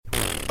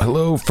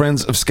Hello,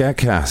 friends of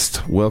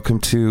SKATCAST. Welcome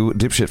to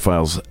Dipshit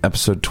Files,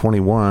 episode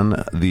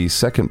 21, the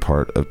second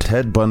part of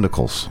Ted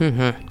Bundicles.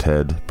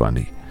 Ted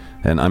Bundy.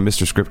 And I'm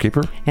Mr.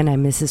 Scriptkeeper. And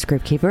I'm Mrs.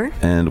 Scriptkeeper.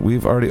 And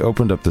we've already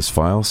opened up this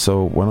file,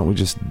 so why don't we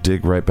just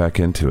dig right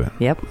back into it?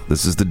 Yep.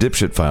 This is the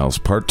Dipshit Files,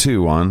 part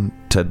 2 on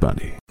Ted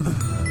Bundy.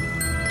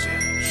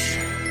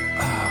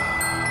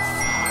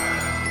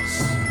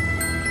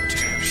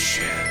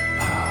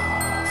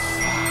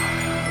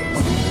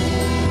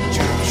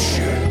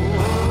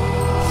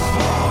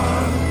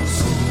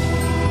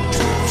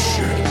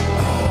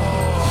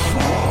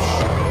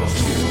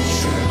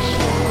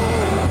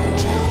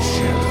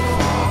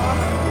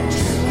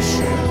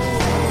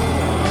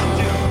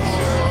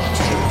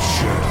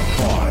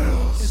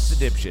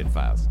 Dipshit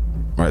Files.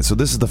 All right, so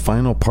this is the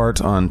final part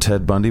on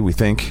Ted Bundy, we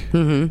think,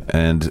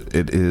 and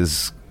it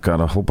is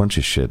got a whole bunch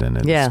of shit in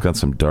it. Yeah. It's got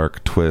some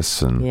dark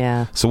twists, and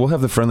Yeah. so we'll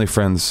have the friendly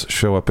friends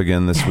show up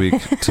again this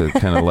week to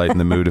kind of lighten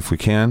the mood if we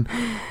can.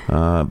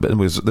 But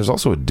there's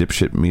also a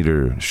dipshit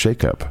meter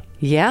shakeup.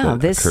 Yeah,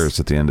 that occurs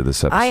at the end of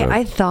this episode.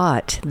 I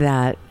thought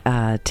that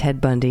Ted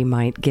Bundy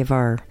might give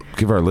our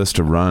list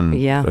a run,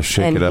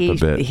 shake and it up a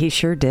bit. He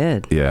sure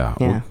did.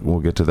 Yeah. We'll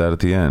get to that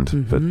at the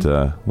end.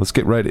 But let's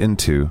get right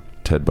into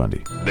Ted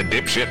Bundy. The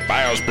Dipshit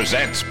Files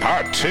presents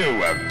part 2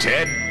 of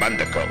Ted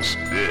Bundicles.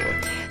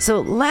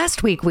 So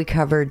last week we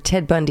covered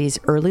Ted Bundy's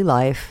early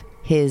life,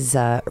 his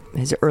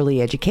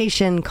early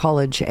education,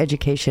 college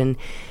education,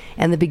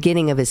 and the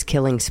beginning of his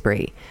killing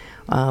spree.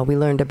 We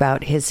learned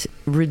about his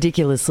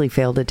ridiculously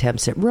failed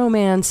attempts at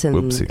romance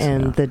and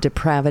the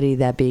depravity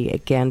that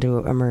began to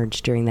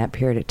emerge during that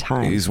period of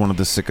time. He's one of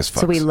the sickest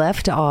fucks. So we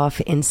left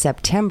off in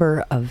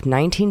September of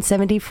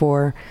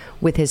 1974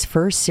 with his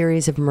first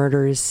series of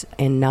murders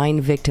and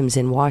 9 victims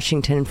in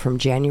Washington from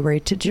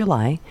January to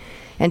July.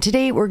 And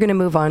today we're going to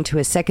move on to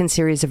a second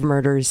series of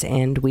murders,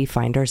 and we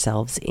find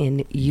ourselves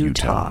in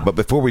Utah. But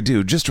before we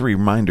do, just a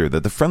reminder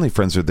that the friendly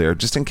friends are there,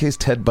 just in case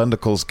Ted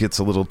Bundicles gets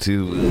a little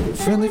too...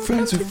 friendly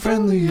friends are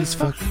friendly as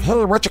fuck.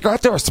 Hey, what you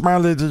got there,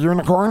 Smiley the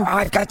Unicorn?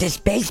 I've got this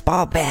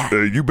baseball bat.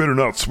 You better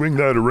not swing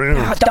that around.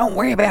 Oh, don't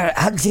worry about it,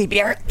 Hugsy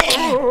Bear.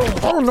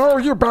 Oh no,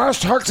 you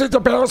bashed Hugsy the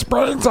Bear's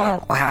brains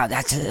out. Wow,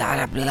 that's a lot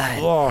of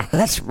blood.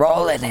 Let's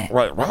roll in it.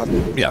 Wait, what?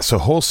 Yeah, so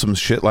wholesome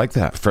shit like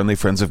that. Friendly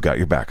friends have got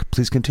your back.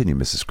 Please continue,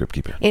 Mrs.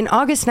 Scriptkeeper. In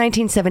August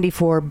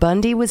 1974,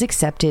 Bundy was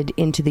accepted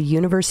into the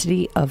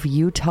University of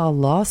Utah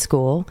Law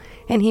School,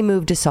 and he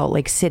moved to Salt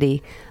Lake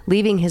City,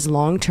 leaving his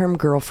long-term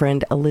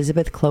girlfriend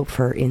Elizabeth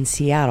Klopfer in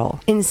Seattle.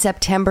 In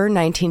September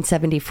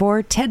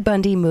 1974, Ted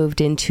Bundy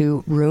moved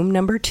into room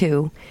number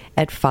 2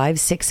 at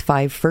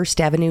 565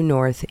 First Avenue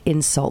North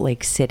in Salt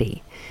Lake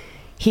City.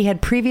 He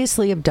had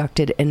previously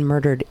abducted and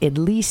murdered at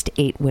least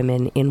 8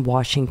 women in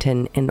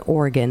Washington and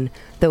Oregon,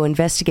 though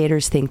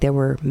investigators think there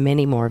were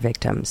many more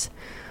victims.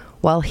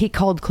 While he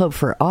called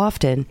Klopfer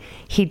often,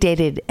 he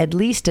dated at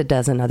least a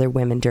dozen other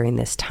women during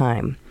this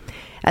time.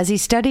 As he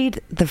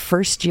studied the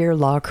first-year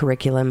law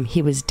curriculum,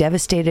 he was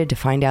devastated to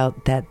find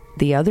out that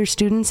the other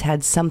students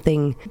had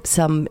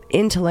some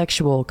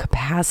intellectual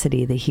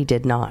capacity that he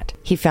did not.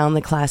 He found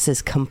the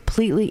classes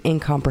completely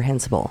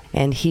incomprehensible,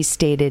 and he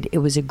stated it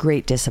was a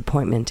great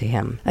disappointment to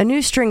him. A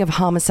new string of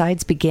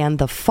homicides began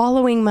the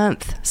following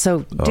month. So,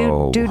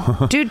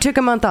 dude took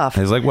a month off.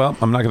 He's like, well,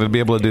 I'm not going to be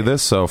able to do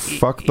this, so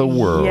fuck the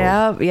world.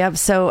 Yeah.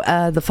 So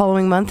the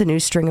following month, a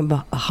new string of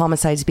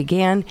homicides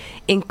began,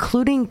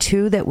 including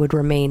 2 that would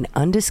remain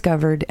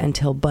undiscovered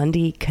until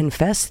Bundy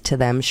confessed to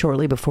them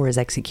shortly before his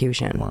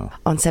execution. Wow.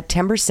 On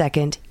September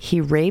 2nd,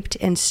 he raped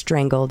and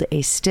strangled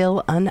a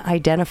still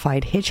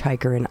unidentified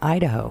hitchhiker in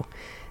Idaho,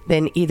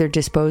 then either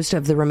disposed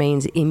of the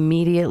remains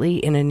immediately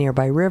in a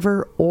nearby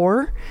river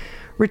or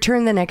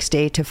returned the next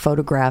day to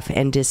photograph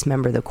and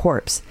dismember the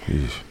corpse.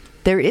 Eesh.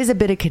 There is a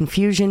bit of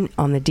confusion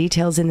on the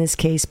details in this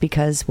case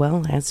because,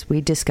 well, as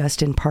we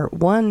discussed in part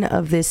 1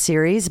 of this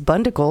series,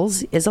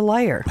 Bundicles is a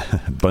liar.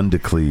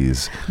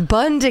 Bundicles,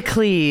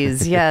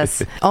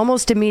 yes.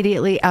 Almost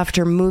immediately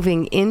after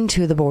moving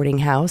into the boarding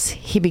house,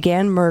 he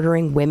began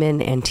murdering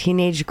women and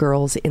teenage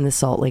girls in the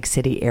Salt Lake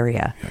City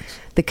area. Yikes.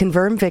 The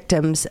confirmed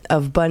victims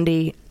of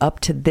Bundy up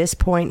to this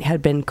point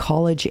had been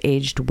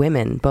college-aged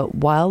women, but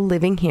while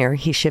living here,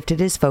 he shifted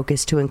his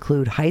focus to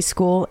include high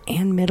school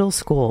and middle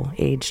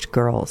school-aged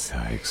girls.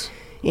 Yikes.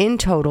 In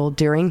total,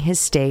 during his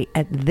stay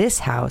at this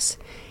house,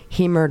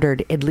 he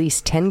murdered at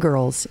least 10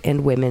 girls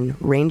and women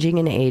ranging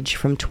in age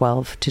from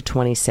 12 to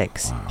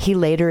 26. Wow. He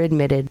later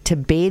admitted to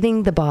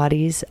bathing the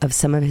bodies of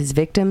some of his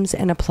victims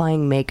and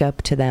applying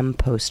makeup to them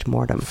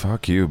post-mortem.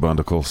 Fuck you,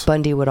 Bundicles.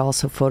 Bundy would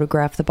also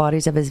photograph the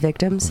bodies of his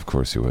victims. Of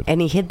course he would.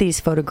 And he hid these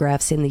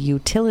photographs in the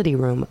utility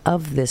room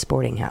of this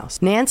boarding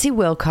house. Nancy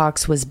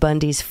Wilcox was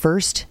Bundy's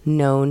first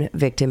known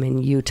victim in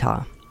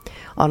Utah.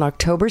 On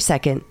October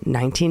 2nd,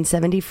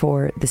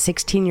 1974, the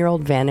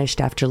 16-year-old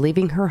vanished after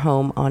leaving her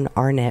home on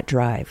Arnett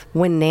Drive.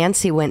 When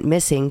Nancy went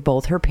missing,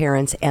 both her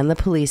parents and the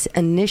police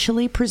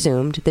initially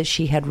presumed that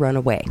she had run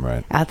away.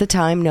 Right. At the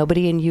time,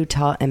 nobody in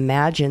Utah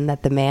imagined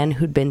that the man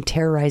who'd been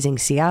terrorizing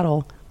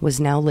Seattle was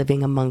now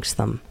living amongst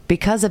them.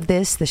 Because of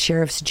this, the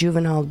sheriff's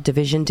juvenile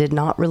division did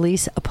not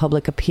release a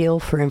public appeal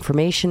for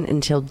information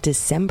until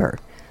December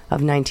of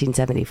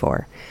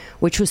 1974,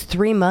 which was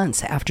 3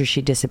 months after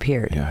she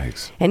disappeared.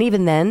 Yikes. And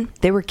even then,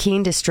 they were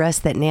keen to stress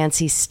that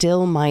Nancy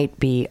still might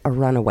be a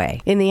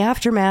runaway. In the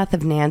aftermath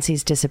of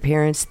Nancy's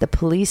disappearance, the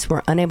police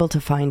were unable to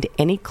find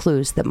any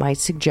clues that might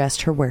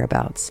suggest her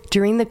whereabouts.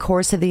 During the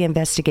course of the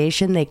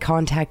investigation, they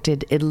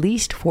contacted at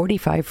least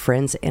 45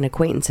 friends and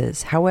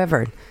acquaintances.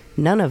 However,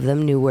 none of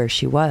them knew where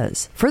she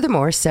was.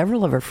 Furthermore,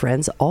 several of her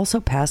friends also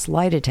passed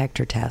lie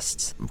detector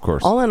tests. Of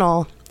course. All in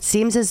all,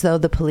 seems as though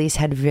the police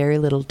had very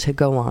little to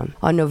go on.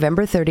 On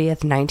November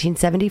 30th,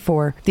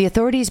 1974, the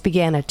authorities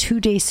began a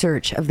 2-day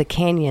search of the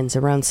canyons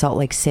around Salt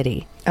Lake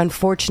City.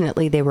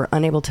 Unfortunately, they were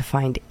unable to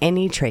find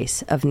any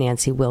trace of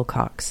Nancy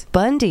Wilcox.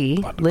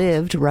 Bundy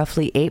lived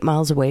roughly 8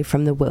 miles away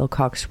from the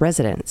Wilcox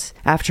residence.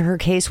 After her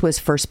case was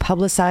first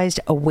publicized,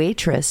 a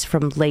waitress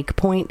from Lake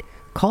Point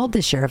called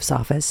the sheriff's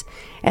office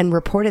and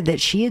reported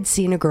that she had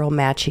seen a girl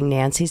matching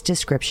Nancy's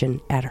description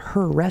at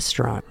her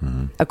restaurant.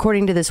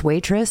 According to this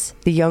waitress,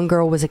 the young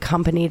girl was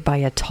accompanied by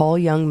a tall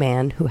young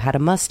man who had a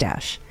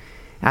mustache.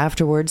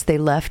 Afterwards, they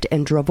left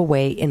and drove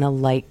away in a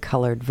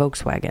light-colored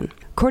Volkswagen.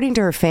 According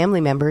to her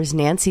family members,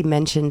 Nancy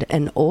mentioned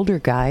an older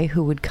guy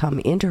who would come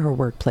into her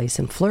workplace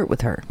and flirt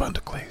with her.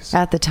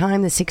 At the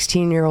time, the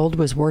 16-year-old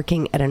was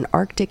working at an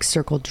Arctic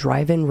Circle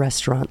drive-in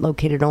restaurant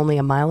located only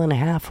a mile and a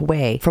half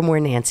away from where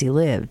Nancy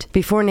lived.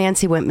 Before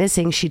Nancy went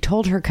missing, she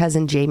told her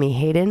cousin Jamie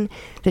Hayden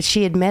that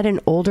she had met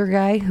an older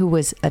guy who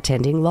was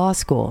attending law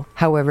school.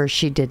 However,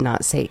 she did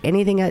not say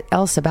anything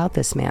else about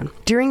this man.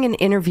 During an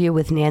interview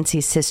with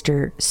Nancy's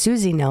sister,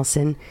 Susie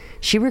Nelson,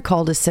 she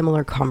recalled a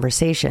similar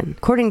conversation.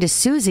 According to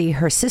Susie,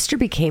 her sister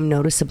became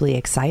noticeably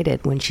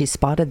excited when she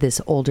spotted this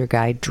older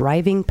guy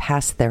driving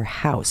past their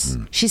house.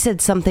 She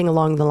said something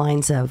along the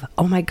lines of,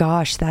 "Oh my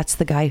gosh, that's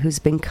the guy who's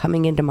been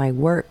coming into my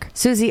work."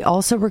 Susie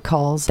also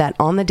recalls that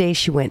on the day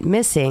she went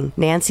missing,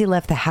 Nancy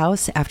left the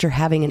house after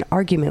having an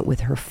argument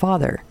with her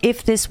father.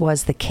 If this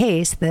was the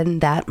case, then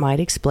that might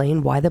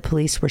explain why the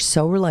police were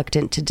so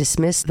reluctant to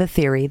dismiss the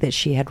theory that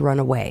she had run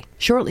away.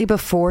 Shortly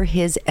before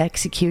his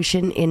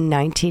execution in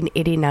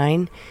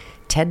 1989,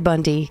 Ted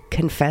Bundy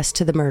confessed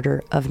to the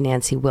murder of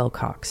Nancy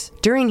Wilcox.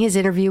 During his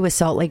interview with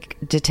Salt Lake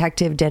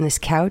detective Dennis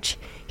Couch,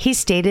 he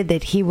stated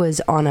that he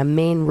was on a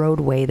main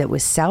roadway that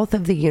was south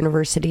of the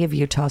University of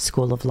Utah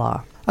School of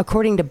Law.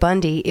 According to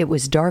Bundy, it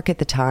was dark at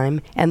the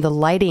time and the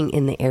lighting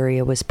in the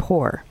area was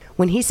poor.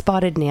 When he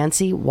spotted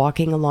Nancy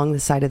walking along the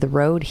side of the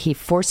road, he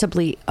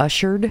forcibly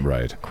ushered,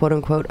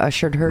 quote-unquote,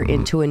 ushered her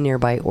into a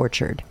nearby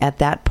orchard. At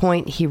that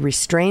point, he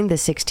restrained the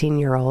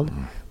 16-year-old,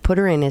 put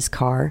her in his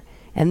car,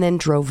 and then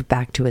drove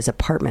back to his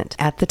apartment.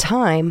 At the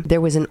time, there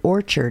was an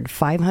orchard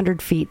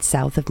 500 feet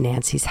south of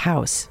Nancy's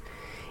house.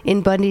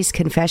 In Bundy's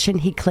confession,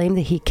 he claimed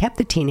that he kept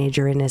the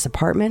teenager in his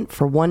apartment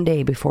for 1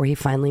 day before he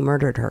finally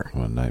murdered her.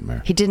 What a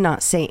nightmare. He did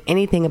not say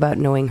anything about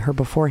knowing her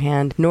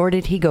beforehand, nor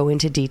did he go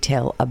into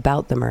detail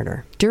about the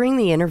murder. During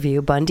the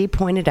interview, Bundy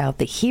pointed out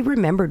that he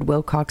remembered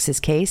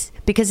Wilcox's case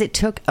because it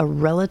took a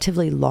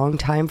relatively long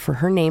time for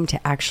her name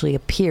to actually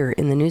appear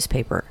in the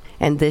newspaper,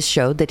 and this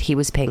showed that he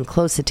was paying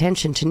close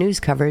attention to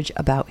news coverage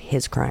about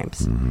his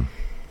crimes.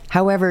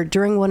 However,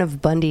 during one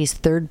of Bundy's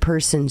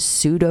third-person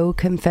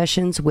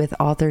pseudo-confessions with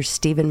author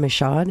Stephen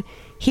Michaud,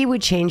 he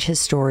would change his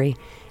story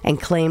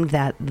and claimed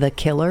that the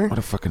killer What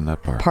a fucking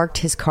nutbar. parked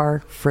his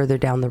car further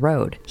down the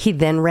road. He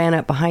then ran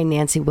up behind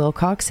Nancy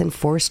Wilcox and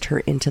forced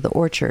her into the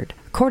orchard.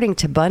 According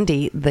to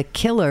Bundy, the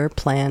killer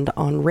planned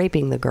on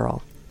raping the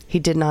girl. He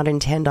did not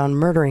intend on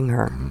murdering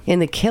her. In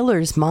the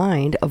killer's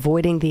mind,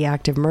 avoiding the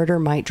act of murder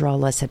might draw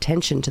less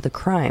attention to the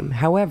crime.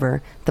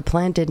 However, the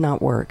plan did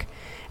not work,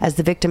 as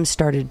the victim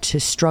started to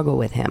struggle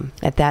with him.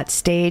 At that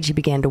stage, he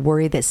began to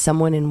worry that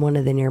someone in one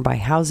of the nearby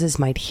houses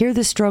might hear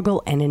the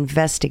struggle and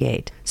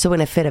investigate. So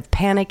in a fit of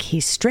panic, he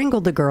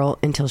strangled the girl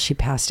until she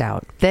passed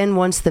out. Then,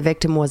 once the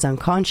victim was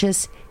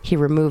unconscious, he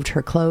removed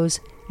her clothes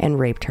and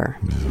raped her.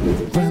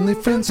 Friendly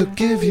Friends will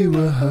give you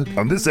a hug.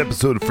 On this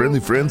episode of Friendly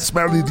Friends,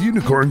 Smiley the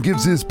Unicorn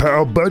gives his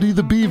pal Buddy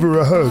the Beaver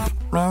a hug.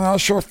 Man, I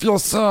sure feel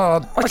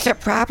sad. What's your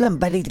problem,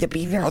 Buddy the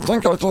Beaver? I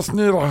think I just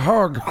need a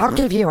hug. I'll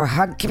give you a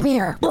hug. Come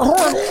here.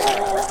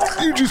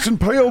 You just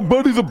impaled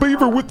Buddy the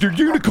Beaver with your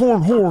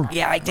unicorn horn.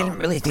 Yeah, I didn't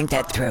really think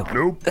that through.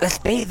 Nope. Let's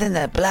bathe in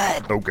the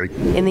blood. Okay.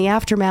 In the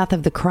aftermath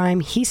of the crime,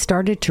 he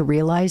started to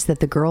realize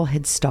that the girl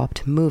had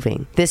stopped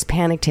moving. This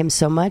panicked him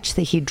so much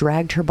that he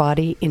dragged her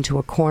body into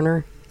a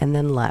corner and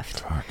then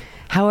left.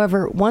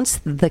 However, once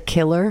the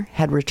killer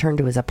had returned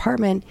to his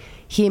apartment,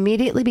 he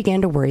immediately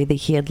began to worry that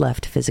he had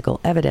left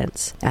physical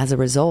evidence. As a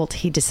result,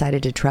 he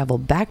decided to travel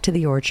back to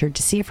the orchard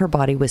to see if her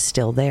body was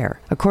still there.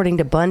 According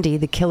to Bundy,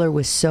 the killer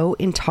was so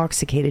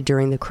intoxicated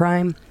during the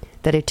crime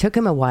that it took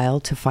him a while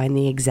to find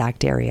the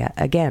exact area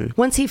again.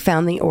 Once he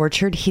found the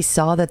orchard, he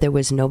saw that there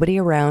was nobody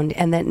around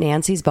and that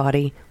Nancy's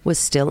body was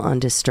still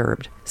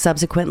undisturbed.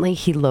 Subsequently,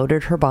 he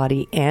loaded her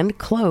body and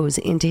clothes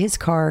into his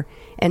car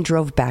and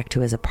drove back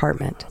to his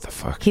apartment. What the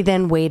fuck? He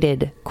then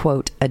waited,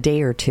 quote, a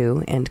day or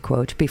two, end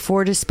quote,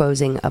 before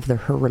disposing of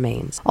her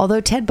remains.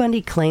 Although Ted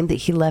Bundy claimed that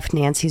he left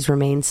Nancy's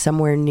remains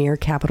somewhere near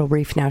Capitol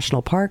Reef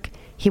National Park,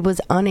 he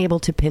was unable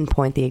to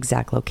pinpoint the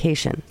exact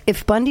location.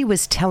 If Bundy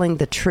was telling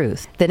the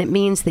truth, then it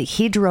means that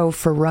he drove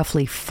for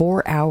roughly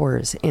 4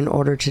 hours in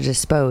order to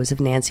dispose of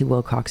Nancy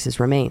Wilcox's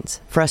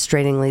remains.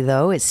 Frustratingly,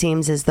 though, it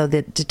seems as though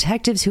the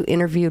detectives who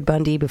interviewed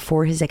Bundy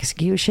before his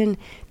execution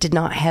did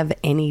not have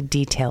any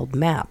detailed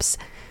maps.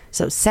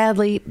 So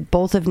sadly,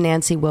 both of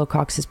Nancy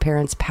Wilcox's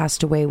parents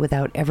passed away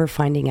without ever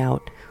finding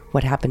out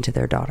what happened to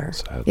their daughter.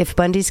 Sad. If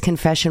Bundy's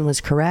confession was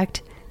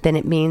correct, then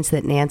it means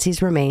that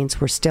Nancy's remains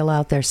were still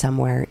out there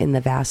somewhere in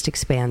the vast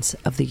expanse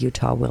of the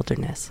Utah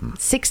wilderness.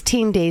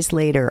 16 days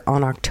later,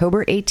 on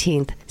October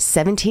 18th,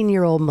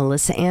 17-year-old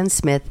Melissa Ann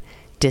Smith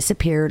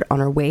disappeared on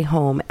her way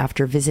home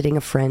after visiting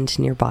a friend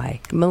nearby.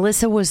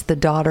 Melissa was the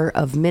daughter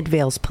of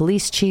Midvale's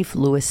police chief,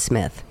 Lewis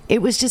Smith.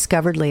 It was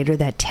discovered later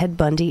that Ted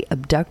Bundy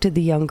abducted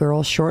the young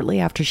girl shortly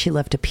after she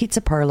left a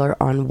pizza parlor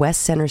on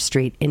West Center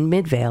Street in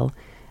Midvale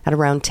at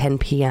around 10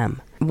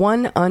 p.m.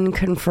 One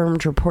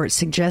unconfirmed report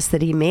suggests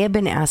that he may have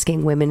been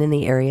asking women in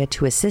the area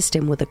to assist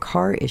him with a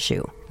car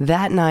issue.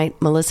 That night,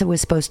 Melissa was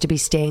supposed to be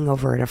staying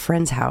over at a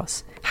friend's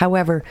house.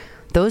 However,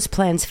 those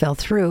plans fell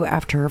through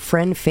after her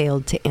friend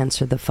failed to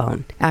answer the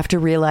phone. After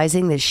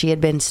realizing that she had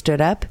been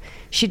stood up,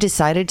 she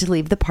decided to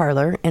leave the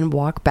parlor and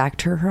walk back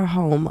to her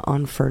home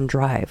on Fern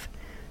Drive.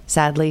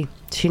 Sadly,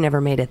 she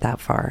never made it that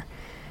far.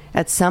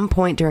 At some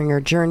point during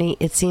her journey,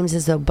 it seems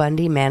as though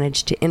Bundy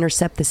managed to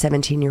intercept the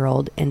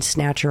 17-year-old and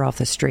snatch her off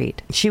the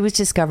street. She was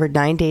discovered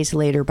 9 days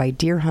later by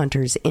deer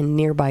hunters in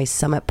nearby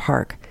Summit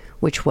Park,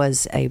 which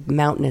was a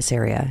mountainous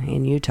area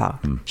in Utah.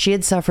 She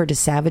had suffered a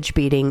savage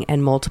beating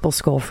and multiple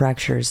skull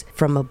fractures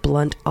from a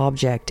blunt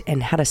object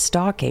and had a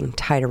stocking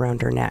tied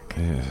around her neck.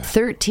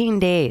 13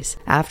 days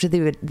after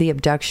the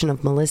abduction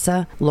of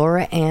Melissa,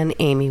 Laura Ann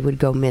Amy would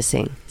go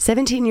missing.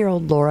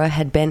 17-year-old Laura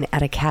had been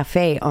at a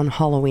cafe on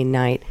Halloween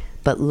night,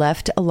 but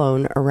left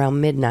alone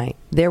around midnight.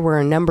 There were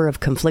a number of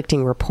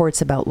conflicting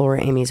reports about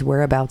Laura Amy's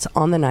whereabouts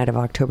on the night of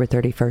October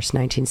 31st,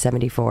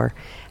 1974.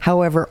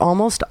 However,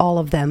 almost all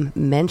of them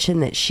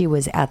mentioned that she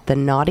was at the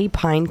Naughty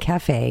Pine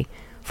Cafe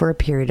for a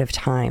period of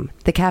time.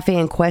 The cafe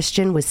in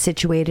question was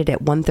situated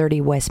at 130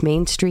 West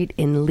Main Street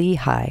in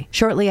Lehigh.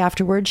 Shortly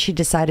afterwards, she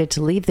decided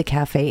to leave the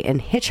cafe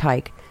and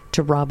hitchhike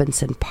to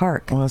Robinson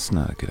Park. Well, that's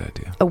not a good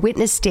idea. A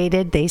witness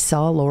stated they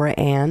saw Laura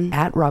Ann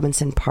at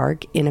Robinson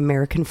Park in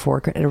American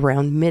Fork at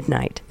around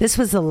midnight. This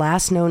was the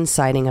last known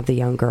sighting of the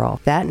young girl.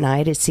 That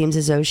night, it seems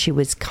as though she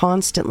was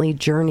constantly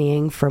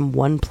journeying from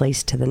one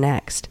place to the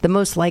next. The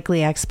most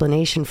likely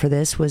explanation for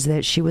this was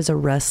that she was a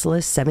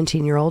restless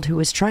 17-year-old who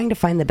was trying to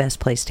find the best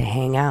place to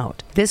hang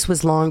out. This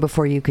was long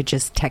before you could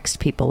just text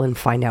people and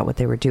find out what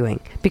they were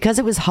doing. Because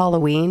it was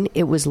Halloween,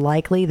 it was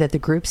likely that the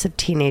groups of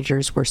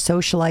teenagers were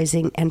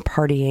socializing and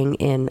partying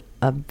in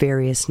a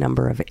various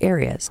number of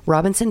areas.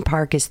 Robinson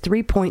Park is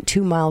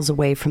 3.2 miles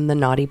away from the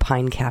Naughty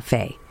Pine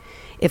Cafe.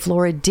 If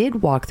Laura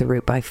did walk the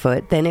route by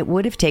foot, then it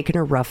would have taken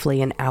her roughly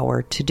an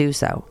hour to do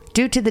so.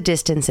 Due to the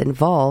distance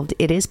involved,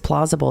 it is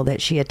plausible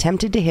that she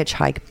attempted to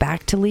hitchhike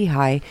back to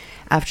Lehigh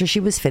after she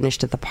was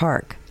finished at the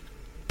park.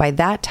 By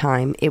that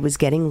time, it was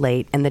getting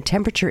late and the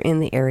temperature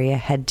in the area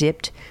had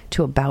dipped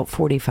to about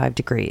 45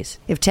 degrees.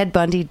 If Ted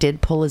Bundy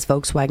did pull his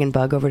Volkswagen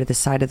Bug over to the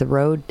side of the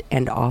road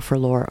and offer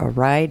Laura a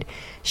ride,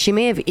 she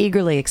may have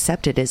eagerly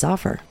accepted his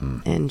offer,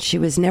 and she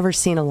was never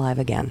seen alive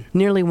again.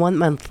 Nearly 1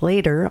 month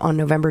later, on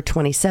November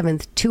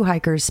 27th, two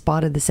hikers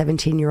spotted the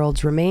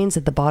 17-year-old's remains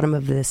at the bottom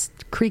of this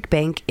creek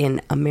bank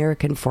in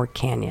American Fork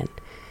Canyon.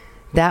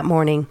 That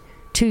morning,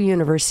 two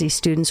university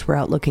students were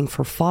out looking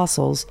for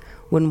fossils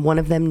when one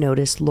of them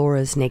noticed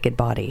Laura's naked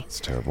body. It's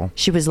terrible.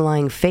 She was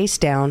lying face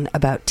down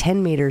about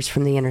 10 meters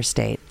from the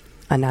interstate.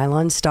 A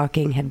nylon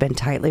stocking had been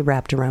tightly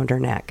wrapped around her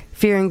neck.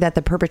 Fearing that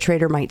the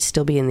perpetrator might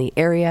still be in the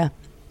area,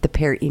 the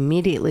pair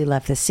immediately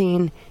left the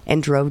scene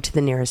and drove to the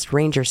nearest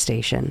ranger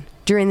station.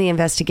 During the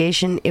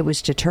investigation, it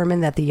was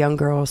determined that the young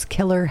girl's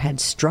killer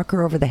had struck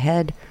her over the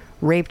head,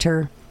 raped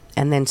her,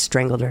 and then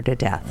strangled her to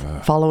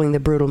death. Following the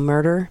brutal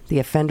murder, the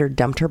offender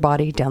dumped her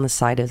body down the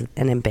side of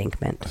an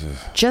embankment.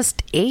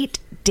 Just 8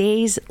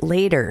 days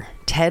later,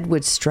 Ted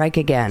would strike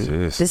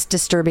again. This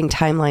disturbing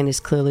timeline is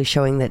clearly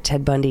showing that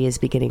Ted Bundy is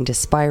beginning to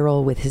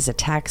spiral, with his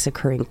attacks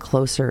occurring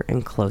closer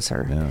and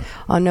closer.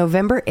 On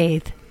November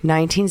 8th,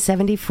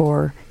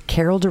 1974,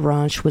 Carol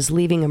DeRanche was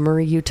leaving a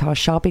Murray, Utah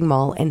shopping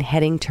mall and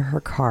heading to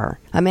her car.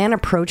 A man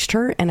approached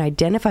her and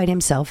identified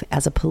himself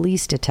as a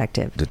police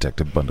detective.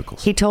 Detective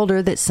Bundicles. He told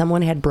her that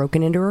someone had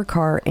broken into her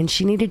car and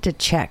she needed to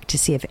check to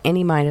see if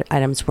any minor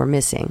items were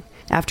missing.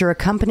 After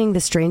accompanying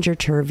the stranger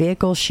to her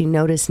vehicle, she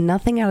noticed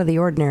nothing out of the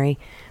ordinary,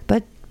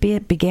 but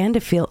began to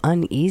feel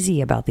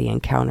uneasy about the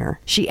encounter.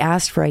 She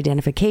asked for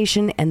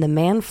identification, and the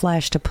man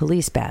flashed a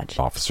police badge.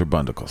 Officer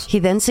Bundicles. He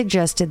then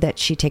suggested that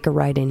she take a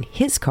ride in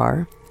his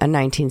car, a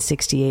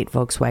 1968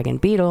 Volkswagen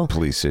Beetle,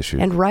 Police issue.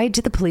 and ride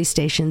to the police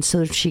station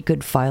so she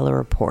could file a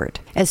report.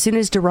 As soon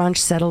as DeRanche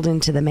settled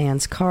into the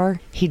man's car,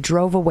 he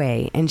drove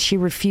away, and she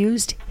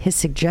refused his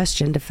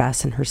suggestion to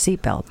fasten her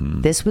seatbelt.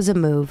 This was a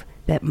move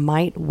that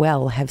might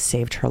well have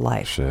saved her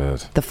life.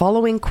 Shit. The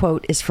following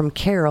quote is from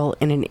Carol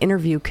in an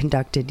interview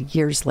conducted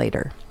years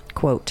later.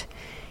 Quote,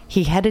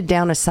 "He headed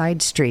down a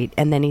side street,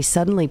 and then he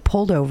suddenly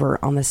pulled over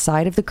on the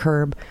side of the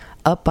curb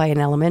up by an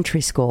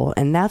elementary school,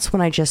 and that's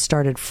when I just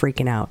started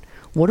freaking out.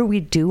 What are we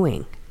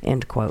doing?"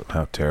 End quote.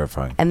 How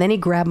terrifying. And then he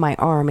grabbed my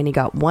arm, and he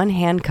got one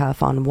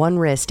handcuff on one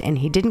wrist, and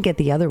he didn't get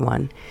the other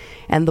one.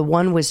 And the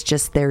one was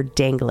just there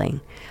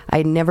dangling. I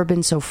had never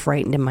been so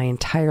frightened in my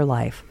entire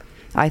life.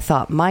 I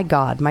thought, my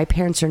God, my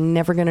parents are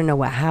never going to know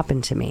what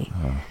happened to me.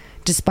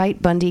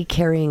 Despite Bundy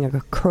carrying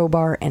a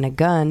crowbar and a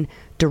gun,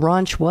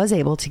 DeRanche was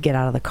able to get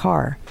out of the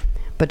car.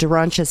 But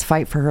DeRanche's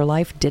fight for her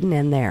life didn't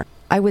end there.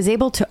 I was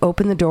able to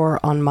open the door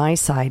on my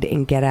side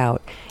and get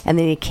out, and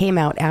then he came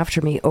out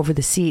after me over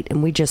the seat,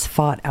 and we just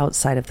fought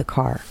outside of the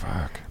car.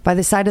 Fuck. By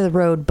the side of the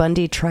road,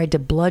 Bundy tried to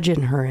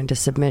bludgeon her into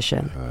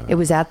submission. It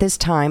was at this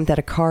time that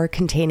a car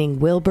containing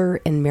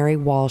Wilbur and Mary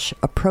Walsh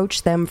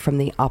approached them from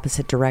the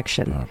opposite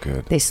direction. Oh,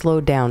 good. They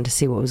slowed down to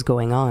see what was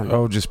going on.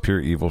 Oh, just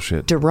pure evil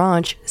shit.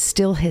 DeRanche,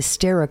 still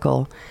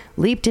hysterical,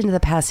 leaped into the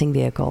passing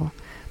vehicle.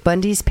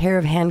 Bundy's pair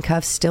of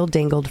handcuffs still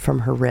dangled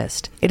from her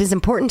wrist. It is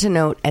important to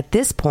note at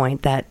this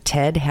point that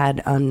Ted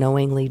had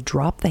unknowingly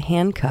dropped the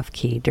handcuff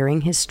key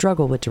during his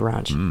struggle with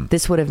DeRanche.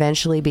 This would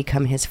eventually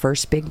become his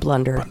first big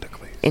blunder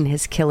in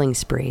his killing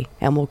spree,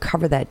 and we'll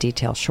cover that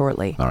detail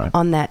shortly. All right.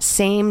 On that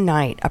same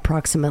night,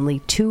 approximately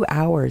 2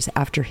 hours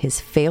after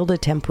his failed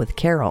attempt with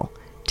Carol,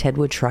 Ted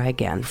would try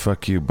again.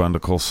 Fuck you,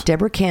 Bundicles.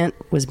 Deborah Kent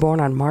was born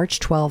on March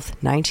 12,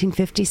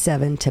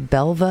 1957, to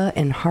Belva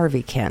and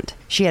Harvey Kent.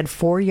 She had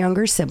 4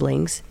 younger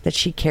siblings that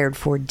she cared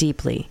for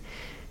deeply.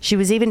 She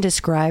was even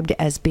described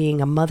as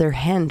being a mother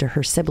hen to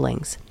her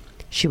siblings.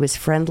 She was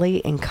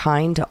friendly and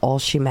kind to all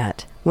she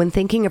met. When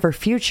thinking of her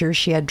future,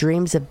 she had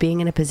dreams of being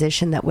in a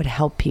position that would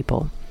help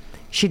people.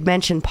 She'd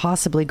mentioned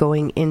possibly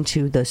going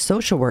into the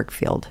social work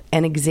field.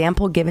 An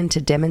example given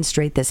to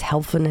demonstrate this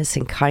helpfulness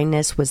and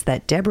kindness was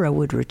that Deborah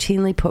would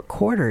routinely put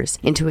quarters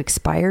into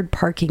expired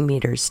parking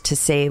meters to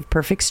save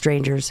perfect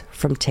strangers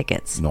from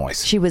tickets.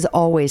 Nice. She was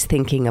always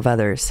thinking of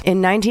others. In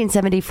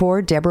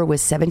 1974, Deborah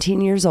was 17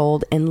 years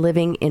old and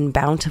living in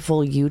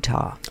Bountiful,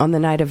 Utah. On the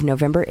night of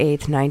November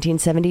 8th,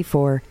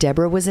 1974,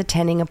 Deborah was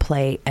attending a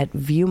play at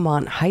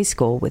Viewmont High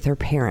School with her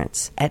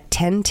parents. At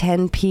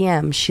 10:10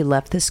 p.m., she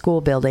left the school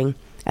building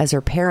as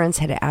her parents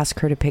had asked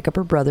her to pick up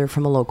her brother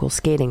from a local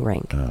skating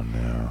rink. Oh,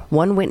 no.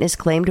 One witness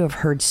claimed to have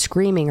heard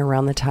screaming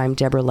around the time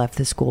Deborah left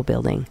the school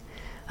building.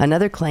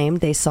 Another claimed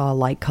they saw a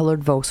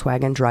light-colored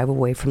Volkswagen drive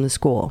away from the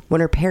school.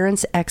 When her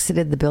parents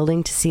exited the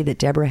building to see that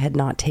Deborah had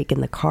not taken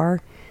the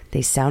car,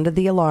 they sounded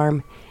the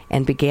alarm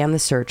and began the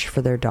search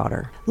for their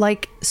daughter.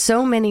 Like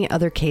so many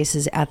other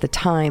cases at the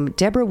time,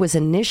 Deborah was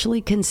initially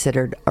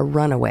considered a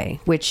runaway,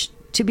 which,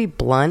 to be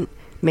blunt,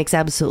 makes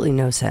absolutely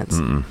no sense.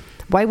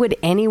 Why would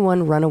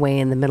anyone run away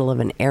in the middle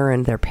of an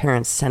errand their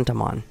parents sent them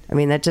on? I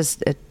mean,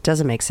 it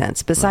doesn't make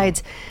sense.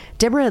 Besides,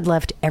 Deborah had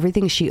left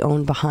everything she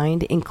owned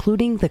behind,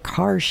 including the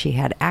car she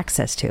had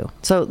access to.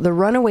 So the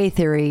runaway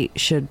theory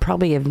should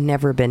probably have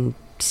never been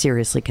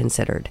seriously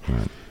considered.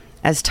 Right.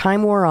 As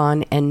time wore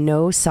on and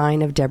no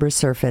sign of Deborah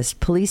surfaced,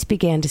 police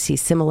began to see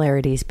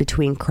similarities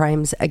between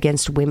crimes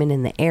against women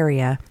in the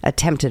area,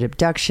 attempted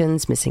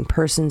abductions, missing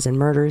persons, and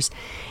murders.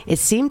 It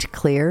seemed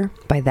clear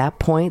by that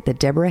point that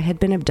Deborah had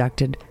been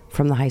abducted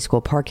from the high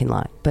school parking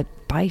lot. But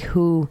by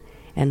who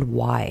and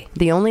why?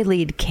 The only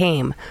lead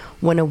came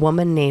when a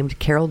woman named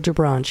Carol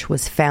DeBranche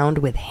was found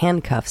with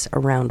handcuffs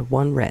around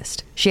one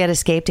wrist. She had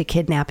escaped a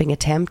kidnapping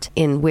attempt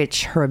in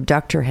which her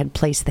abductor had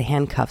placed the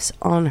handcuffs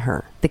on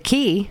her. The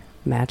key,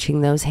 matching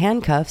those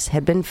handcuffs,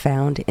 had been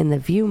found in the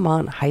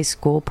Viewmont High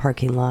School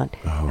parking lot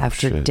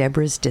after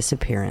Deborah's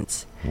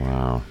disappearance.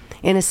 Wow.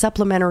 In a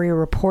supplementary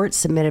report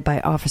submitted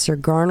by Officer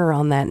Garner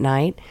on that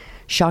night,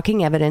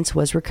 shocking evidence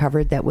was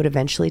recovered that would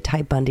eventually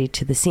tie Bundy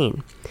to the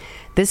scene.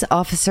 This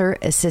officer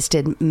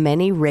assisted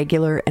many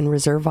regular and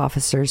reserve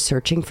officers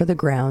searching for the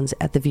grounds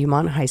at the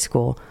Viewmont High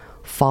School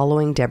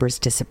following Deborah's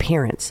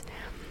disappearance.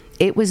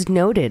 It was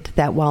noted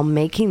that while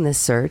making this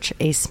search,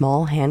 a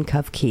small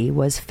handcuff key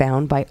was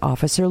found by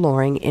Officer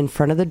Loring in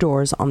front of the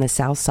doors on the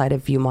south side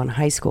of Viewmont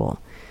High School.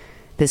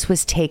 This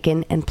was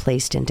taken and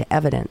placed into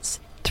evidence.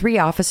 3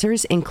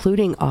 officers,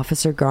 including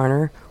Officer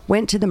Garner,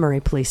 went to the Murray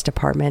Police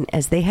Department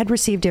as they had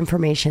received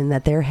information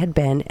that there had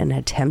been an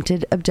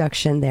attempted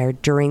abduction there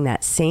during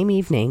that same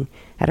evening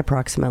at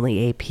approximately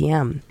 8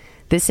 p.m.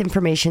 This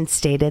information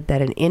stated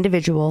that an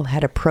individual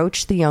had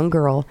approached the young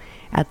girl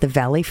at the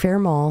Valley Fair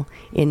Mall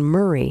in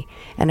Murray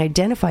and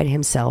identified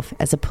himself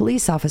as a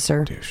police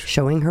officer,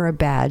 showing her a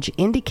badge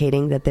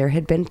indicating that there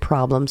had been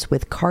problems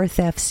with car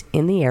thefts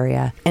in the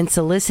area, and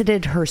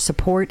solicited her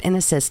support and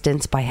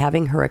assistance by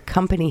having her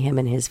accompany him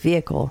in his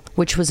vehicle,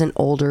 which was an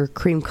older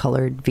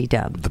cream-colored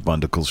VW. The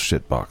Bundicles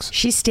shitbox.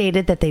 She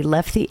stated that they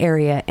left the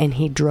area and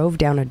he drove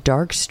down a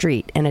dark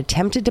street and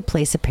attempted to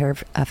place a pair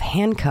of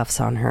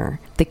handcuffs on her.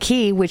 The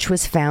key, which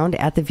was found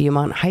at the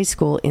Viewmont High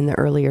School in the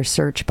earlier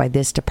search by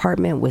this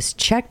department, was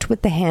checked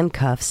with the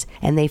handcuffs,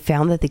 and they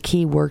found that the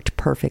key worked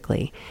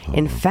perfectly.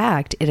 In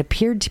fact, it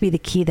appeared to be the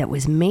key that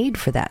was made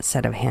for that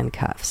set of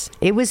handcuffs.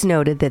 It was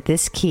noted that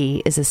this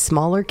key is a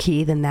smaller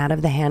key than that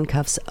of the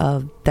handcuffs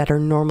that are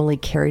normally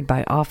carried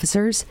by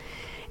officers,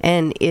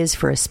 and is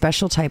for a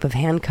special type of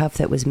handcuff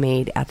that was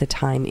made at the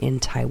time in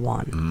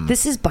Taiwan.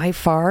 This is by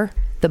far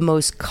the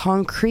most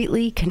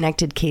concretely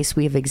connected case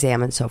we have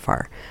examined so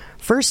far.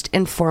 First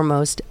and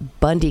foremost,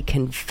 Bundy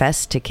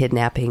confessed to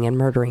kidnapping and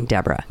murdering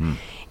Deborah.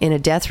 In a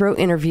death row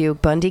interview,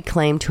 Bundy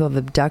claimed to have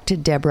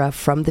abducted Deborah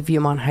from the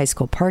Viewmont High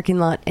School parking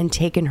lot and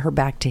taken her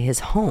back to his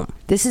home.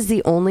 This is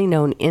the only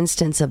known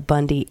instance of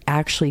Bundy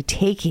actually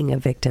taking a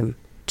victim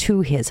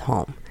to his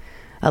home.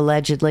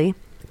 Allegedly,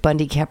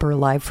 Bundy kept her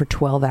alive for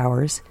 12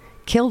 hours,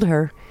 killed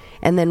her,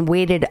 and then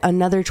waited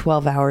another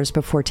 12 hours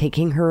before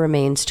taking her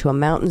remains to a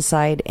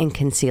mountainside and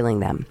concealing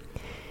them.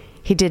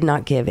 He did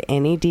not give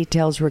any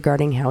details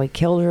regarding how he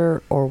killed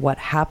her or what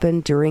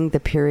happened during the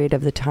period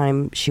of the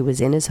time she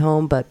was in his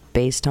home, but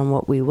based on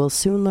what we will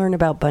soon learn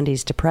about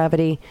Bundy's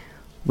depravity,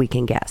 we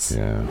can guess.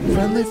 Yeah.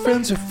 Friendly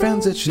friends are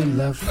friends that you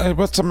love. Hey,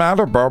 what's the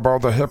matter, Bobo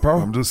the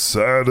hippo? I'm just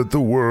sad at the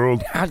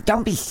world.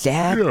 Don't be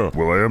sad. Yeah,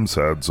 well, I am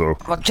sad, so.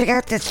 Well, check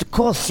out this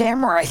cool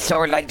samurai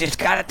sword I just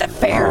got at the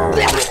fair.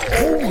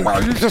 Oh, wow,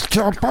 you just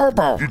killed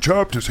Bobo. You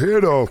chopped his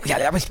head off. Yeah,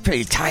 that was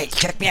pretty tight.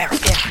 Check me out.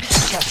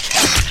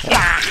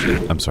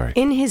 I'm sorry.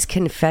 In his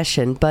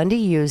confession, Bundy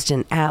used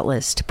an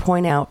atlas to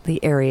point out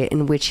the area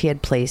in which he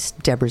had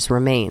placed Deborah's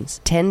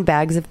remains. 10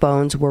 bags of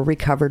bones were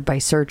recovered by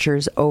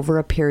searchers over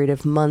a period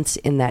of months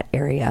in that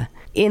area.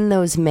 In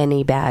those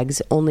many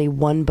bags, only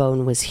one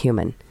bone was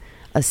human.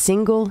 A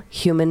single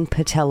human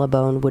patella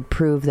bone would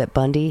prove that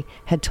Bundy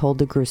had told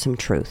the gruesome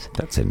truth.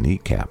 That's a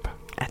kneecap.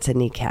 That's a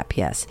kneecap,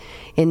 yes.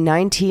 In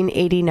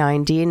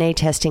 1989, DNA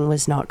testing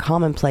was not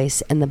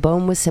commonplace, and the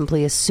bone was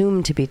simply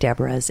assumed to be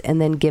Deborah's and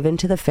then given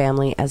to the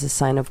family as a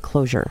sign of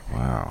closure.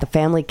 Wow. The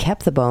family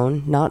kept the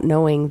bone, not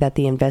knowing that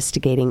the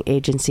investigating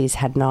agencies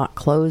had not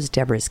closed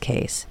Deborah's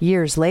case.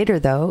 Years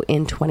later, though,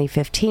 in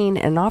 2015,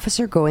 an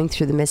officer going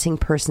through the missing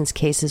persons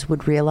cases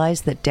would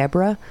realize that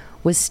Deborah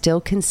was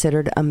still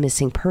considered a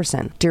missing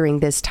person. During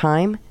this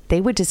time,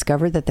 they would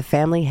discover that the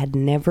family had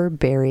never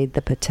buried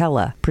the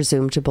patella,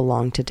 presumed to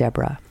belong to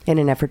Deborah. In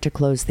an effort to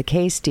close the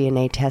case,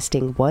 DNA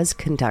testing was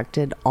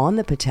conducted on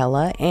the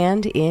patella,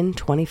 and in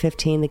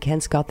 2015, the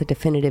Kents got the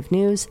definitive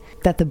news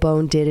that the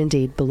bone did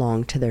indeed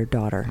belong to their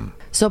daughter.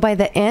 So by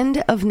the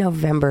end of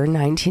November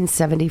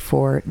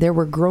 1974, there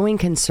were growing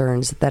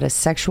concerns that a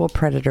sexual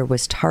predator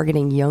was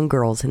targeting young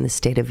girls in the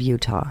state of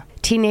Utah.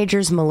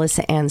 Teenagers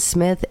Melissa Ann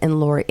Smith and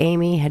Laura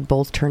Amy had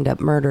both turned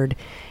up murdered,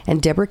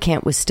 and Deborah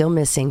Kent was still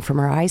missing from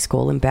her high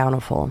school in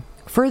Bountiful.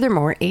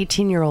 Furthermore,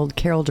 18-year-old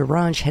Carol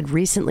DeRange had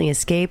recently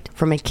escaped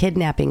from a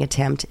kidnapping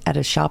attempt at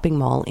a shopping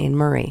mall in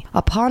Murray.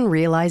 Upon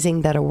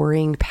realizing that a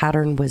worrying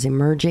pattern was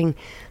emerging,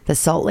 the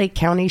Salt Lake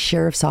County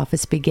Sheriff's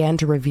Office began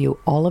to review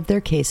all of their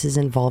cases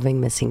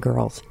involving missing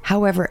girls.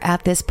 However,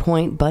 at this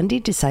point, Bundy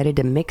decided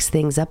to mix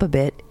things up a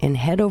bit and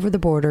head over the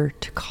border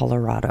to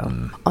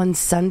Colorado. On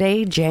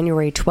Sunday,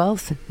 January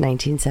 12th,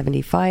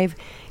 1975,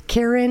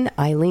 Karen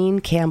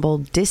Eileen Campbell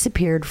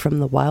disappeared from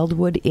the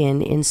Wildwood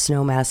Inn in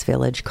Snowmass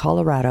Village,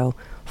 Colorado,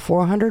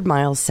 400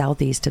 miles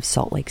southeast of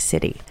Salt Lake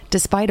City.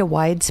 Despite a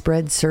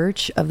widespread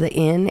search of the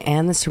inn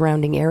and the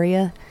surrounding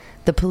area,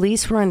 the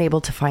police were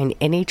unable to find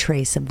any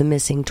trace of the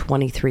missing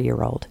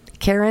 23-year-old.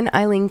 Karen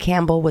Eileen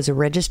Campbell was a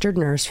registered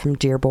nurse from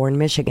Dearborn,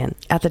 Michigan.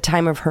 At the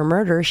time of her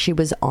murder, she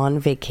was on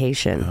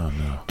vacation. Oh,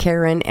 no.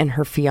 Karen and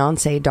her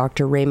fiancé,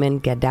 Dr.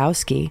 Raymond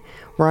Gadowski,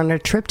 were on a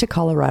trip to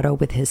Colorado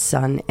with his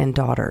son and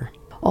daughter.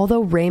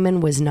 Although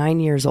Raymond was 9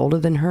 years older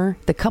than her,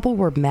 the couple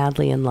were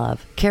madly in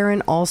love.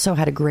 Karen also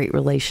had a great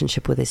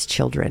relationship with his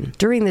children.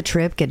 During the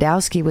trip,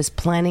 Gadowski was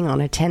planning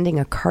on attending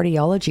a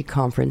cardiology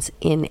conference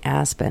in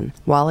Aspen.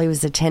 While he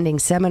was attending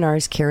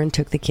seminars, Karen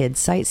took the kids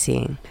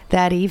sightseeing.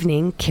 That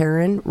evening,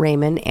 Karen,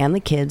 Raymond, and the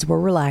kids were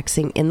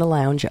relaxing in the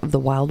lounge of the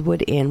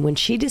Wildwood Inn when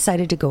she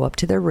decided to go up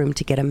to their room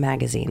to get a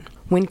magazine.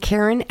 When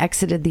Karen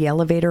exited the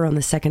elevator on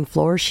the second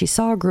floor, she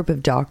saw a group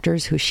of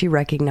doctors who she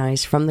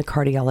recognized from the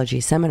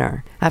cardiology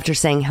seminar. After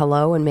saying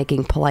hello and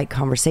making polite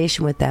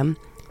conversation with them,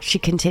 she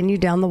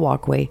continued down the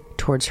walkway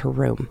towards her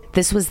room.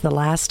 This was the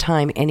last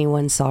time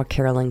anyone saw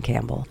Carolyn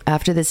Campbell.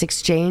 After this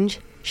exchange,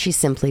 she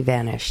simply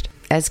vanished.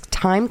 As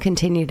time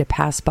continued to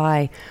pass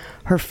by,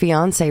 her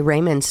fiancé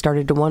Raymond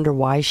started to wonder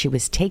why she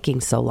was taking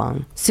so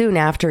long. Soon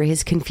after,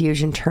 his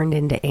confusion turned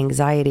into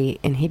anxiety,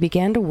 and he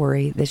began to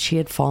worry that she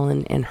had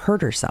fallen and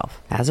hurt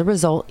herself. As a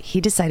result, he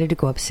decided to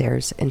go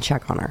upstairs and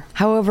check on her.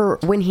 However,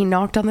 when he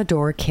knocked on the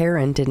door,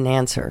 Karen didn't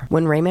answer.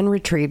 When Raymond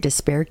retrieved a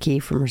spare key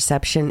from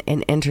reception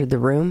and entered the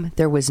room,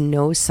 there was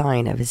no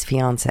sign of his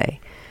fiancé.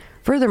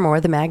 Furthermore,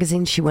 the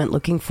magazine she went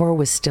looking for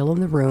was still in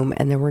the room,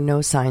 and there were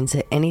no signs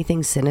that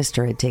anything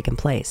sinister had taken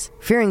place.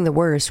 Fearing the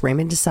worst,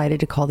 Raymond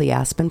decided to call the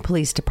Aspen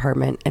Police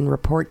Department and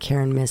report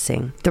Karen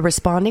missing. The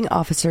responding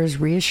officers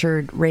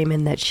reassured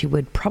Raymond that she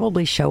would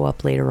probably show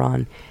up later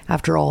on,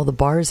 after all the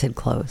bars had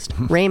closed.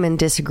 Raymond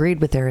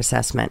disagreed with their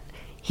assessment.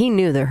 He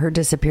knew that her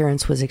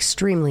disappearance was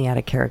extremely out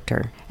of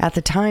character. At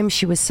the time,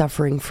 she was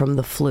suffering from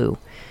the flu.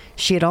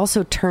 She had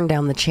also turned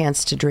down the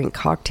chance to drink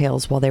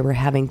cocktails while they were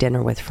having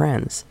dinner with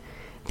friends.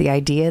 The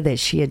idea that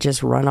she had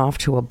just run off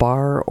to a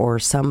bar or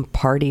some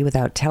party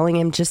without telling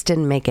him just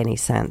didn't make any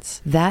sense.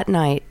 That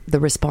night, the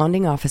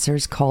responding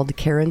officers called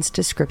Karen's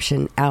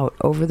description out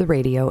over the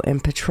radio,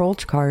 and patrol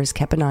cars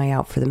kept an eye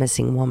out for the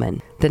missing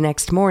woman. The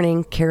next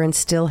morning, Karen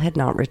still had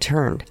not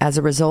returned. As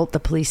a result, the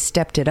police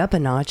stepped it up a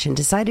notch and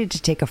decided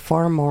to take a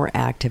far more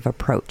active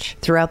approach.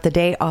 Throughout the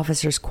day,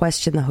 officers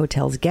questioned the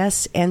hotel's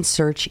guests and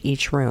searched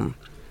each room.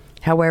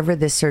 However,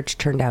 this search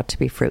turned out to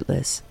be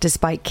fruitless.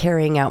 Despite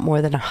carrying out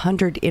more than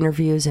 100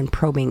 interviews and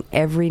probing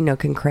every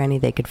nook and cranny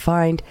they could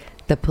find,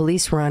 the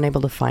police were unable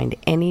to find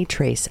any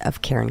trace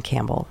of Karen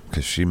Campbell.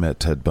 Because she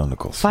met Ted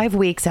Bundicles. 5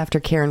 weeks after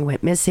Karen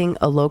went missing,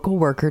 a local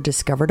worker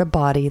discovered a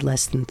body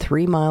less than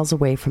 3 miles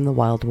away from the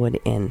Wildwood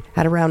Inn.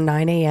 At around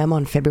 9 a.m.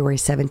 on February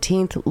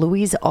 17th,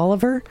 Louise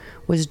Oliver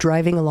was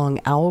driving along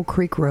Owl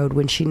Creek Road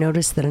when she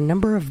noticed that a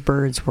number of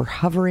birds were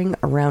hovering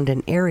around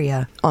an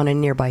area on a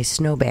nearby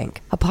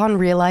snowbank. Upon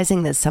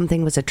realizing that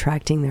something was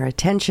attracting their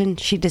attention,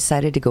 she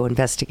decided to go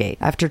investigate.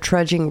 After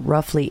trudging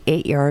roughly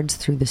 8 yards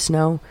through the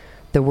snow,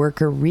 the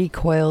worker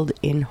recoiled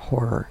in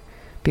horror.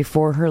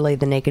 Before her lay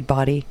the naked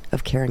body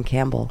of Karen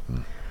Campbell.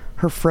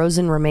 Her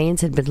frozen remains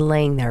had been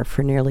laying there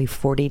for nearly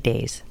 40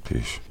 days.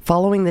 Peace.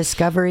 Following the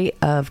discovery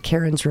of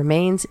Karen's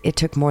remains, it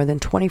took more than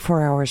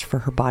 24 hours for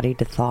her body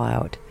to thaw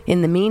out.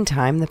 In the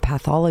meantime, the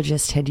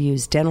pathologist had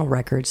used dental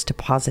records to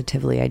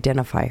positively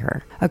identify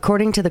her.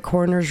 According to the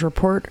coroner's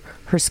report,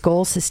 her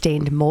skull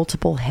sustained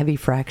multiple heavy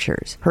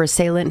fractures. Her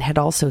assailant had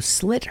also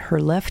slit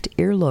her left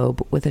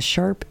earlobe with a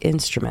sharp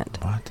instrument.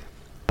 What?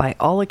 By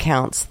all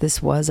accounts,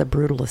 this was a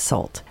brutal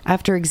assault.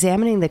 After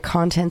examining the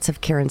contents of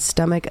Karen's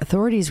stomach,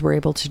 authorities were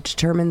able to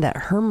determine that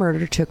her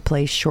murder took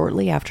place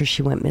shortly after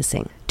she went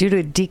missing. Due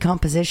to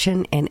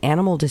decomposition and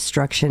animal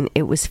destruction,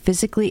 it was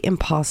physically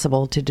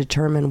impossible to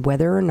determine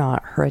whether or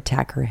not her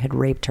attacker had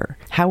raped her.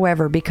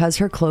 However, because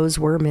her clothes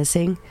were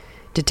missing,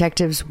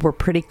 detectives were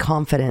pretty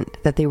confident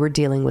that they were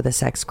dealing with a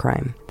sex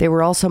crime. They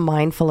were also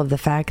mindful of the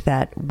fact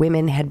that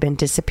women had been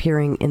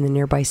disappearing in the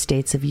nearby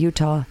states of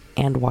Utah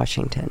and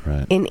Washington.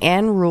 Right. In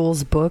Anne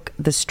Rule's book,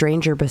 The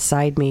Stranger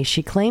Beside Me,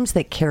 she claims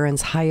that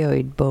Karen's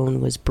hyoid bone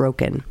was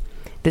broken.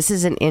 This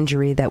is an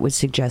injury that would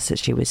suggest that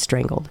she was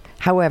strangled.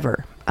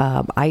 However,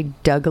 I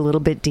dug a little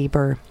bit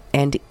deeper,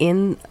 and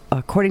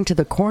according to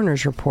the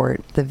coroner's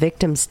report, the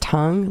victim's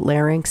tongue,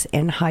 larynx,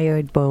 and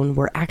hyoid bone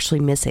were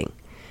actually missing.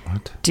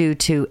 What? Due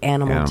to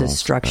animal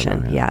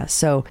destruction. Yeah,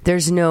 so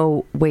there's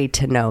no way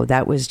to know.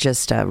 That was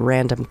just a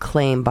random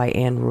claim by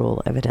Anne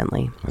Rule,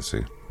 evidently. I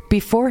see.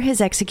 Before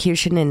his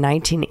execution in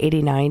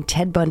 1989,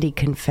 Ted Bundy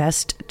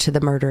confessed to the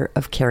murder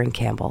of Karen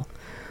Campbell.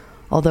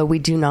 Although we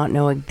do not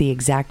know the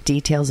exact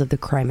details of the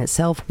crime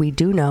itself, we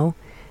do know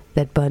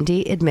that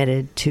Bundy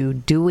admitted to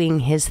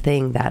doing his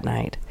thing that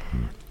night.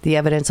 The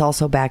evidence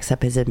also backs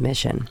up his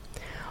admission.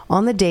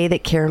 On the day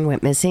that Karen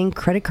went missing,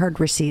 credit card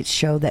receipts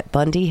show that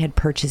Bundy had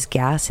purchased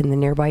gas in the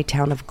nearby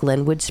town of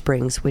Glenwood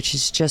Springs, which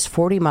is just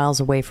 40 miles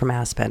away from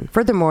Aspen.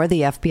 Furthermore,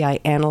 the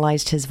FBI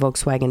analyzed his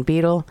Volkswagen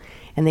Beetle,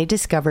 and they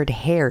discovered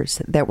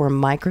hairs that were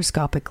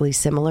microscopically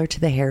similar to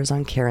the hairs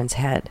on Karen's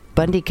head.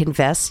 Bundy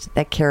confessed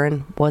that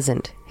Karen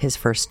wasn't his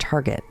first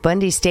target.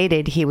 Bundy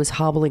stated he was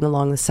hobbling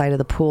along the side of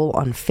the pool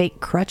on fake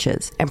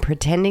crutches and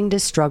pretending to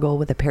struggle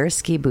with a pair of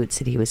ski boots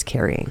that he was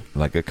carrying.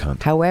 Like a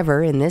cunt.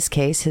 However, in this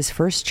case, his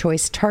first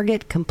choice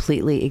target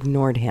completely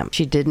ignored him.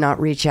 She did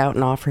not reach out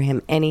and offer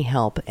him any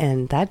help,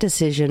 and that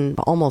decision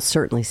almost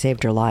certainly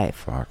saved her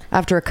life. Fuck.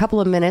 After a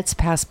couple of minutes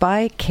passed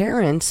by,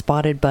 Karen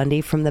spotted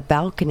Bundy from the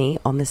balcony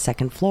on the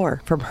second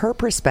floor. From her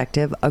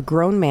perspective, a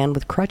grown man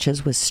with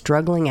crutches was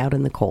struggling out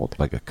in the cold.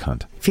 Like a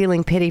cunt.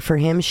 Feeling pity for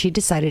him, she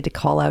decided to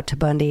call out to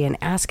Bundy and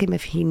ask him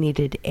if he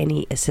needed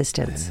any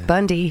assistance.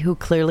 Bundy, who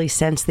clearly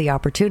sensed the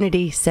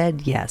opportunity,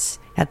 said yes.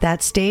 At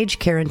that stage,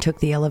 Karen took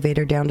the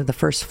elevator down to the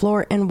first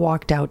floor and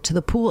walked out to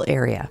the pool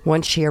area.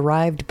 Once she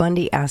arrived,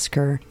 Bundy asked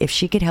her if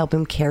she could help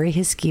him carry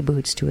his ski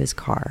boots to his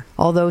car.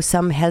 Although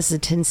some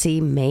hesitancy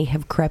may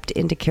have crept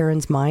into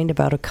Karen's mind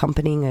about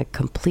accompanying a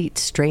complete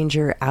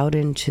stranger out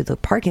into the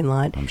parking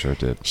lot, I'm sure it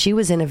did. She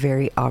was in a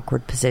very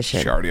awkward position.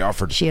 She already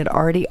offered. She had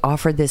already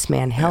offered this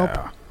man help.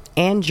 Yeah.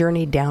 and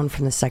journeyed down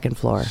from the second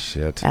floor.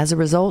 Shit. As a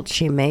result,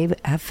 she may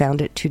have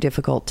found it too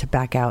difficult to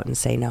back out and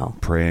say no.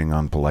 Preying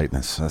on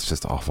politeness. That's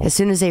just awful. As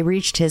soon as they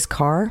reached his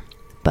car,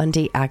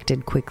 Bundy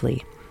acted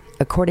quickly.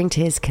 According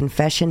to his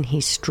confession,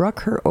 he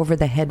struck her over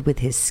the head with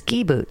his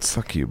ski boots.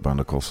 Fuck you,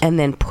 Bundicles. And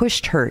then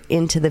pushed her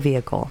into the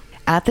vehicle.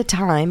 At the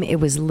time, it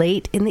was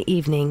late in the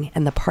evening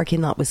and the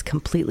parking lot was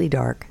completely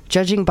dark.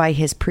 Judging by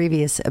his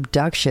previous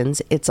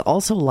abductions, it's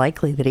also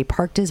likely that he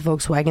parked his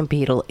Volkswagen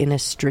Beetle in a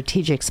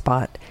strategic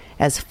spot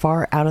as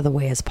far out of the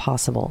way as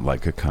possible.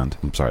 Like a cunt.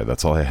 I'm sorry,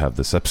 that's all I have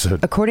this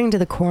episode. According to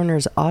the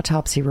coroner's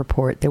autopsy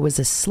report, there was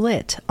a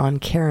slit on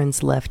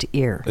Karen's left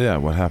ear. Yeah,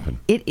 what happened?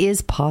 It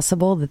is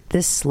possible that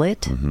this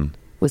slit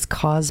was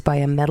caused by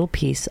a metal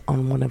piece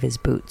on one of his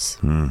boots.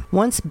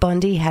 Once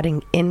Bundy had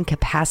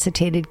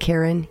incapacitated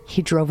Karen,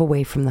 he drove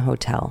away from the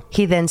hotel.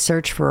 He then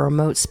searched for a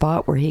remote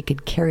spot where he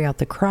could carry out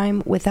the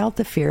crime without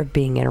the fear of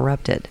being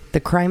interrupted. The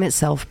crime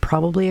itself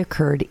probably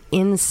occurred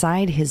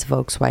inside his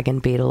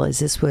Volkswagen Beetle, as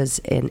this was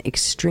an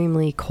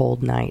extremely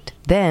cold night.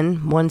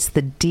 Then, once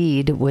the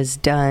deed was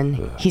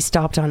done, he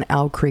stopped on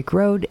Owl Creek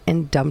Road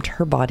and dumped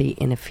her body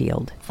in a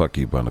field. Fuck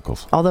you,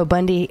 Bundicles. Although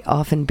Bundy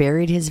often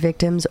buried his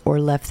victims or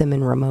left them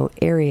in remote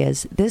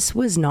areas, this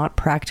was not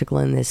practical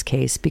in this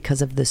case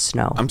because of the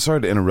snow. I'm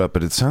sorry to interrupt,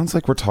 but it sounds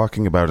like we're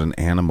talking about an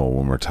animal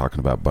when we're talking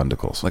about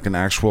Bundicles. Like an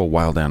actual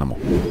wild animal.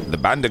 The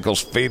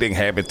Bundicle's feeding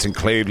habits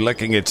include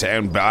licking its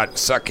own butt,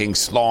 sucking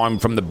slime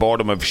from the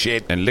bottom of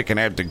shit, and licking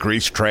out the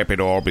grease trap it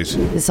orbits.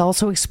 This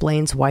also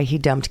explains why he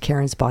dumped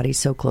Karen's body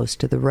so close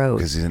to the road.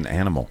 Because he's an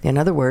animal. In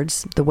other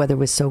words, the weather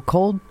was so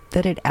cold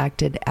that it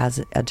acted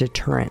as a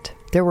deterrent.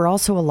 There were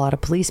also a lot of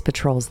police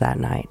patrols that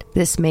night.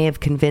 This may have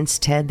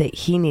convinced Ted that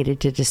he needed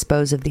to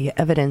dispose of the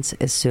evidence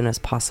as soon as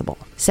possible.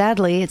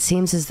 Sadly, it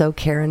seems as though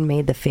Karen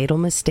made the fatal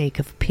mistake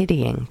of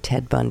pitying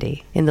Ted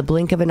Bundy. In the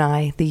blink of an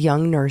eye, the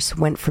young nurse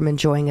went from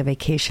enjoying a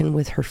vacation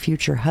with her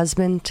future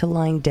husband to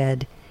lying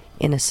dead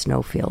in a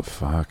snowfield.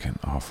 Fucking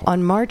awful.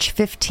 On March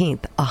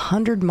 15th,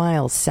 100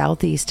 miles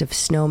southeast of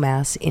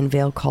Snowmass in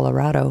Vail,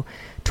 Colorado,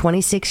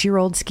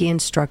 26-year-old ski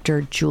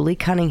instructor Julie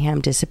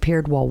Cunningham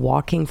disappeared while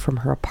walking from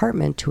her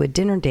apartment to a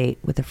dinner date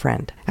with a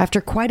friend.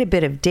 After quite a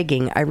bit of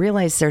digging, I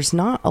realized there's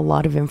not a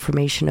lot of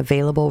information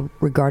available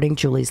regarding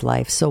Julie's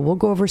life, so we'll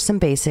go over some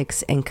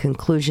basics and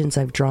conclusions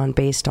I've drawn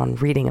based on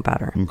reading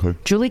about her. Okay.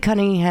 Julie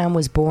Cunningham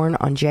was born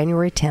on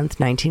January 10th,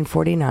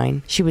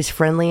 1949. She was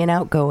friendly and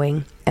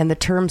outgoing, and the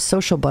term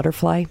social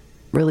butterfly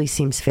really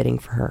seems fitting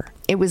for her.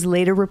 It was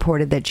later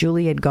reported that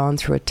Julie had gone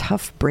through a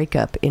tough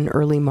breakup in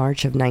early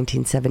March of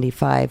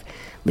 1975,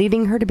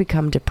 leaving her to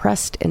become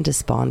depressed and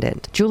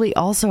despondent. Julie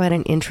also had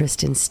an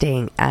interest in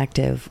staying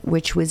active,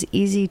 which was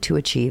easy to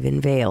achieve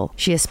in Vail.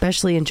 She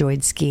especially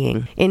enjoyed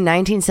skiing. In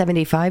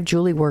 1975,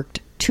 Julie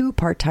worked 2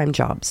 part-time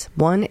jobs,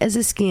 one as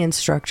a ski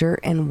instructor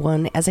and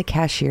one as a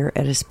cashier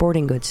at a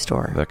sporting goods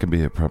store. That could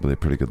be probably a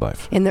pretty good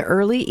life. In the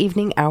early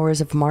evening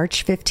hours of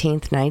March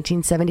 15th,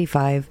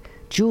 1975,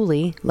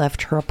 Julie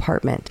left her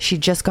apartment.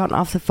 She'd just gotten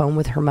off the phone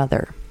with her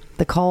mother.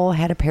 The call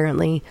had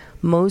apparently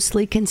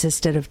mostly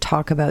consisted of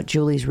talk about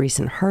Julie's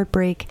recent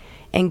heartbreak,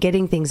 and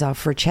getting things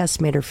off her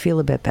chest made her feel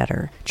a bit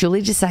better.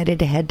 Julie decided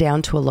to head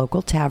down to a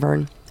local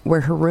tavern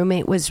where her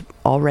roommate was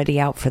already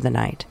out for the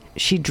night.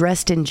 She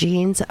dressed in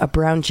jeans, a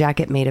brown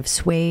jacket made of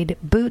suede,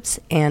 boots,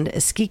 and a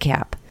ski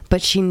cap.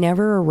 But she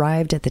never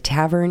arrived at the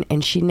tavern,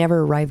 and she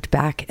never arrived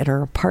back at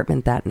her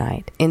apartment that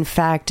night. In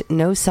fact,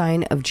 no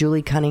sign of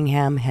Julie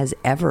Cunningham has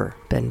ever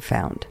been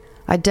found.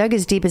 I dug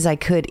as deep as I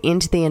could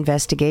into the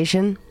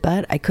investigation,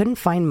 but I couldn't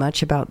find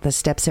much about the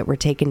steps that were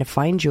taken to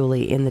find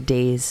Julie in the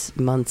days,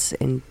 months,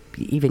 and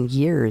even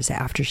years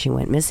after she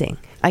went missing.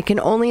 I can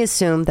only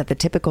assume that the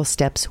typical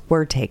steps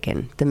were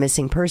taken. The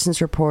missing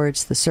persons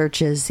reports, the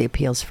searches, the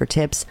appeals for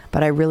tips,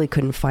 but I really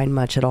couldn't find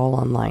much at all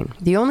online.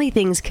 The only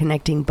things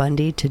connecting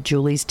Bundy to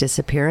Julie's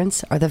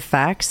disappearance are the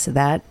facts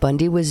that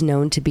Bundy was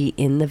known to be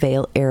in the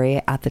Vail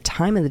area at the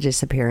time of the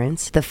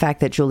disappearance, the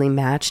fact that Julie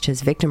matched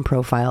his victim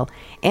profile,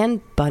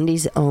 and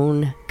Bundy's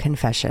own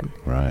confession.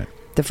 Right.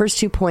 The first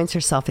 2 points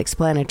are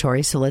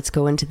self-explanatory, so let's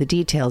go into the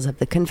details of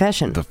the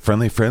confession. The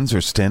friendly friends are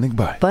standing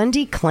by.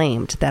 Bundy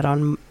claimed that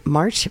on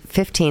March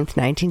 15th,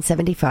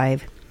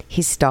 1975,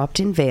 he stopped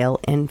in Vail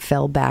and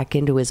fell back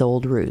into his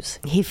old ruse.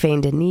 He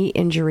feigned a knee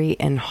injury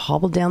and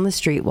hobbled down the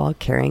street while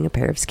carrying a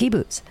pair of ski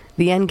boots.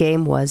 The end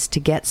game was to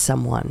get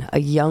someone, a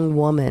young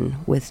woman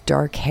with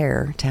dark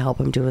hair, to help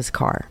him to his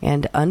car.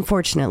 And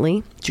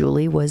unfortunately,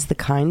 Julie was the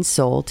kind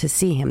soul to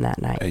see him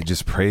that night. He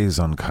just preys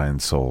on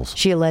kind souls.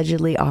 She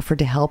allegedly offered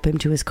to help him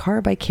to his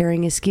car by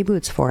carrying his ski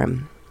boots for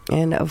him.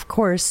 And of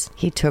course,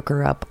 he took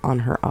her up on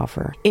her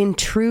offer. In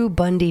true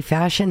Bundy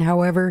fashion,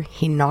 however,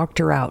 he knocked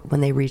her out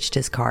when they reached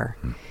his car.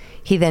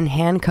 He then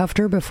handcuffed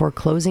her before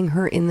closing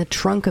her in the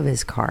trunk of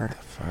his car.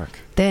 Fuck.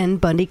 Then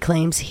Bundy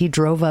claims he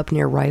drove up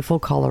near Rifle,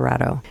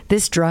 Colorado.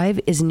 This drive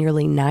is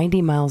nearly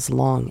 90 miles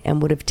long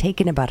and would have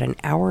taken about an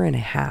hour and a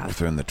half. If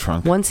they're in the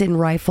trunk. Once in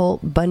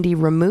Rifle, Bundy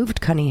removed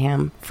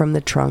Cunningham from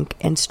the trunk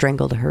and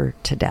strangled her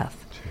to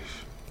death.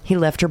 He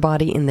left her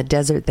body in the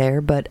desert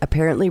there, but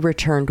apparently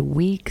returned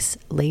weeks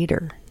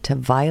later to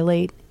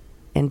violate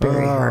and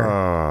bury her.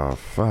 Oh,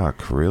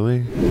 fuck,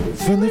 really?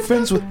 Friendly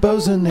friends with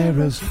bows and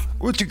arrows.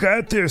 What you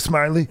got there,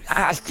 Smiley?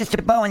 It's just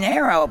a bow and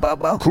arrow,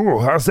 Bobo. Cool,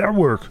 how's that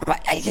work?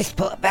 What, I just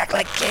pull it back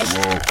like this.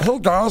 Hey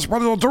guys,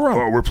 what are you doing?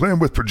 Oh, we're playing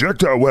with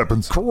projectile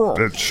weapons.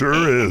 Cool. It sure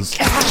is.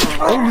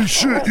 Holy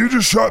shit, you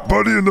just shot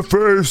Buddy in the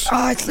face.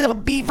 Oh, it's little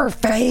beaver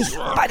face.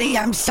 Buddy,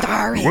 I'm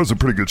sorry. It was a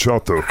pretty good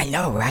shot, though. I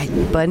know, right?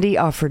 Bundy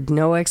offered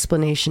no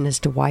explanation as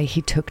to why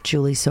he took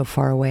Julie so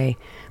far away,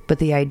 but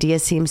the idea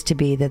seems to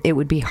be that it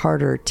would be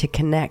harder to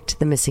connect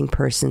the missing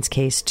persons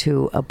case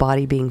to a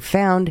body being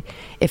found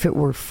if it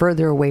were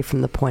further away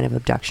from the point of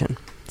abduction.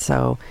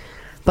 So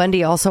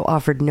Bundy also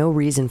offered no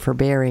reason for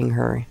burying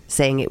her,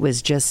 saying it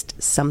was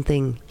just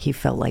something he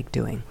felt like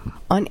doing.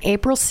 On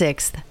April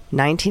 6th,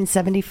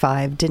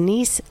 1975,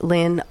 Denise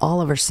Lynn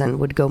Oliverson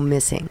would go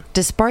missing.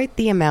 Despite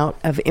the amount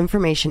of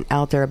information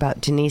out there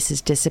about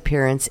Denise's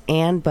disappearance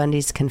and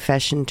Bundy's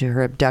confession to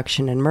her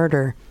abduction and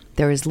murder,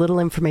 there is little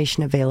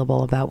information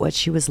available about what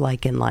she was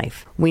like in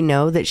life. We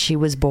know that she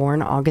was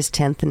born August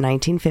 10th,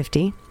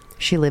 1950.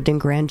 She lived in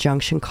Grand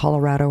Junction,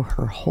 Colorado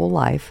her whole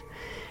life,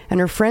 and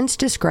her friends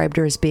described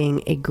her as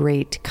being a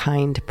great,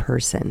 kind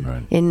person. Right.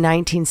 In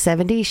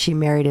 1970, she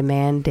married a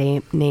man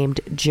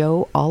named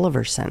Joe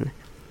Oliverson.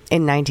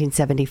 In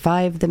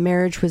 1975, the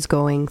marriage was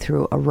going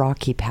through a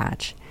rocky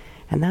patch.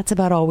 And that's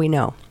about all we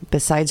know,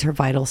 besides her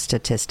vital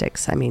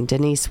statistics. I mean,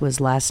 Denise was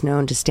last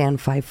known to stand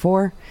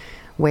 5'4",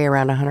 weigh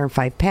around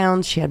 105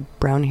 pounds. She had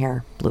brown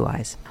hair, blue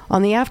eyes.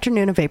 On the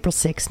afternoon of April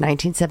 6,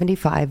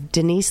 1975,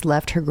 Denise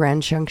left her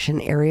Grand Junction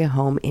area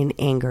home in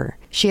anger.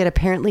 She had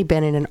apparently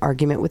been in an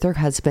argument with her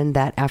husband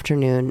that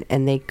afternoon,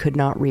 and they could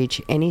not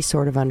reach any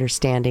sort of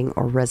understanding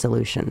or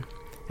resolution.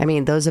 I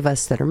mean, those of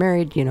us that are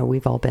married, you know,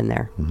 we've all been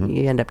there. Mm-hmm.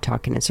 You end up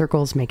talking in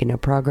circles, making no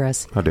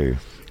progress. How do you?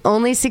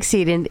 Only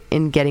succeeded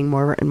in getting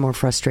more and more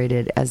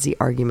frustrated as the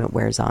argument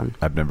wears on.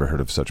 I've never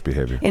heard of such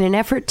behavior. In an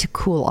effort to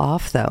cool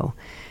off, though,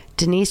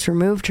 Denise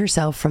removed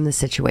herself from the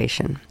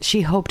situation.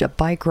 She hoped a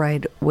bike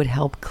ride would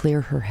help clear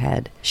her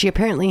head. She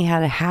apparently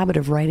had a habit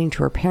of riding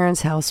to her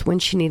parents' house when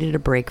she needed a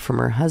break from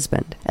her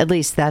husband. At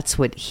least that's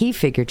what he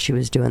figured she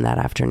was doing that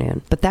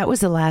afternoon. But that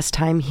was the last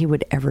time he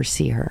would ever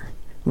see her.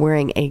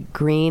 Wearing a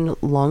green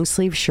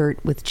long-sleeve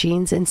shirt with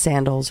jeans and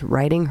sandals,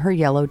 riding her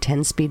yellow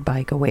 10-speed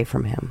bike away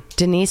from him.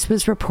 Denise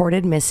was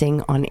reported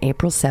missing on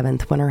April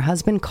 7th when her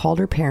husband called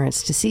her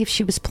parents to see if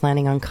she was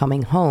planning on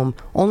coming home,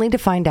 only to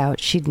find out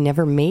she'd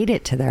never made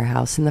it to their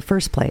house in the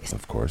first place.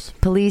 Of course.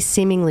 Police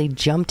seemingly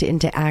jumped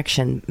into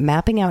action,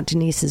 mapping out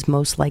Denise's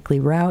most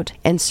likely route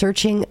and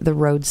searching the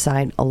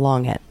roadside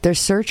along it. Their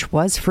search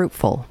was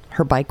fruitful.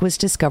 Her bike was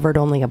discovered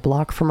only a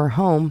block from her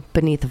home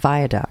beneath a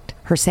viaduct.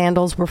 Her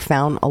sandals were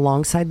found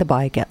alongside the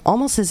bike,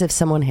 almost as if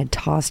someone had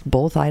tossed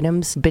both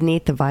items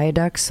beneath the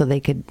viaduct so they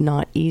could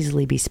not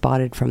easily be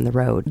spotted from the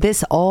road.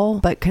 This all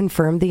but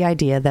confirmed the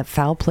idea that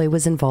foul play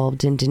was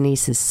involved in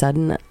Denise's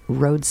sudden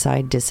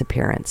roadside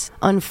disappearance.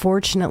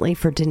 Unfortunately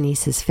for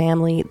Denise's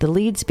family, the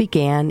leads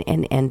began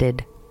and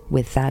ended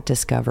with that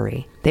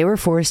discovery. They were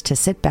forced to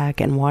sit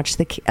back and watch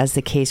as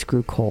the case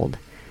grew cold.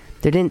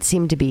 There didn't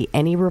seem to be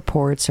any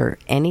reports or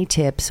any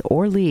tips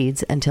or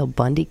leads until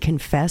Bundy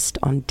confessed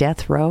on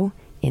death row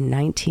in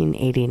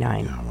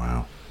 1989. Oh,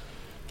 wow.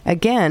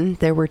 Again,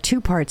 there were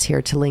two parts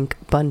here to link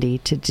Bundy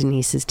to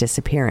Denise's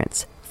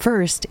disappearance.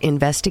 First,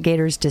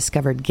 investigators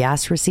discovered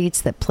gas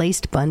receipts that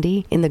placed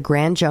Bundy in the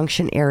Grand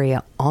Junction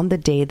area on the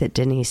day that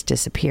Denise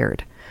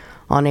disappeared.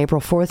 On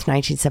April 4th,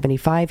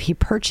 1975, he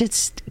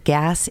purchased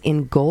gas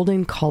in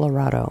Golden,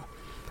 Colorado.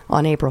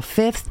 On April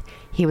 5th,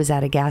 he was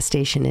at a gas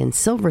station in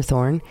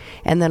Silverthorne,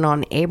 and then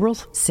on April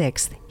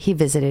 6th, he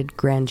visited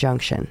Grand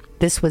Junction.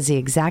 This was the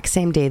exact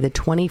same day the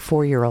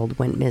 24-year-old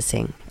went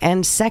missing.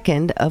 And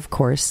second, of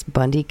course,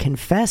 Bundy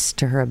confessed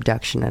to her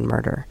abduction and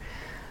murder.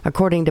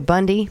 According to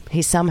Bundy,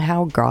 he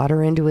somehow got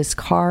her into his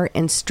car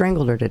and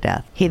strangled her to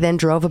death. He then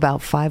drove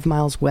about 5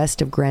 miles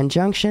west of Grand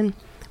Junction,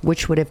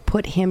 which would have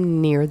put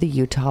him near the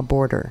Utah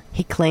border.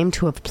 He claimed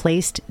to have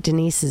placed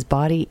Denise's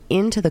body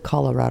into the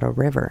Colorado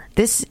River.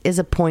 This is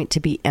a point to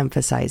be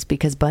emphasized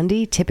because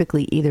Bundy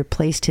typically either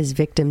placed his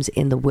victims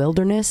in the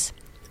wilderness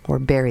or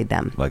buried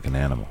them. Like an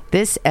animal.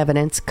 This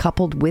evidence,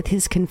 coupled with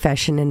his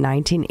confession in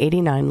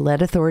 1989,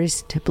 led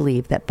authorities to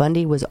believe that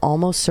Bundy was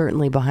almost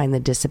certainly behind the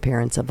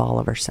disappearance of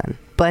Oliverson.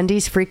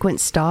 Bundy's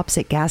frequent stops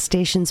at gas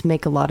stations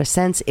make a lot of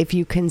sense if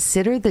you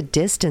consider the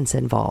distance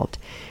involved.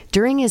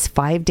 During his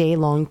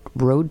 5-day-long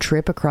road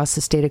trip across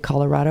the state of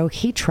Colorado,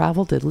 he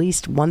traveled at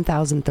least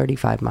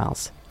 1,035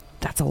 miles.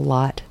 That's a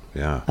lot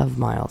of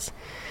miles.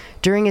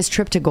 During his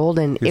trip to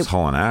Golden... He's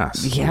hauling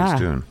ass.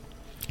 Yeah.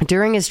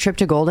 During his trip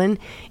to Golden,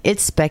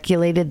 it's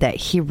speculated that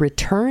he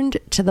returned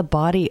to the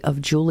body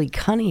of Julie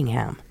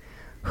Cunningham,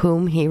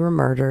 whom he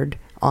murdered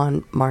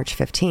on March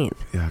 15th.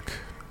 Yuck.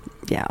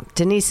 Yeah,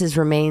 Denise's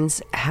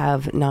remains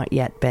have not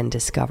yet been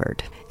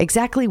discovered.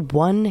 Exactly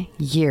 1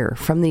 year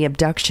from the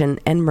abduction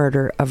and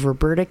murder of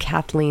Roberta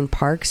Kathleen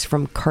Parks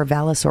from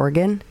Corvallis,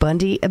 Oregon,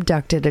 Bundy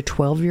abducted a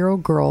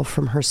 12-year-old girl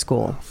from her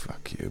school. Oh,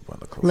 fuck you,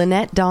 Bundicles.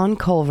 Lynette Dawn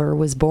Culver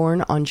was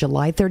born on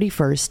July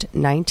 31st,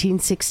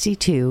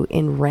 1962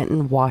 in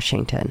Renton,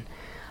 Washington.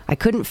 I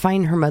couldn't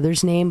find her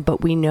mother's name,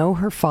 but we know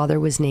her father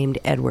was named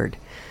Edward.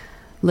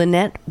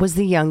 Lynette was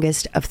the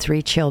youngest of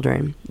 3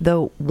 children,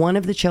 though one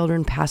of the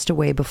children passed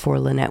away before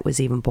Lynette was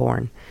even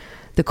born.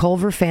 The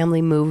Culver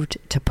family moved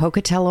to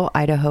Pocatello,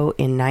 Idaho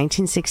in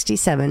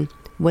 1967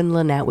 when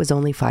Lynette was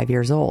only 5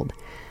 years old.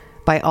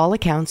 By all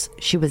accounts,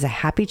 she was a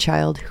happy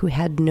child who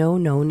had no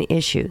known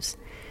issues.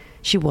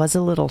 She was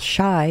a little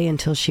shy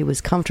until she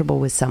was comfortable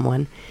with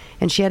someone,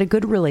 and she had a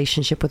good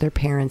relationship with her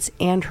parents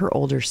and her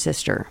older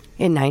sister.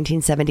 In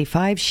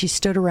 1975, she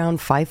stood around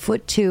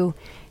 5'2"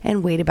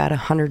 and weighed about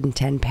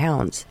 110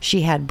 pounds.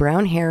 She had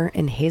brown hair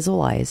and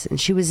hazel eyes, and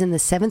she was in the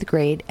 7th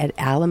grade at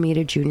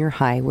Alameda Junior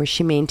High, where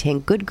she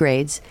maintained good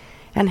grades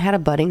and had a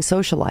budding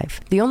social life.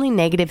 The only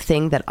negative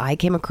thing that I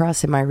came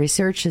across in my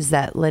research is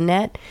that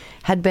Lynette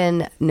had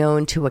been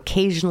known to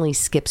occasionally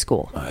skip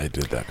school. I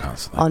did that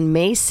constantly. On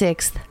May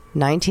 6th,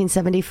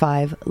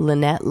 1975,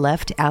 Lynette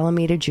left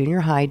Alameda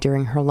Junior High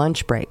during her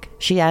lunch break.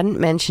 She hadn't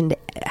mentioned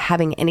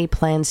having any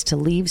plans to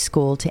leave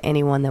school to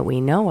anyone that we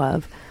know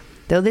of,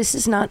 though this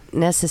is not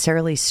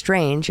necessarily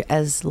strange,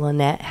 as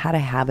Lynette had a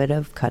habit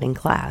of cutting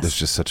class. There's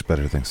just such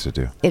better things to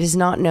do. It is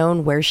not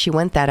known where she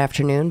went that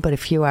afternoon, but a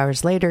few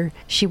hours later,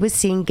 she was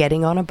seen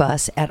getting on a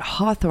bus at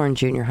Hawthorne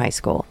Junior High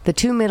School. The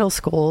 2 middle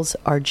schools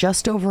are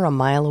just over a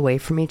mile away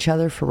from each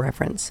other for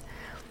reference.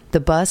 The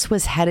bus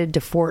was headed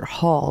to Fort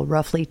Hall,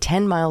 roughly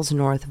 10 miles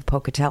north of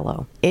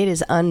Pocatello. It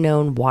is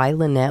unknown why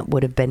Lynette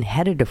would have been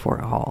headed to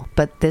Fort Hall,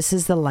 but this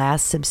is the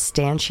last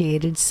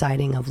substantiated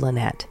sighting of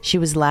Lynette. She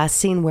was last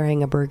seen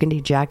wearing a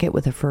burgundy jacket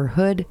with a fur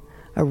hood,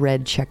 a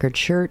red checkered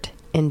shirt,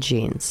 and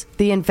jeans.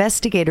 The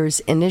investigators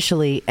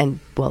initially, and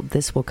well,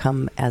 this will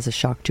come as a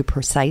shock to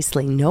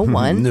precisely no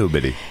one,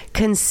 Nobody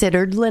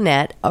considered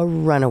Lynette a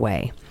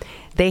runaway.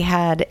 They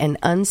had an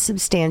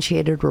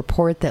unsubstantiated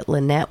report that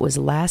Lynette was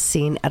last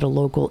seen at a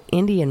local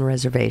Indian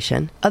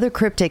reservation. Other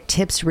cryptic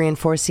tips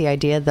reinforce the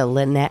idea that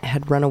Lynette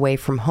had run away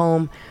from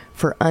home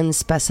for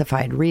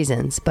unspecified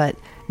reasons, but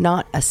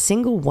not a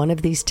single one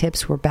of these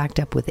tips were backed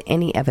up with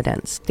any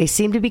evidence. They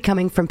seem to be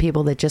coming from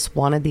people that just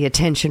wanted the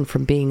attention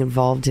from being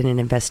involved in an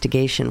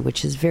investigation,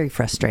 which is very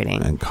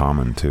frustrating. and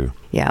common too.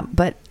 Yeah,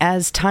 but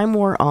as time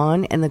wore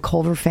on and the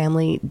Culver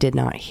family did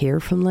not hear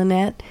from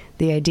Lynette,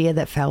 the idea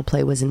that foul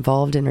play was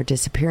involved in her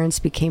disappearance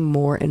became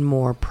more and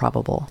more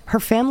probable. Her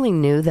family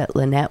knew that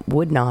Lynette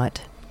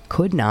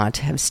could not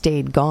have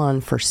stayed gone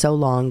for so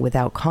long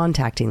without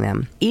contacting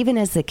them. Even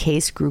as the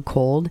case grew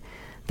cold,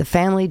 the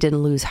family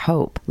didn't lose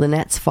hope.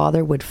 Lynette's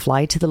father would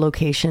fly to the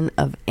location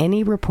of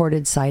any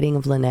reported sighting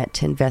of Lynette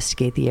to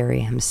investigate the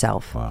area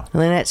himself. Wow.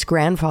 Lynette's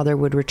grandfather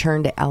would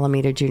return to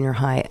Alameda Junior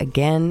High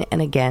again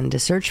and again to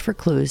search for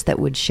clues that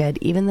would shed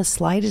even the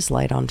slightest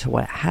light onto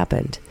what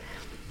happened.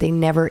 They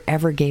never,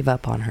 ever gave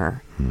up on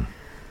her.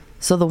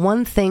 So the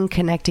one thing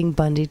connecting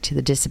Bundy to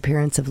the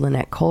disappearance of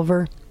Lynette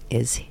Culver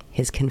is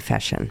his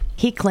confession.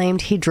 He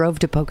claimed he drove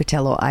to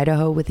Pocatello,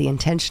 Idaho with the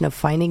intention of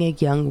finding a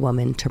young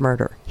woman to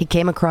murder. He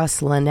came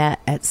across Lynette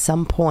at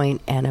some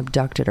point and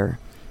abducted her.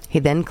 He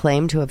then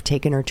claimed to have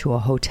taken her to a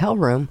hotel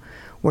room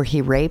where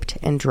he raped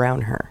and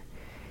drowned her.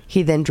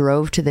 He then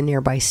drove to the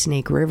nearby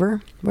Snake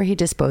River where he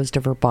disposed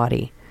of her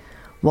body.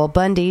 While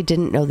Bundy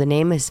didn't know the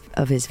name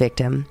of his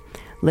victim,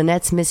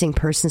 Lynette's missing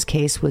persons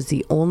case was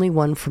the only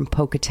one from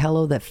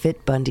Pocatello that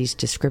fit Bundy's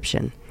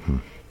description.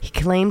 He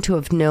claimed to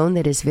have known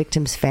that his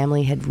victim's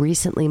family had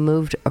recently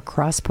moved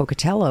across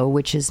Pocatello,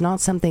 which is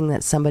not something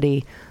that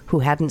somebody who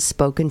hadn't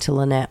spoken to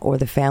Lynette or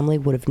the family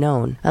would have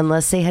known,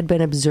 unless they had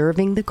been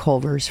observing the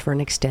Culvers for an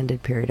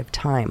extended period of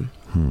time.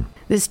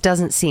 This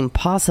doesn't seem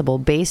possible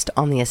based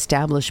on the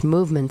established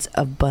movements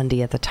of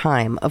Bundy at the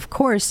time. Of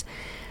course,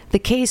 the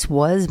case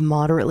was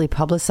moderately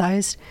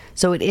publicized,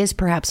 so it is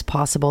perhaps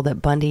possible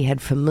that Bundy had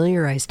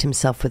familiarized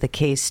himself with the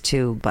case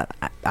to, but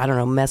I don't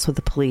know, mess with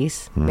the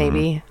police,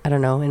 maybe, I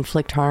don't know,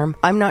 inflict harm.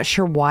 I'm not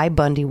sure why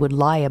Bundy would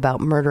lie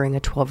about murdering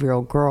a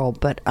 12-year-old girl,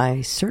 but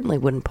I certainly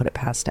wouldn't put it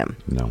past him.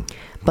 No.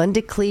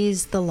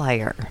 Bundicles the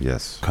liar.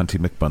 Yes. Cunty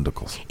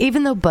McBundicles.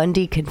 Even though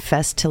Bundy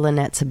confessed to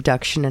Lynette's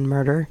abduction and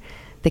murder,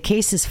 the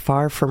case is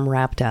far from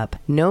wrapped up.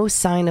 No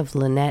sign of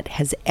Lynette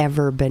has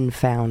ever been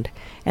found,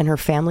 and her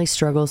family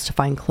struggles to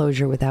find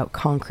closure without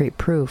concrete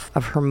proof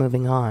of her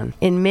moving on.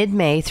 In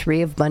mid-May,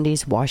 3 of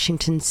Bundy's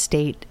Washington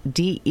State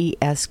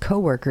DES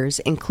co-workers,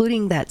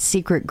 including that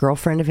secret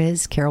girlfriend of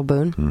his, Carol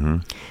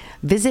Boone,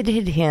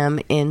 visited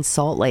him in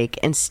Salt Lake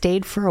and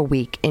stayed for a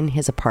week in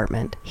his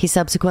apartment. He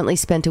subsequently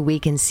spent a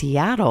week in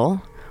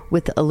Seattle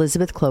with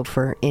Elizabeth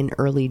Klopfer in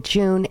early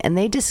June, and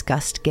they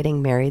discussed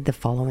getting married the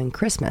following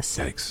Christmas.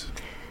 Yikes.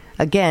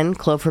 Again,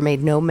 Klopfer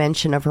made no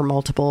mention of her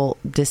multiple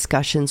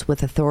discussions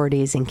with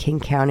authorities in King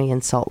County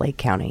and Salt Lake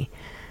County.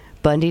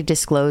 Bundy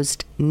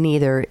disclosed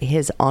neither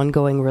his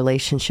ongoing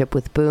relationship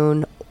with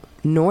Boone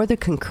nor the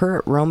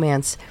concurrent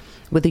romance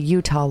with a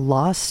Utah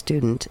law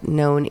student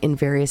known in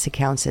various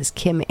accounts as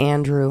Kim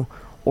Andrew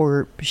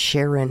or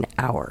Sharon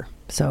Auer.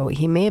 So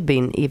he may have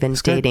been even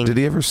dating. Did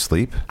he ever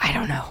sleep? I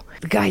don't know.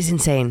 The guy's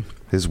insane.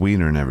 His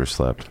wiener never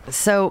slept.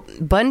 So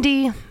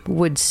Bundy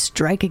would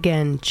strike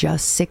again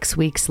just 6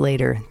 weeks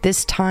later,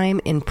 this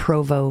time in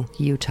Provo,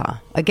 Utah.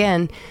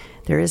 Again,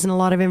 there isn't a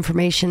lot of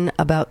information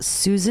about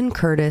Susan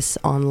Curtis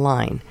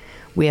online.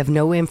 We have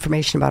no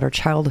information about her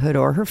childhood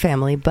or her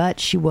family, but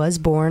she was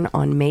born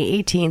on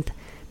May 18th,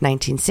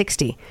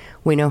 1960.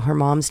 We know her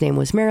mom's name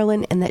was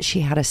Marilyn and that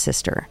she had a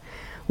sister.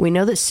 We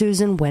know that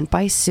Susan went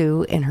by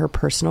Sue in her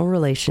personal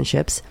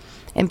relationships,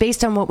 and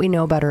based on what we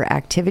know about her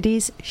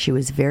activities, she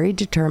was very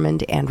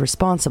determined and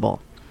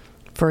responsible.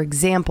 For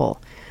example,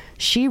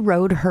 she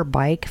rode her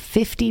bike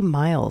 50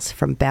 miles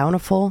from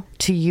Bountiful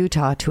to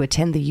Utah to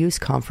attend the youth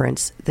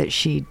conference that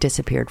she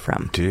disappeared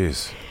from.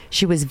 Jeez.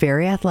 She was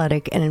very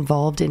athletic and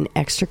involved in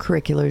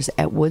extracurriculars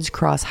at Woods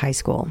Cross High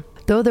School.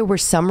 Though there were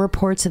some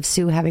reports of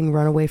Sue having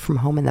run away from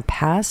home in the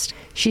past,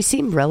 she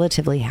seemed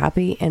relatively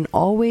happy and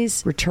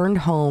always returned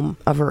home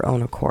of her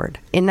own accord.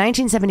 In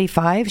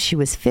 1975, she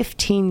was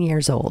 15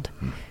 years old.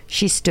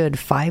 She stood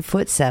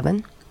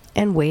 5'7"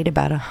 and weighed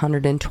about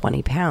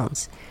 120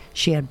 pounds.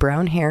 She had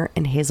brown hair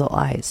and hazel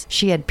eyes.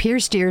 She had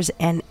pierced ears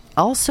and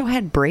also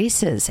had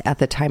braces at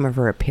the time of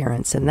her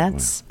appearance, and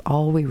that's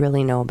all we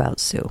really know about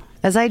Sue.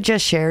 As I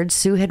just shared,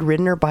 Sue had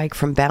ridden her bike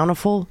from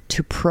Bountiful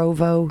to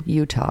Provo,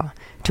 Utah,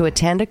 to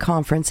attend a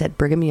conference at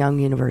Brigham Young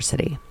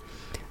University.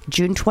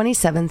 June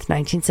 27th,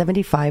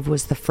 1975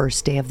 was the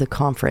first day of the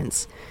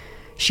conference.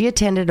 She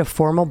attended a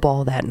formal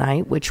ball that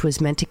night, which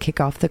was meant to kick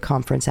off the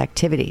conference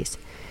activities.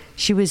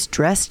 She was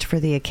dressed for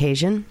the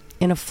occasion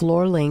in a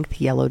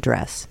floor-length yellow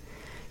dress.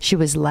 She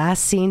was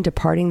last seen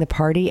departing the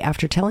party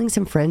after telling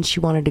some friends she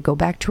wanted to go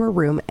back to her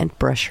room and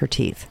brush her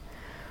teeth.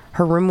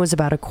 Her room was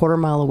about a quarter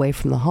mile away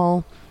from the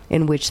hall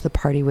in which the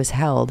party was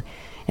held,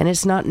 and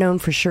it's not known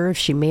for sure if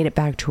she made it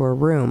back to her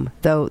room,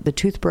 though the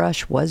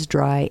toothbrush was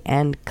dry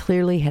and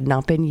clearly had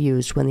not been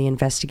used when the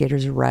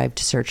investigators arrived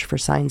to search for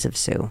signs of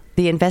Sue.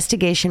 The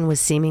investigation was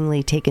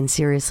seemingly taken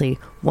seriously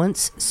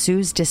once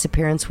Sue's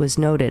disappearance was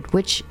noted,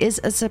 which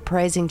is a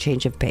surprising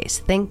change of pace.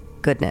 Thank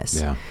goodness.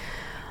 Yeah.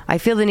 I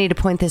feel the need to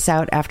point this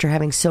out after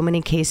having so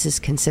many cases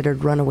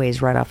considered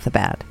runaways right off the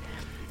bat.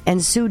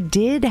 And Sue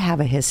did have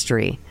a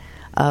history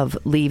of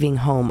leaving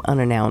home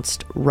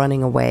unannounced,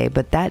 running away,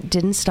 but that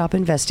didn't stop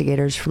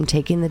investigators from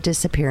taking the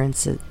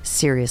disappearance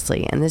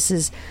seriously. And this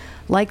is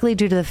likely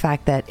due to the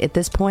fact that at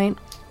this point,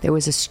 there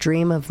was a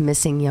stream of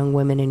missing young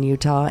women in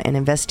Utah, and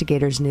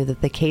investigators knew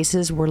that the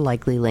cases were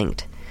likely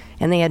linked,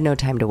 and they had no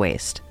time to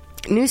waste.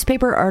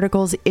 Newspaper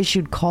articles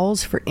issued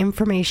calls for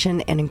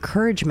information and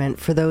encouragement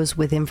for those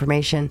with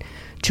information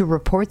to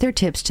report their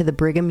tips to the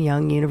Brigham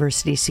Young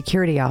University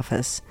Security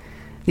Office.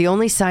 The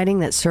only sighting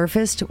that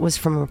surfaced was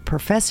from a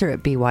professor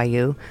at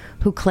BYU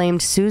who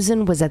claimed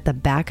Susan was at the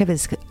back of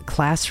his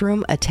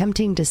classroom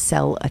attempting to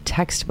sell a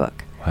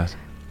textbook. What?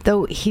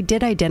 Though he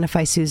did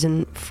identify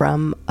Susan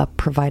from a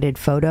provided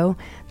photo,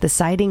 the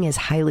sighting is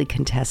highly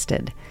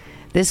contested.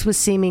 This was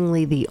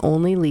seemingly the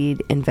only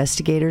lead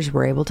investigators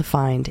were able to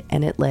find,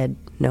 and it led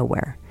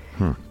nowhere.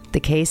 The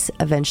case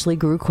eventually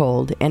grew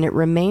cold, and it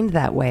remained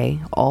that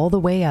way all the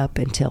way up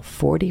until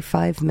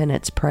 45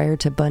 minutes prior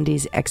to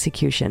Bundy's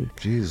execution,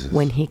 Jesus.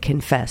 when he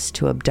confessed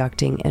to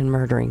abducting and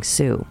murdering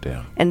Sue.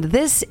 Damn. And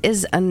this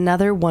is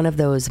another one of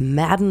those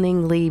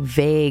maddeningly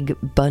vague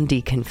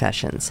Bundy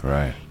confessions.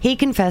 Right. He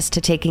confessed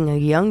to taking a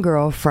young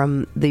girl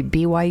from the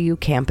BYU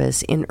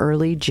campus in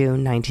early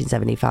June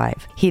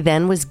 1975. He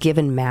then was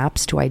given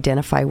maps to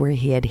identify where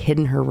he had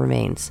hidden her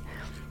remains.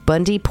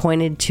 Bundy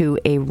pointed to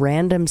a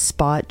random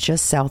spot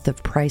just south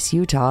of Price,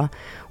 Utah,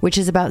 which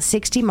is about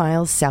 60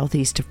 miles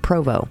southeast of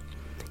Provo.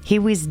 He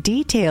was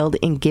detailed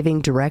in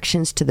giving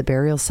directions to the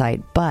burial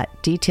site, but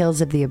details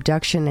of the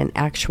abduction and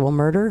actual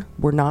murder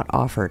were not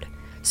offered.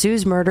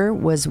 Sue's murder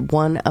was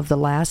one of the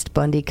last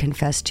Bundy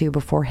confessed to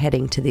before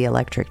heading to the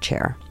electric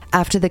chair.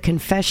 After the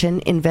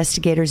confession,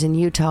 investigators in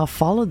Utah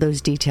followed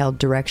those detailed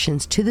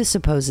directions to the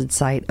supposed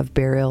site of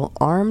burial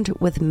armed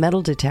with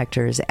metal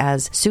detectors,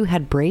 as Sue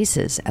had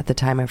braces at the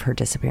time of her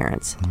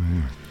disappearance.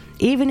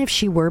 Even if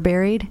she were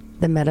buried,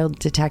 the metal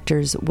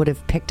detectors would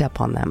have picked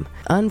up on them.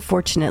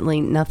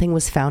 Unfortunately, nothing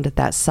was found at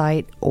that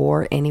site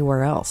or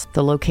anywhere else.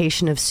 The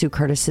location of Sue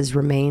Curtis's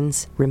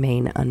remains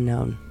remain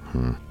unknown.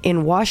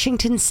 In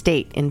Washington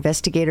state,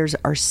 investigators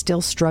are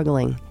still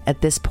struggling at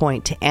this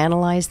point to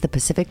analyze the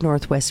Pacific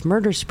Northwest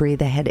murder spree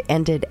that had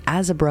ended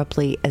as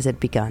abruptly as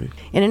it begun.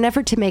 In an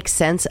effort to make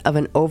sense of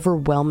an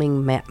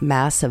overwhelming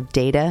mass of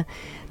data,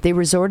 they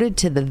resorted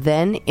to the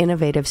then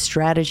innovative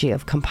strategy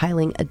of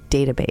compiling a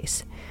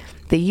database.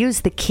 They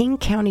used the King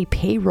County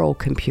payroll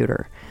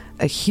computer,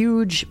 a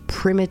huge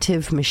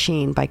primitive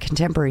machine by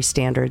contemporary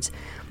standards,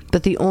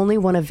 but the only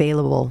one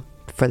available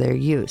for their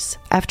use.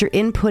 After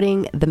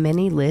inputting the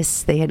many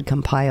lists they had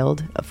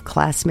compiled of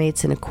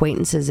classmates and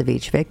acquaintances of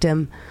each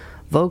victim,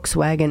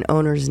 Volkswagen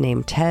owners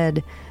named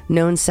Ted,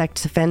 known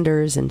sex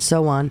offenders, and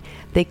so on.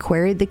 They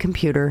queried the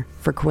computer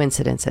for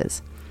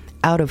coincidences.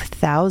 Out of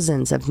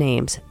thousands of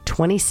names,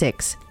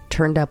 26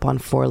 turned up on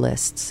 4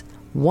 lists.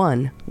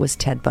 One was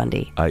Ted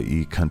Bundy,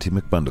 i.e. Cunty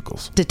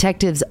McBundicles.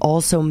 Detectives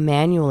also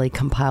manually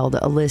compiled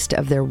a list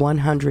of their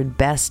 100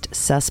 best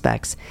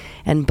suspects,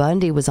 and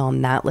Bundy was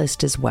on that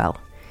list as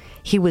well.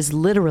 He was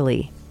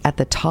literally at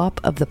the top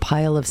of the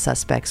pile of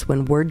suspects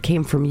when word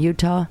came from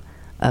Utah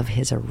of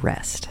his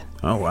arrest.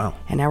 Oh, wow.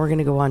 And now we're going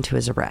to go on to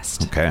his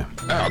arrest. Okay.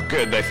 Oh,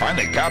 good. They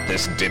finally got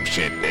this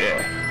dipshit.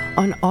 Yeah.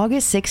 On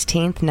August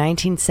 16th,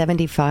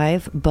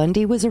 1975,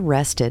 Bundy was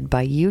arrested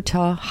by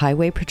Utah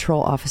Highway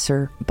Patrol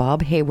Officer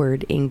Bob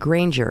Hayward in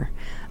Granger,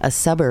 a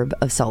suburb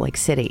of Salt Lake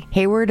City.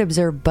 Hayward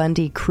observed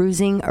Bundy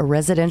cruising a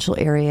residential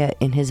area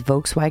in his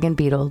Volkswagen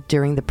Beetle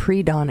during the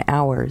pre-dawn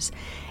hours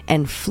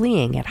and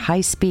fleeing at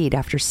high speed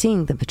after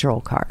seeing the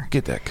patrol car.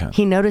 Get that cunt.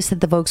 He noticed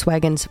that the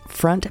Volkswagen's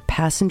front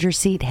passenger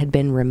seat had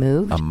been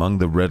removed Among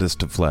the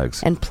reddest of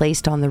flags. and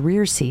placed on the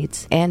rear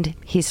seats, and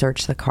he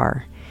searched the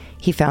car.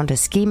 He found a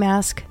ski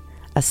mask,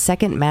 a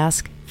second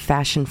mask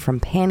fashioned from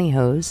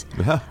pantyhose,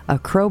 a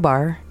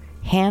crowbar,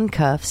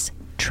 handcuffs,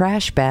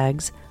 trash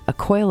bags, a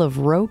coil of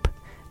rope,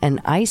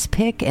 an ice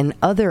pick, and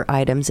other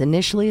items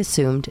initially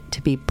assumed to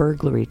be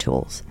burglary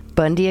tools.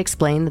 Bundy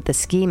explained that the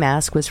ski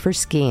mask was for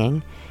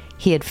skiing.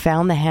 He had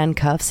found the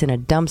handcuffs in a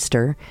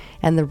dumpster,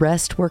 and the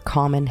rest were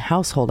common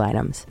household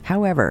items.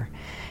 However,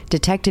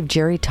 Detective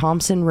Jerry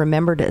Thompson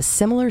remembered a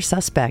similar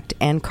suspect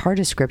and car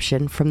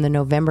description from the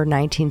November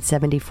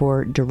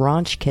 1974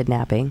 DeRanch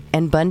kidnapping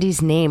and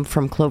Bundy's name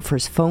from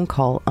Klopfer's phone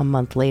call a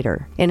month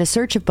later. In a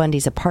search of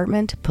Bundy's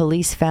apartment,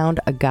 police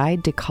found a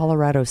guide to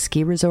Colorado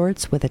ski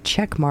resorts with a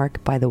check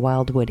mark by the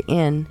Wildwood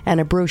Inn and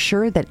a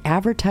brochure that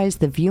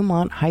advertised the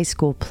Viewmont High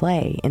School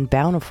play in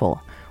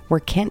Bountiful, where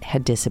Kent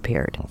had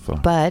disappeared.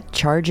 But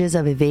charges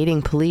of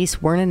evading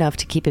police weren't enough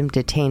to keep him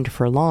detained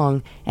for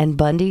long, and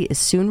Bundy is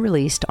soon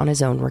released on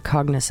his own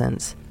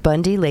recognizance.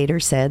 Bundy later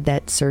said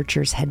that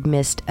searchers had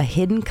missed a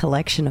hidden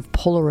collection of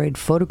Polaroid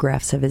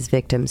photographs of his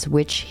victims,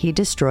 which he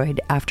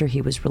destroyed after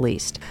he was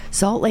released.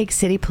 Salt Lake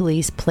City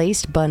police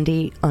placed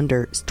Bundy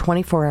under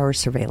 24-hour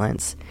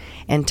surveillance,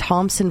 and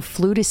Thompson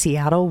flew to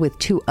Seattle with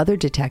 2 other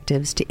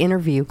detectives to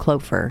interview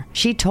Klopfer.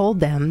 She told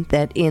them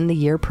that in the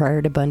year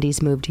prior to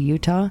Bundy's move to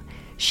Utah,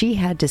 she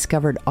had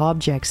discovered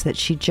objects that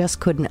she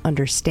just couldn't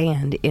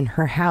understand in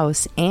her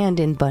house and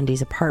in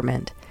Bundy's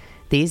apartment.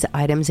 These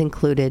items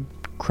included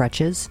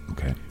crutches,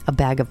 a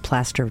bag of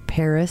plaster of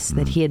Paris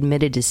that he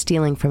admitted to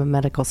stealing from a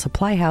medical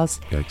supply house,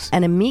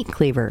 and a meat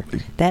cleaver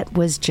that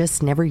was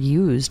just never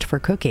used for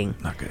cooking.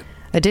 Not good.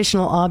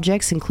 Additional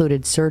objects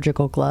included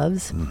surgical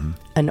gloves,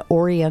 an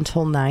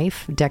oriental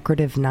knife,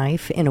 decorative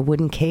knife in a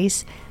wooden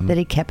case that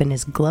he kept in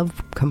his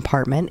glove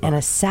compartment, and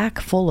a sack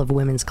full of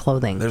women's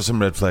clothing. There's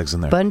some red flags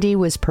in there. Bundy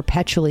was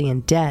perpetually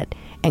in debt,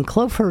 and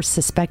Klopfer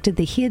suspected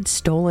that he had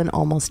stolen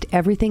almost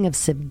everything of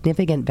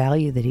significant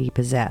value that he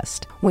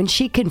possessed. When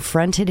she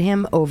confronted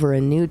him over a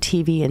new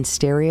TV and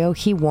stereo,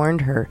 he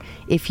warned her,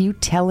 "If you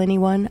tell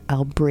anyone,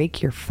 I'll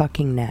break your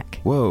fucking neck."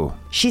 Whoa.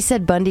 She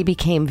said Bundy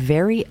became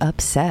very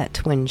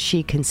upset when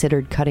she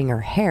considered cutting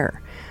her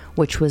hair,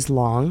 which was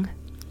long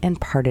and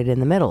parted in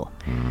the middle.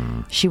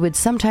 She would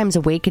sometimes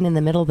awaken in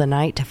the middle of the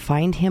night to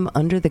find him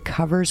under the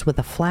covers with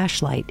a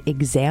flashlight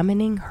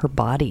examining her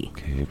body.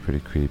 Okay, pretty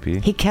creepy.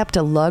 He kept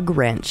a lug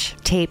wrench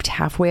taped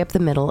halfway up the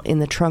middle in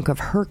the trunk of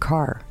her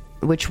car,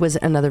 which was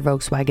another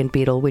Volkswagen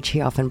Beetle, which he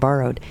often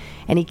borrowed,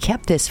 and he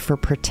kept this for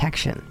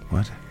protection.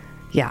 What?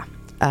 Yeah.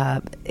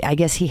 I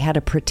guess he had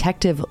a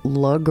protective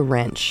lug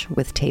wrench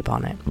with tape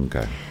on it.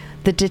 Okay.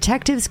 The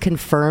detectives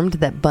confirmed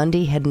that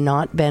Bundy had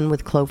not been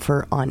with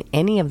Klopfer on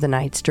any of the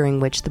nights during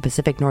which the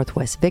Pacific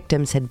Northwest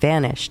victims had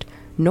vanished,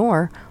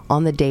 nor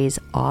on the days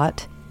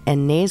Ott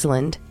and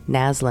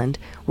Naslund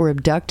were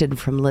abducted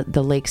from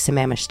the Lake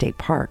Sammamish State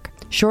Park.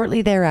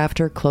 Shortly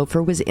thereafter,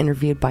 Klopfer was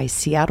interviewed by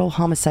Seattle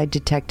homicide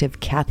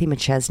detective Kathy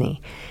McChesney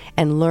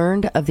and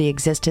learned of the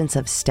existence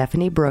of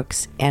Stephanie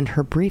Brooks and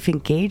her brief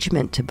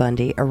engagement to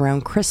Bundy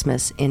around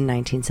Christmas in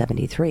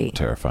 1973.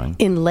 Terrifying.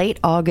 In late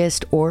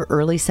August or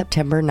early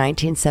September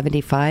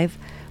 1975,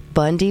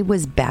 Bundy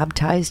was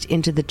baptized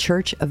into the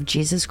Church of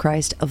Jesus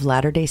Christ of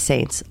Latter-day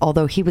Saints,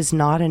 although he was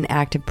not an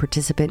active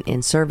participant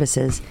in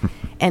services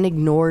and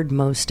ignored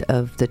most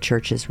of the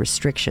church's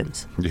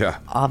restrictions. Yeah.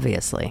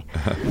 Obviously.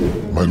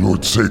 My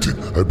lord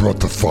Satan, I brought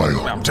the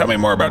file. Now, tell me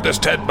more about this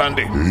Ted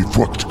Bundy. He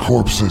fucked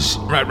corpses.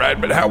 Right,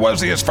 but how was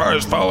he as far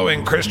as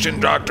following Christian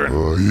doctrine?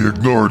 He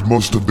ignored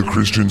most of the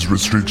Christians'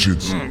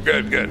 restrictions.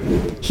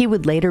 Good. He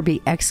would later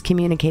be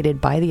excommunicated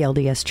by the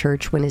LDS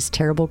Church when his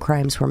terrible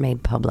crimes were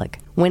made public.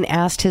 When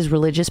asked his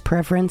religious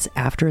preference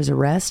after his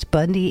arrest,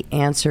 Bundy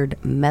answered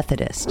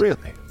Methodist.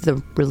 Really?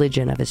 The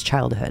religion of his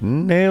childhood.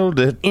 Nailed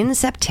it. In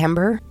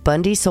September,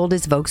 Bundy sold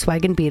his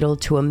Volkswagen Beetle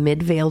to a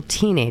Midvale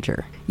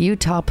teenager.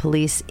 Utah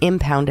police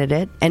impounded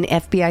it, and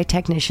FBI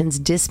technicians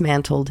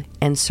dismantled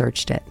and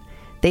searched it.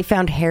 They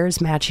found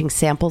hairs matching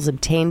samples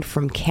obtained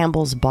from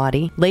Campbell's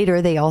body.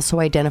 Later, they also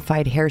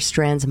identified hair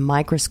strands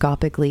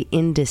microscopically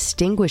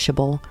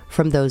indistinguishable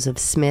from those of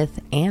Smith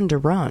and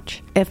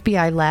DeRanche.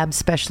 FBI lab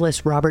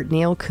specialist Robert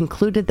Neal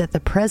concluded that the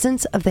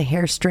presence of the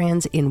hair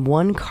strands in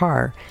one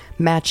car,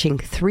 matching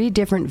 3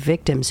 different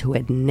victims who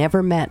had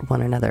never met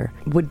one another,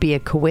 would be a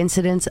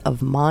coincidence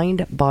of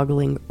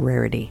mind-boggling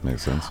rarity.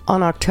 Makes sense.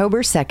 On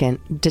October 2nd,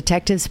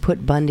 detectives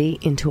put Bundy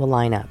into a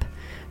lineup.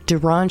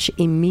 DeRanche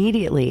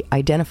immediately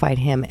identified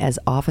him as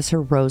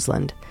Officer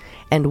Roseland,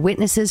 and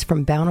witnesses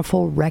from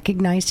Bountiful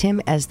recognized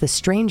him as the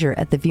stranger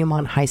at the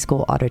Viewmont High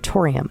School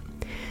auditorium.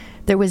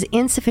 There was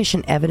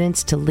insufficient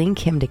evidence to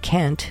link him to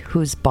Kent,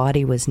 whose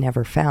body was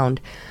never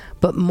found,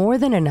 but more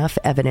than enough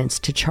evidence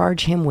to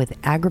charge him with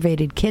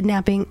aggravated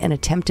kidnapping and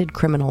attempted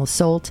criminal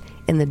assault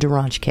in the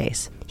DeRanche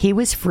case. He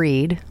was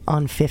freed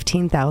on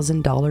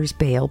 $15,000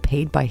 bail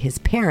paid by his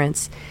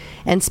parents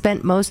and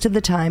spent most of the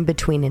time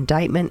between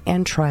indictment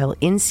and trial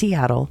in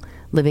Seattle,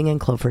 living in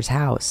Clover's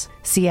house.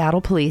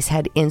 Seattle police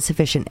had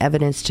insufficient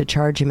evidence to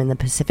charge him in the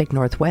Pacific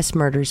Northwest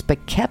murders,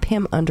 but kept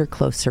him under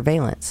close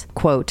surveillance.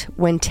 Quote,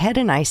 "When Ted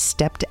and I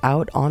stepped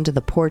out onto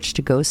the porch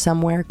to go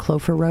somewhere,"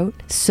 Clover wrote,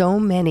 "so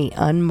many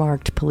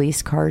unmarked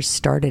police cars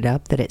started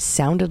up that it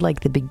sounded like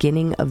the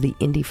beginning of the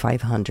Indy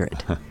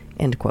 500.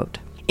 End quote.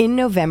 In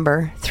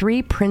November,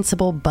 3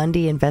 principal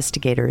Bundy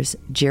investigators,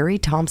 Jerry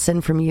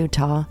Thompson from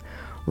Utah,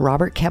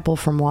 Robert Keppel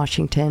from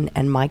Washington,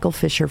 and Michael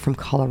Fisher from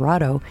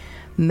Colorado,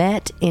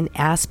 met in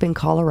Aspen,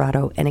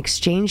 Colorado, and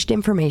exchanged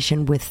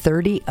information with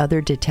 30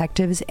 other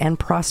detectives and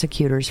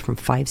prosecutors from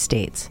 5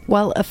 states.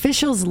 While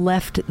officials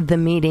left the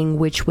meeting,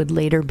 which would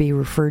later be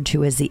referred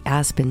to as the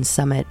Aspen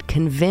Summit,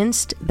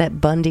 convinced that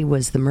Bundy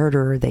was the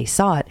murderer they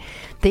sought,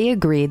 they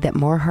agreed that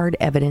more hard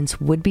evidence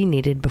would be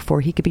needed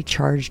before he could be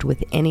charged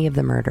with any of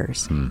the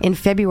murders. In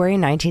February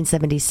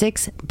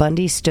 1976,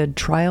 Bundy stood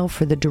trial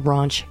for the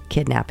DeRanche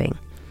kidnapping.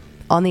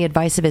 On the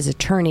advice of his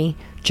attorney,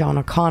 John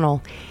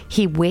O'Connell,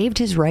 he waived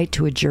his right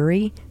to a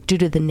jury due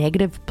to the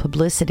negative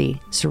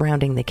publicity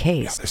surrounding the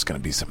case. There's going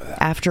to be some of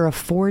that. After a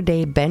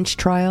 4-day bench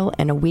trial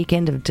and a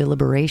weekend of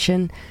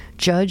deliberation,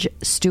 Judge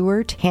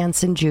Stuart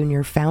Hansen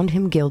Jr. found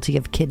him guilty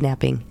of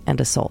kidnapping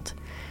and assault.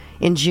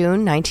 In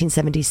June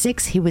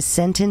 1976, he was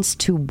sentenced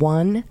to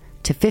 1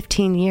 to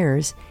 15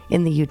 years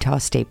in the Utah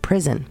State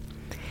Prison.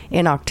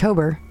 In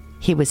October,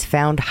 he was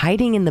found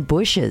hiding in the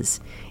bushes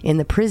in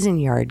the prison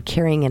yard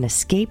carrying an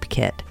escape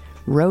kit,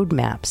 road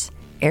maps,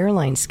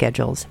 airline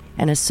schedules,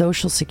 and a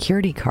social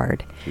security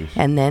card,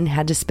 and then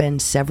had to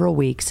spend several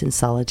weeks in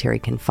solitary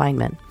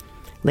confinement.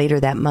 Later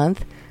that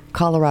month,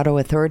 Colorado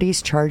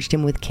authorities charged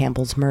him with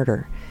Campbell's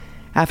murder.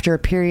 After a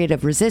period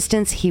of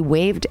resistance, he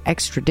waived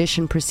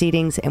extradition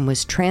proceedings and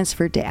was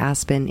transferred to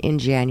Aspen in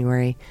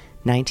January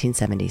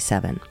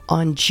 1977.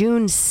 On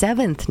June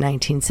 7th,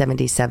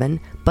 1977,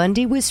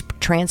 Bundy was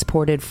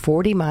transported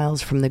 40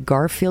 miles from the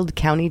Garfield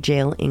County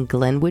Jail in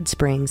Glenwood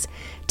Springs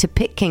to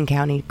Pitkin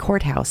County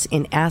Courthouse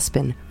in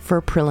Aspen for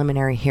a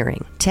preliminary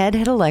hearing. Ted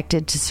had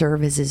elected to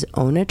serve as his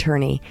own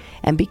attorney,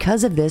 and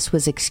because of this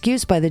was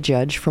excused by the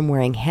judge from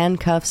wearing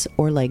handcuffs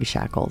or leg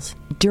shackles.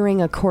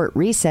 During a court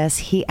recess,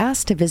 he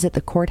asked to visit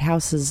the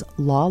courthouse's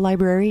law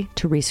library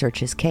to research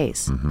his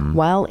case.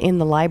 While in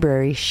the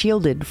library,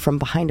 shielded from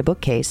behind a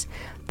bookcase,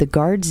 the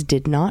guards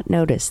did not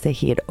notice that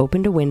he had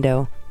opened a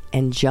window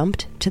and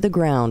jumped to the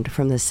ground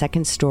from the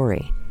 2nd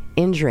story,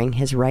 injuring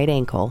his right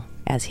ankle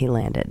as he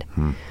landed.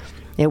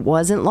 It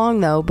wasn't long,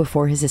 though,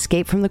 before his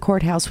escape from the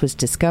courthouse was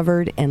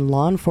discovered and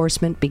law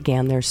enforcement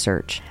began their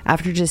search.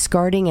 After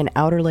discarding an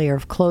outer layer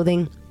of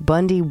clothing,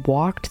 Bundy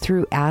walked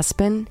through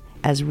Aspen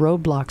as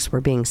roadblocks were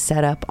being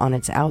set up on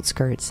its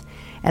outskirts,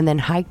 and then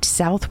hiked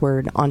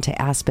southward onto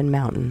Aspen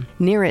Mountain.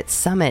 Near its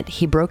summit,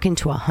 he broke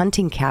into a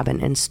hunting cabin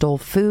and stole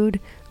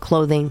food,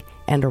 clothing,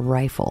 and a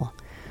rifle.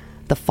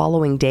 The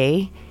following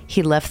day,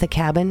 he left the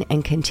cabin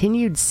and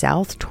continued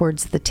south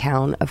towards the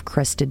town of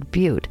Crested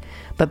Butte,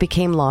 but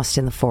became lost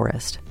in the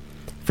forest.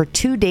 For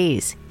 2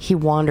 days, he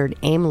wandered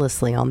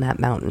aimlessly on that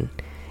mountain,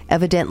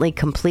 evidently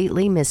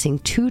completely missing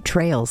 2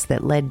 trails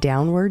that led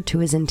downward to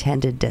his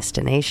intended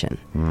destination.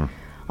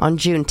 On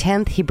June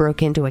 10th, he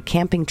broke into a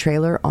camping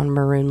trailer on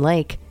Maroon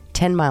Lake,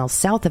 10 miles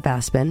south of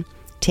Aspen,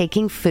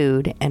 taking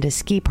food and a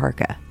ski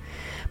parka.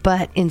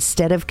 But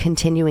instead of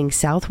continuing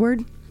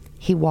southward,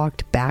 he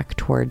walked back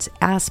towards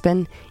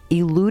Aspen,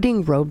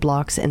 eluding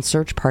roadblocks and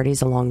search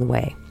parties along the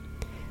way.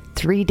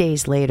 3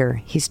 days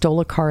later, he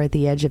stole a car at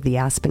the edge of the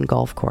Aspen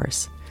golf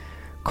course.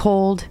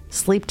 Cold,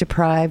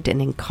 sleep-deprived,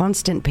 and in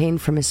constant pain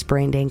from his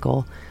sprained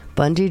ankle,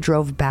 Bundy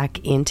drove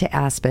back into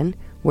Aspen,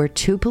 where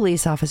 2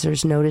 police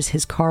officers noticed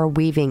his car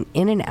weaving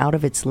in and out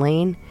of its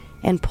lane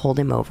and pulled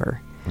him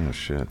over. Oh,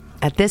 shit.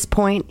 At this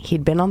point,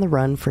 he'd been on the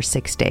run for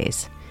 6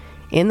 days.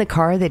 In the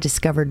car, they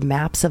discovered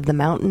maps of the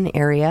mountain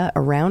area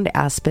around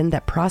Aspen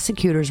that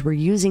prosecutors were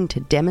using to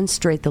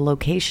demonstrate the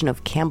location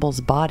of Campbell's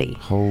body.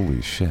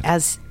 Holy shit.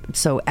 As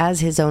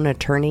his own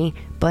attorney,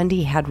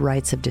 Bundy had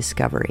rights of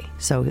discovery,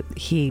 so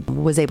he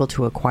was able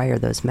to acquire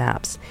those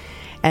maps,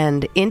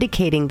 and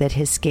indicating that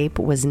his escape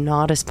was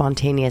not a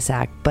spontaneous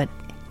act, but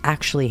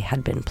actually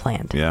had been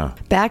planned. Yeah.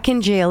 Back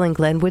in jail in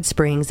Glenwood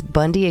Springs,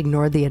 Bundy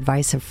ignored the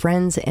advice of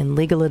friends and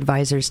legal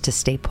advisors to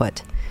stay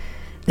put.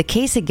 The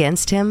case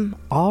against him,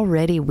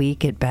 already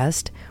weak at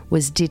best,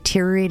 was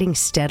deteriorating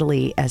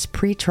steadily as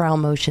pretrial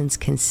motions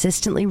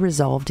consistently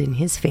resolved in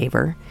his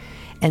favor,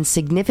 and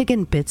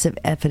significant bits of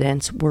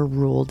evidence were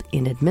ruled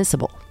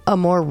inadmissible. A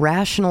more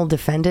rational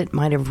defendant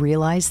might have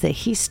realized that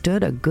he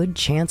stood a good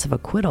chance of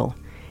acquittal,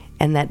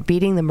 and that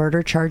beating the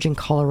murder charge in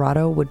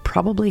Colorado would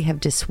probably have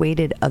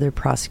dissuaded other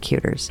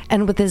prosecutors.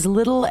 And with as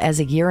little as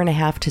a year and a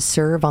half to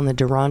serve on the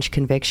DIPSH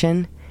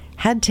conviction,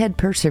 had Ted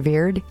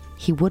persevered,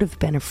 he would have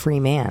been a free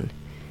man.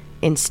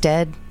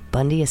 Instead,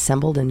 Bundy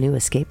assembled a new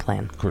escape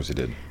plan. Of course he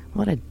did.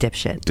 What a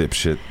dipshit.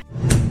 Dipshit.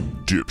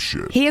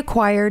 Dipshit. He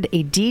acquired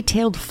a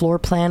detailed floor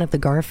plan of the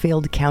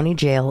Garfield County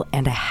Jail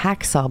and a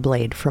hacksaw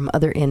blade from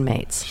other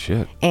inmates.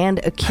 Shit. And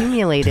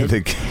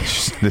accumulated...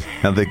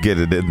 How'd they get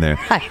it in there?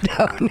 I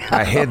don't know.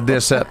 I hid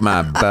this up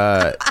my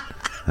butt.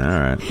 All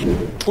right.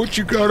 What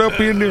you got up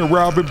in there,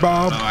 Robbie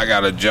Bob? I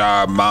got a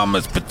jar of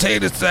Mama's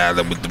potato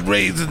salad with the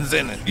raisins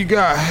in it. You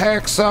got a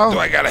hacksaw? Do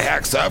I got a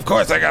hacksaw? Of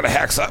course I got a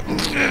hacksaw.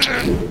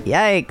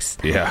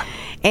 Yikes. Yeah.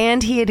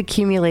 And he had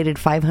accumulated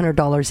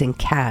 $500 in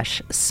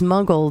cash,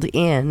 smuggled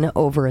in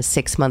over a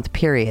 6-month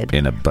period.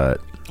 In a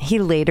butt. He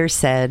later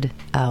said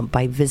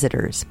by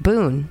visitors,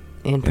 Boone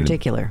in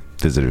particular.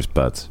 Visitors'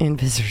 butts. In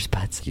visitors'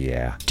 butts.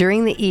 Yeah.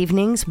 During the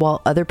evenings,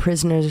 while other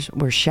prisoners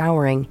were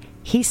showering,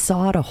 he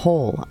sawed a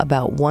hole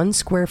about 1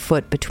 square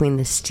foot between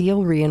the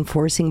steel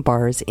reinforcing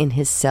bars in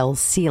his cell's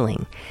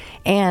ceiling,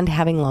 and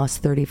having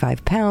lost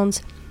 35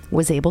 pounds,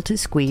 was able to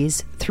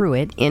squeeze through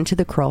it into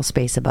the crawl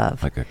space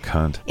above. Like a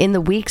cunt. In the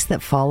weeks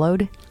that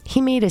followed,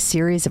 he made a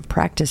series of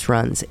practice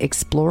runs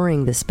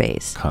exploring the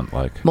space.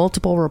 Cunt-like.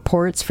 Multiple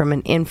reports from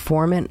an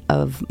informant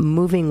of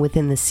moving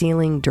within the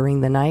ceiling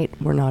during the night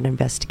were not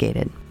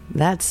investigated.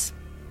 That's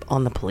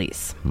on the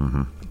police.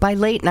 Mm-hmm. By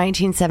late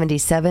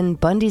 1977,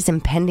 Bundy's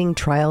impending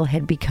trial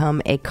had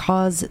become a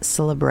cause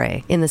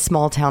célèbre in the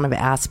small town of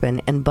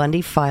Aspen, and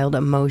Bundy filed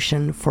a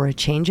motion for a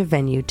change of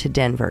venue to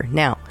Denver.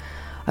 Now,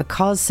 a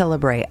cause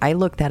célèbre, I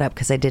looked that up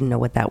because I didn't know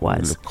what that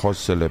was. Cause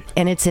célèbre.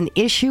 And it's an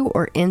issue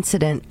or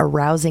incident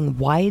arousing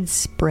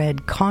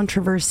widespread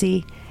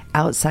controversy,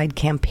 outside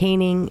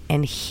campaigning,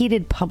 and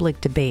heated public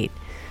debate.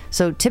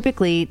 So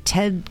typically,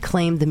 Ted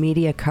claimed the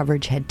media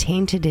coverage had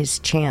tainted his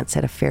chance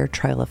at a fair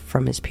trial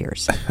from his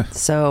peers.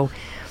 So...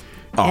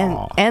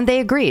 And they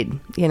agreed.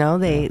 You know,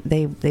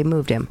 they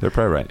moved him. They're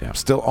probably right, yeah.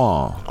 Still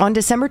On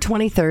December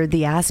 23rd,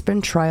 the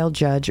Aspen trial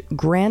judge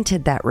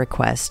granted that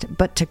request,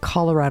 but to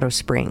Colorado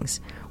Springs,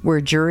 where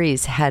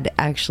juries had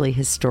actually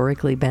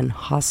historically been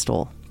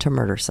hostile to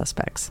murder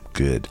suspects.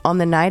 Good. On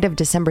the night of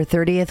December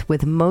 30th,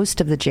 with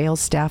most of the jail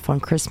staff on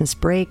Christmas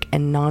break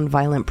and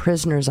nonviolent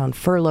prisoners on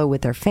furlough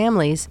with their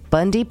families,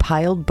 Bundy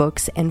piled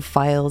books and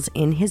files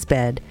in his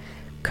bed,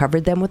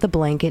 covered them with a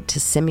blanket to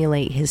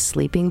simulate his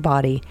sleeping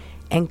body,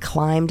 and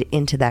climbed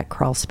into that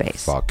crawl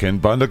space. Fucking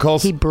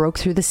bundicles. He broke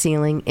through the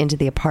ceiling into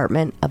the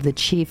apartment of the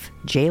chief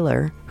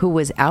jailer, who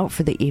was out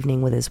for the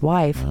evening with his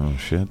wife. Oh,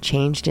 shit.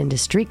 Changed into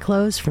street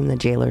clothes from the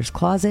jailer's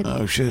closet.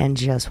 Oh, shit. And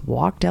just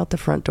walked out the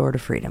front door to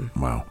freedom.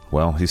 Wow.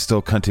 Well, he's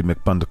still cunty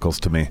McBundicles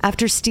to me.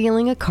 After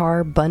stealing a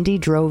car, Bundy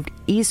drove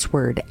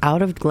eastward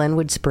out of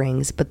Glenwood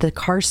Springs, but the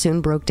car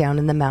soon broke down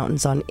in the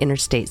mountains on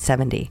Interstate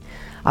 70.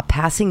 A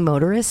passing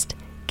motorist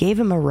gave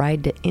him a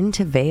ride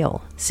into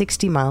Vail,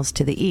 60 miles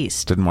to the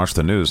east. Didn't watch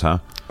the news, huh?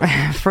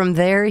 From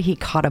there, he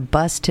caught a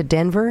bus to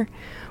Denver,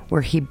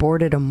 where he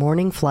boarded a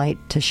morning flight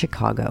to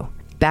Chicago.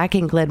 Back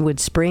in Glenwood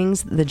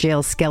Springs, the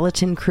jail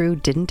skeleton crew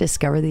didn't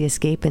discover the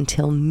escape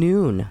until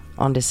noon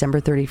on December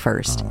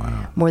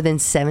 31st, more than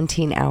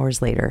 17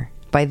 hours later.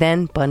 By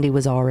then, Bundy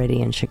was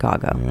already in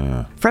Chicago.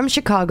 Yeah. From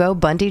Chicago,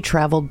 Bundy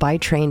traveled by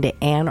train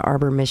to Ann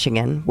Arbor,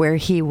 Michigan, where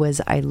he was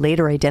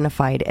later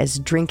identified as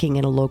drinking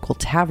in a local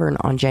tavern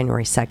on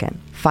January 2nd.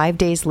 5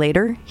 days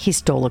later, he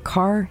stole a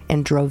car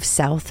and drove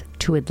south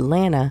to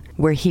Atlanta,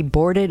 where he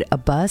boarded a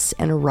bus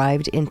and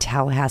arrived in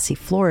Tallahassee,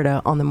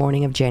 Florida on the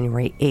morning of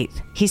January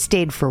 8th. He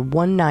stayed for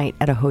 1 night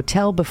at a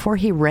hotel before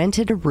he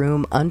rented a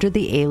room under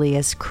the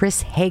alias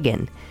Chris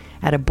Hagen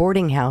at a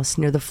boarding house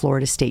near the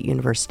Florida State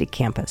University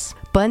campus.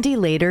 Bundy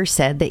later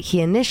said that he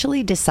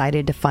initially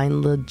decided to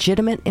find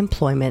legitimate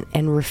employment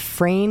and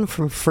refrain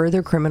from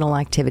further criminal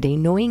activity,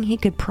 knowing he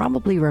could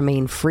probably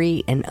remain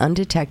free and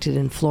undetected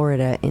in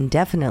Florida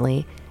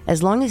indefinitely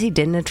as long as he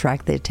didn't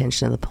attract the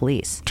attention of the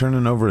police.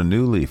 Turning over a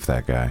new leaf,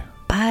 that guy.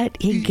 But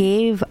he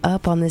gave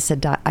up on this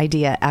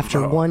idea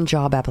after one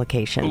job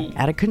application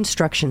at a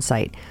construction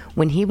site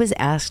when he was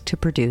asked to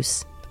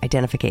produce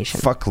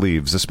identification. Fuck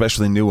leaves,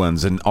 especially new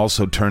ones, and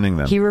also turning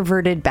them. He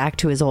reverted back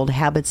to his old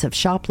habits of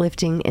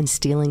shoplifting and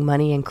stealing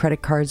money and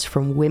credit cards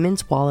from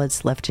women's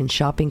wallets left in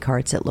shopping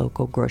carts at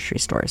local grocery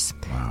stores.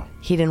 Wow.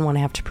 He didn't want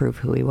to have to prove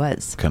who he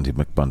was. Cunty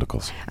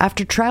McBundicles.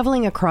 After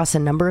traveling across a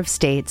number of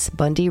states,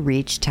 Bundy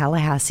reached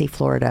Tallahassee,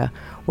 Florida,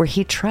 where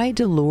he tried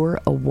to lure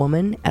a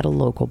woman at a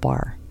local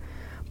bar.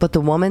 But the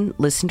woman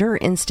listened to her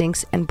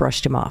instincts and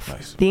brushed him off.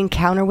 Nice. The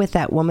encounter with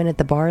that woman at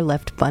the bar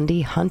left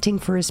Bundy hunting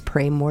for his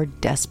prey more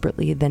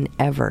desperately than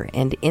ever,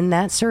 and in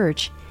that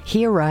search,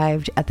 he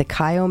arrived at the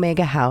Chi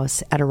Omega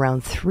house at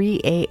around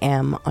 3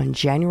 a.m. on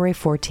January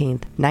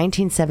 14th,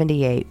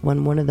 1978,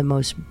 when one of the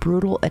most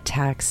brutal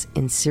attacks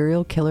in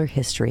serial killer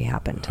history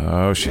happened.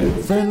 Oh,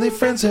 shit. Friendly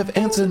friends have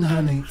ants and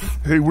honey.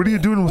 Hey, what are you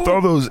doing with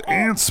all those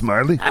ants,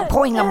 Smiley? I'm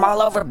pouring them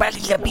all over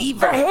Bundy the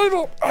beaver. I hate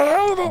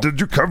it.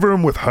 Did you cover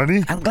them with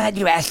honey? I'm glad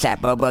you asked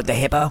that, Bobo the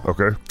hippo.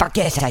 Okay. Fuck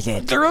yes, I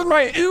did. They're in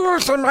my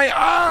ears and my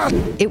eyes.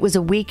 It was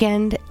a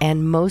weekend,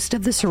 and most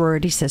of the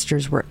sorority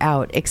sisters were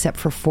out except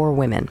for 4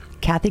 women: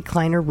 Kathy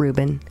Kleiner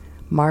Rubin,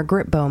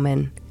 Margaret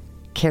Bowman,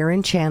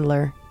 Karen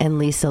Chandler, and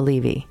Lisa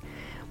Levy,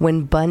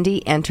 when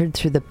Bundy entered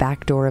through the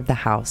back door of the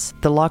house.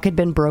 The lock had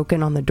been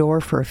broken on the door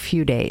for a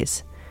few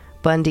days.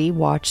 Bundy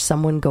watched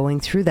someone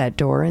going through that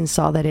door and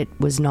saw that it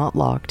was not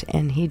locked,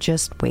 and he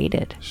just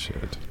waited.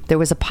 Shit. There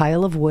was a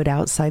pile of wood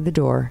outside the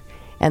door,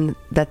 and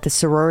that the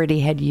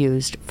sorority had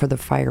used for the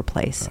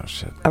fireplace. Oh,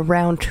 shit.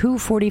 Around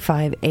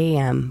 2:45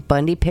 a.m.,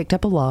 Bundy picked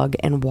up a log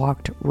and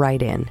walked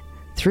right in,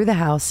 through the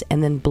house,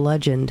 and then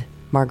bludgeoned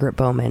Margaret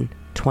Bowman,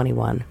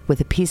 21,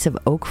 with a piece of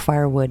oak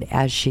firewood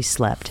as she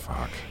slept.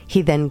 Fuck.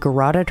 He then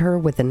garroted her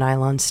with a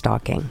nylon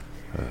stocking.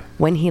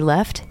 When he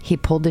left, he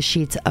pulled the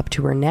sheets up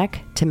to her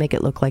neck to make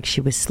it look like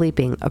she was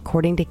sleeping,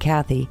 according to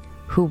Kathy,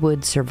 who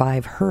would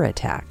survive her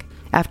attack.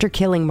 After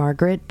killing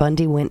Margaret,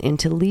 Bundy went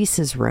into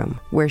Lisa's room,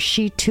 where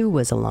she too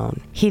was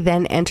alone. He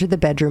then entered the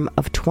bedroom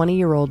of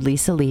 20-year-old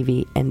Lisa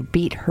Levy and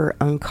beat her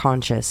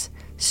unconscious,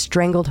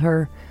 strangled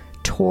her,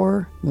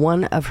 tore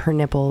one of her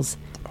nipples,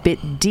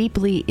 bit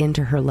deeply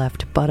into her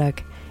left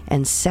buttock,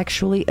 and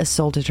sexually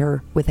assaulted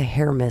her with a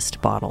hair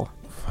mist bottle.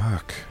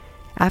 Fuck.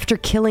 After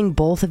killing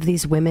both of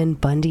these women,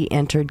 Bundy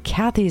entered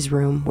Kathy's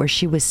room where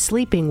she was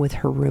sleeping with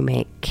her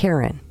roommate,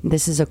 Karen.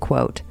 This is a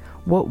quote.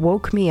 "What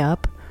woke me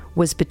up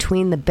was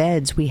between the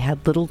beds we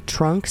had little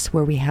trunks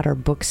where we had our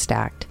books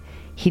stacked.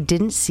 He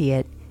didn't see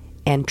it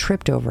and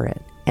tripped over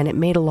it, and it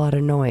made a lot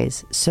of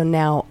noise. So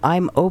now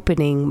I'm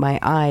opening my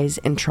eyes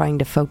and trying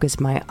to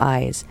focus my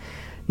eyes,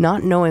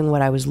 not knowing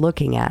what I was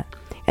looking at.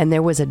 And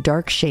there was a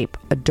dark shape,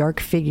 a dark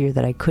figure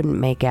that I couldn't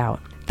make out.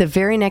 The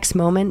very next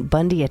moment,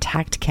 Bundy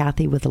attacked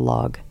Kathy with a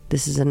log."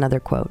 This is another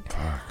quote.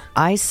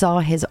 "I saw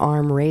his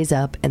arm raise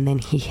up and then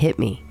he hit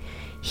me.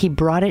 He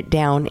brought it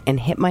down and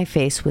hit my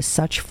face with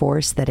such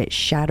force that it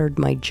shattered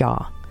my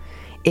jaw.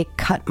 It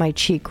cut my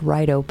cheek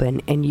right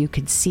open and you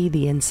could see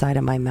the inside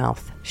of my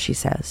mouth," she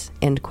says.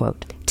 End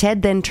quote.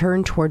 Ted then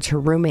turned towards her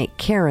roommate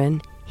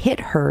Karen, hit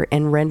her,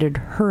 and rendered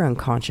her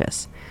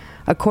unconscious.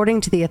 According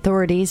to the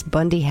authorities,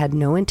 Bundy had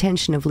no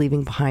intention of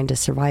leaving behind a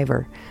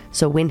survivor,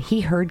 so when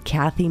he heard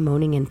Kathy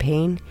moaning in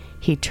pain,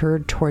 he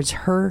turned towards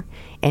her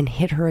and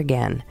hit her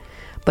again.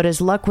 But as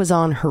luck was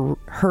on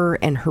her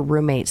and her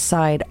roommate's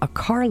side, a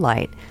car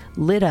light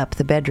lit up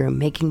the bedroom,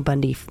 making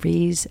Bundy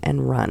freeze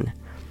and run.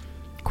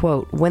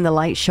 Quote, "When the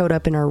light showed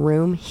up in our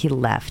room, he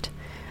left.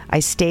 I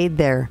stayed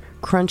there,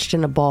 crunched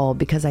in a ball,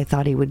 because I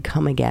thought he would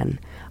come again.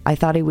 I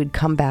thought he would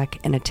come back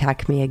and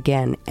attack me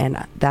again, and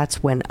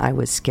that's when I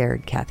was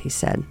scared," Kathy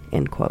said.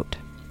 End quote.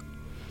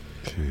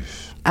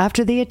 Jeez.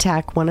 After the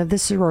attack, one of the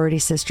sorority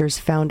sisters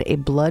found a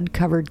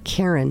blood-covered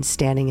Karen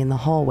standing in the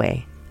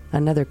hallway.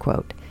 Another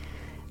quote.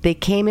 "They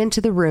came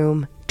into the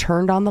room,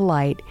 turned on the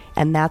light,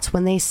 and that's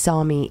when they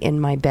saw me in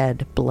my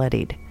bed,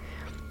 bloodied.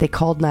 They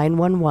called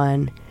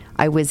 911.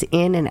 I was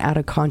in and out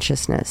of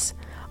consciousness.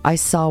 I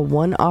saw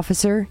one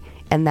officer,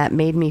 and that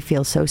made me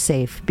feel so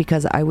safe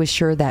because I was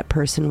sure that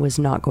person was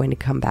not going to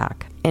come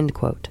back." End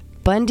quote.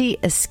 Bundy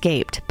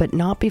escaped, but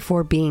not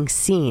before being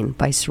seen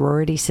by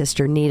sorority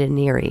sister Nita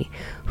Neary,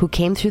 who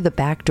came through the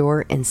back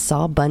door and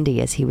saw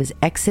Bundy as he was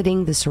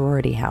exiting the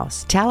sorority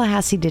house.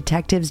 Tallahassee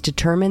detectives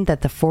determined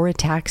that the 4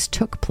 attacks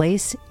took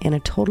place in a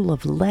total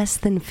of less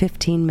than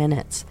 15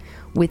 minutes,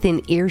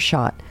 within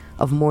earshot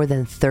of more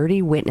than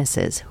 30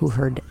 witnesses who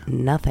heard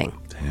nothing.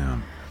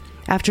 Damn.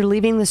 After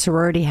leaving the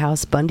sorority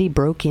house, Bundy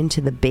broke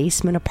into the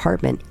basement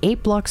apartment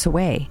 8 blocks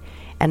away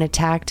and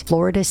attacked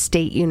Florida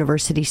State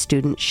University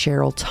student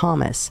Cheryl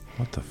Thomas,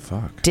 What the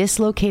fuck?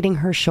 dislocating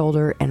her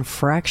shoulder and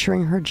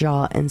fracturing her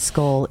jaw and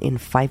skull in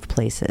 5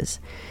 places.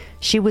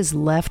 She was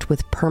left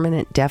with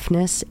permanent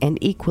deafness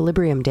and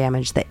equilibrium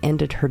damage that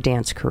ended her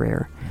dance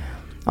career.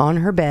 On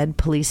her bed,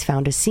 police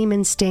found a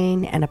semen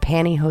stain and a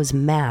pantyhose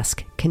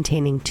mask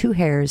containing 2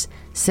 hairs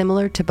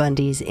similar to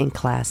Bundy's in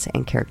class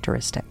and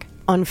characteristic.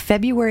 On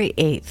February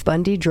 8th,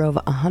 Bundy drove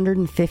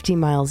 150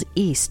 miles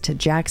east to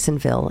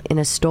Jacksonville in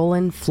a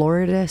stolen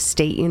Florida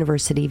State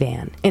University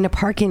van. In a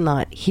parking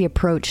lot, he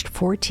approached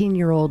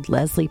 14-year-old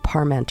Leslie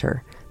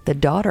Parmenter, the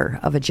daughter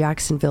of a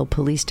Jacksonville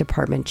Police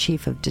Department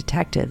chief of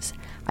detectives,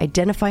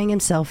 identifying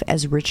himself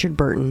as Richard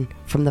Burton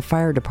from the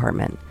fire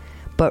department,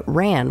 but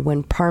ran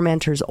when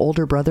Parmenter's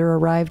older brother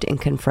arrived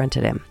and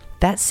confronted him.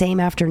 That same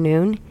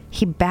afternoon,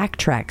 he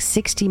backtracked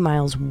 60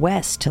 miles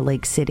west to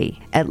Lake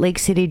City. At Lake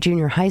City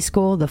Junior High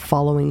School the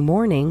following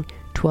morning,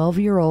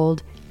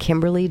 12-year-old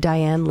Kimberly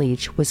Diane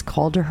Leach, was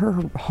called to her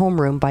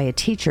homeroom by a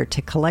teacher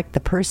to collect the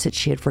purse that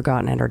she had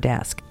forgotten at her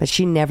desk, but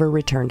she never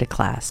returned to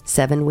class.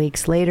 7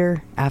 weeks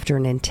later, after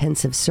an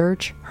intensive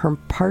search, her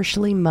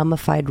partially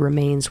mummified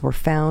remains were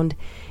found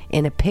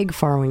in a pig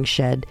farrowing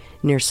shed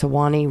near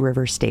Sewanee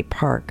River State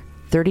Park,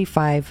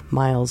 35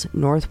 miles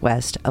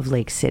northwest of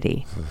Lake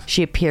City.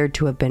 She appeared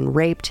to have been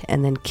raped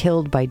and then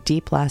killed by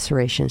deep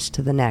lacerations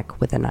to the neck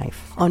with a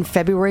knife. On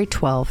February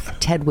 12th,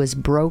 Ted was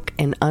broke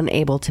and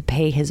unable to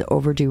pay his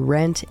overdue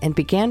rent and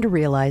began to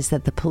realize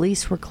that the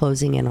police were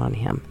closing in on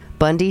him.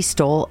 Bundy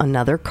stole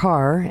another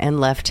car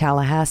and left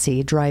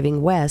Tallahassee,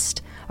 driving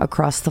west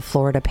across the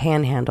Florida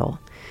Panhandle.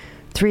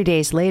 3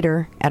 days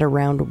later, at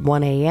around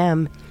 1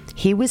 a.m.,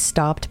 he was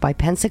stopped by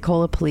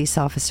Pensacola police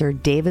officer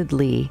David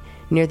Lee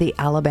near the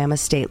Alabama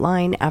state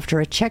line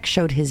after a check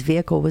showed his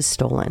vehicle was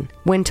stolen.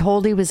 When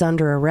told he was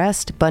under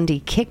arrest,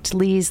 Bundy kicked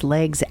Lee's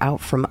legs out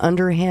from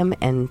under him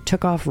and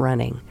took off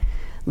running.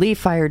 Lee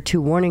fired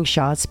 2 warning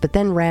shots, but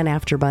then ran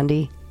after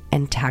Bundy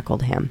and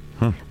tackled him.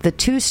 The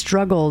two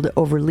struggled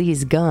over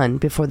Lee's gun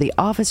before the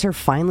officer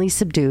finally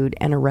subdued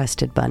and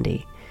arrested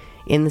Bundy.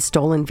 In the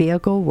stolen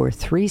vehicle were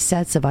 3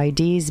 sets of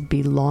IDs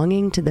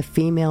belonging to the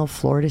female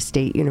Florida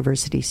State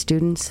University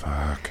students,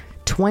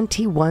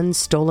 21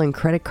 stolen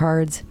credit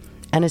cards,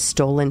 and a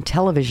stolen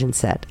television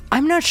set.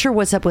 I'm not sure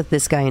what's up with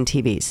this guy in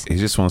TVs. He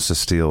just wants to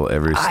steal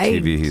every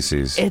TV he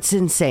sees. It's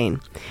insane.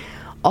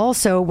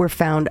 Also were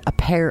found a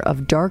pair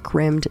of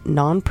dark-rimmed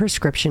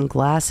non-prescription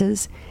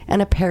glasses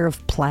and a pair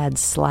of plaid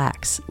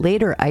slacks,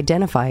 later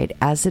identified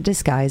as the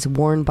disguise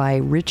worn by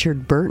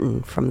Richard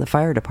Burton from the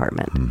fire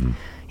department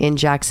in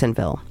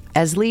Jacksonville.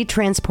 As Lee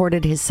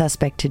transported his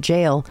suspect to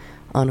jail,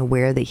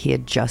 unaware that he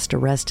had just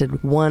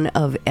arrested one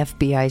of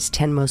FBI's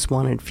 10 most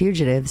wanted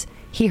fugitives,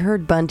 he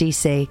heard Bundy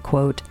say,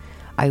 quote,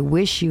 "I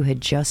wish you had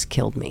just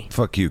killed me."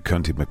 Fuck you,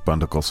 cunty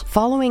McBundicles.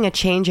 Following a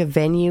change of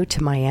venue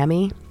to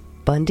Miami,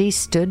 Bundy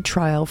stood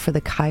trial for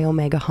the Chi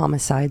Omega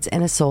homicides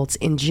and assaults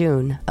in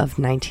June of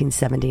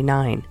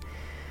 1979.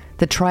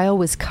 The trial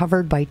was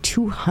covered by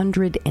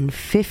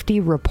 250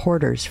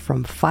 reporters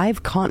from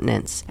 5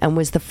 continents and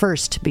was the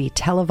first to be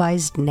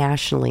televised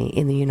nationally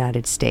in the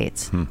United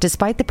States.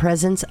 Despite the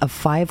presence of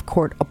 5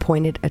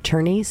 court-appointed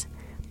attorneys,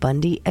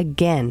 Bundy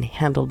again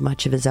handled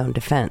much of his own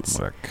defense.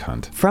 What a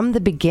cunt. From the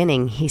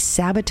beginning, he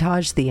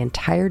sabotaged the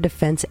entire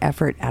defense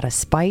effort out of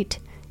spite,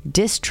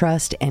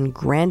 distrust, and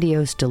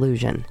grandiose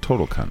delusion.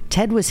 Total cunt.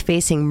 Ted was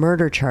facing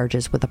murder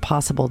charges with a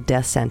possible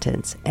death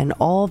sentence, and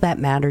all that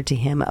mattered to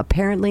him,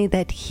 apparently,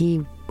 that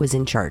he was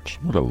in charge.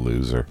 What a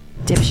loser.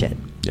 Dipshit.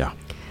 Yeah.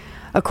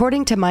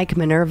 According to Mike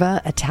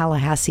Minerva, a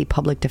Tallahassee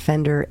public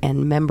defender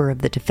and member of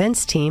the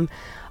defense team,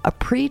 a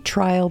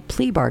pre-trial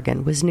plea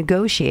bargain was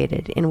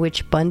negotiated in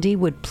which Bundy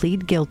would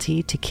plead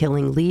guilty to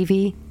killing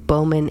Levy,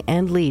 Bowman,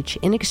 and Leach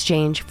in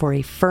exchange for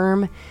a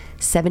firm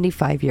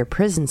 75-year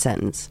prison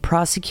sentence.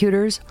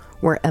 Prosecutors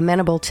were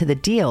amenable to the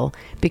deal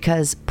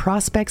because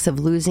prospects of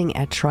losing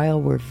at trial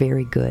were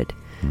very good.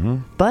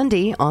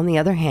 Bundy, on the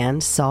other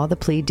hand, saw the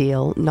plea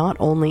deal not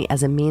only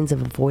as a means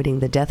of avoiding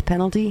the death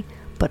penalty,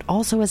 but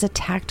also as a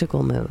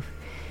tactical move.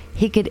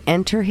 He could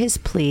enter his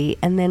plea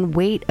and then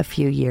wait a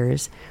few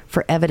years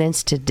for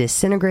evidence to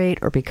disintegrate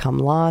or become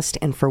lost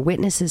and for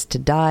witnesses to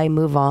die,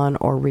 move on,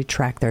 or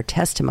retract their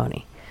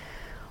testimony.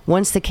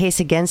 Once the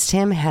case against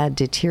him had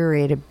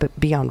deteriorated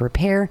beyond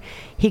repair,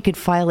 he could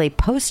file a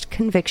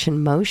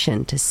post-conviction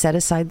motion to set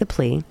aside the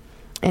plea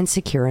and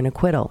secure an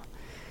acquittal.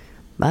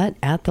 But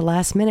at the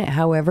last minute,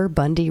 however,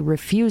 Bundy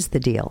refused the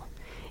deal.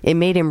 It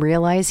made him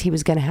realize he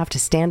was going to have to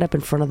stand up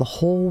in front of the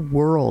whole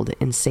world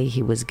and say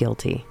he was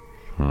guilty.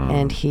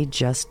 And he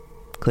just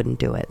couldn't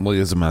do it. Well,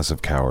 he is a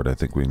massive coward. I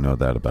think we know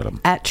that about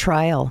him. At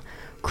trial,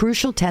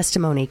 crucial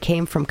testimony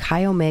came from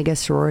Chi Omega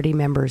sorority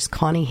members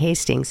Connie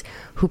Hastings,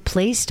 who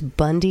placed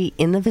Bundy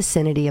in the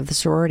vicinity of the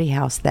sorority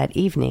house that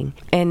evening,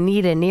 and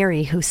Nita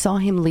Neary, who saw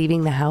him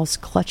leaving the house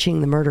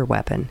clutching the murder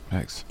weapon.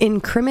 Thanks.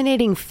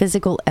 Incriminating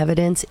physical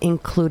evidence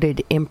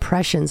included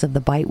impressions of the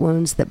bite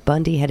wounds that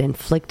Bundy had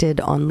inflicted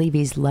on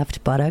Levy's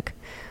left buttock,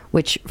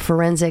 which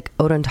forensic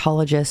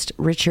odontologist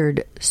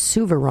Richard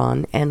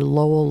Souveron and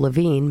Lowell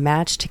Levine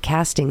matched to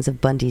castings of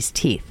Bundy's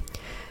teeth.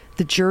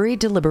 The jury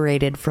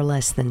deliberated for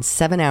less than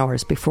 7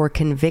 hours before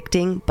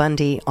convicting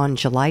Bundy on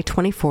July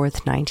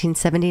 24th,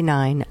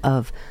 1979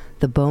 of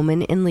the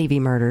Bowman and Levy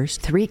murders,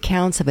 3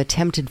 counts of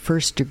attempted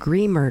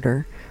first-degree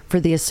murder for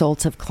the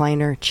assaults of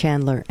Kleiner,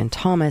 Chandler, and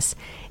Thomas,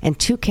 and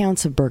 2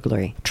 counts of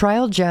burglary.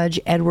 Trial judge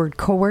Edward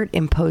Cowart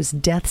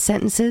imposed death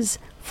sentences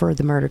for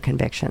the murder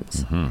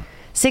convictions.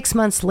 6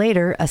 months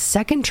later, a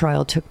second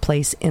trial took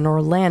place in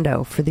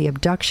Orlando for the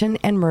abduction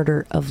and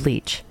murder of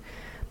Leach.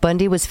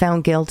 Bundy was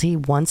found guilty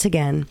once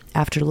again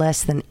after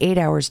less than 8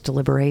 hours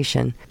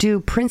deliberation,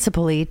 due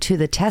principally to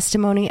the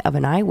testimony of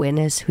an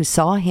eyewitness who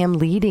saw him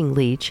leading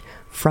Leach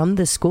from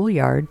the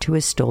schoolyard to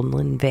his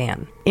stolen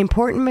van.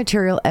 Important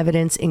material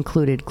evidence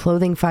included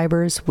clothing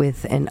fibers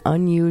with an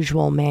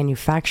unusual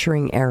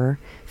manufacturing error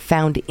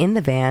found in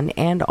the van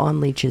and on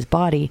Leach's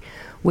body,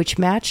 which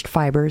matched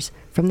fibers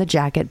from the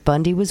jacket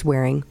Bundy was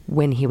wearing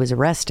when he was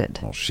arrested.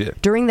 Oh,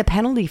 shit. During the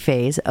penalty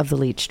phase of the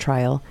Leach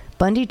trial,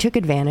 Bundy took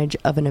advantage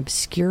of an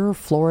obscure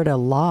Florida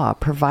law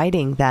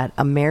providing that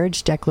a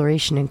marriage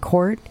declaration in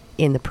court,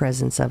 in the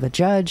presence of a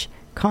judge,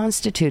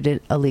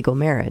 constituted a legal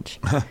marriage.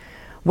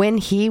 When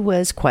he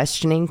was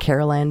questioning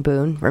Carol Ann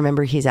Boone,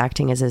 remember he's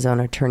acting as his own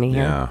attorney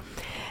here. Yeah.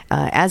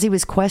 As he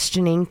was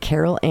questioning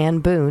Carol Ann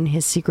Boone,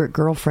 his secret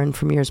girlfriend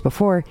from years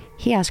before,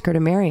 he asked her to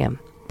marry him.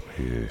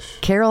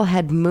 Yeesh. Carol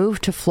had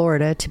moved to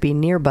Florida to be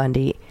near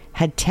Bundy,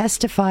 had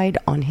testified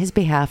on his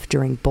behalf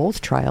during both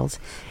trials,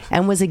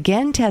 and was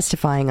again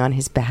testifying on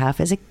his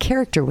behalf as a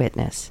character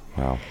witness.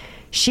 Wow.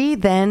 She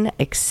then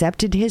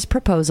accepted his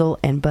proposal,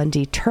 and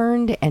Bundy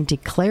turned and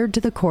declared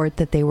to the court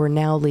that they were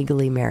now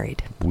legally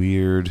married.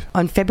 Weird.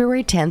 On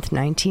February 10th,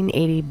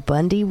 1980,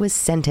 Bundy was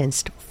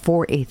sentenced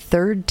for a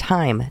third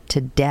time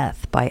to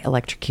death by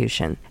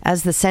electrocution.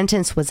 As the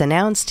sentence was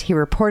announced, he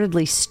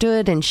reportedly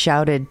stood and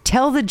shouted,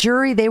 "Tell the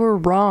jury they were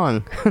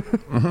wrong."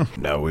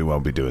 No, we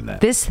won't be doing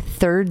that. This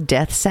third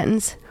death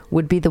sentence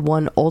would be the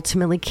one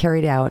ultimately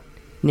carried out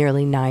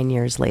nearly 9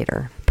 years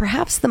later.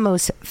 Perhaps the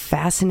most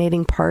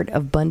fascinating part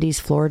of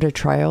Bundy's Florida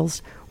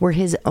trials were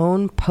his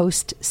own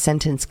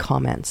post-sentence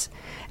comments,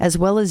 as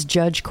well as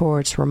Judge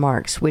Court's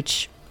remarks,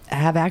 which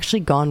have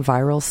actually gone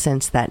viral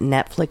since that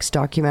Netflix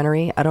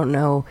documentary. I don't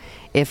know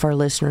if our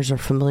listeners are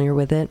familiar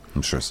with it.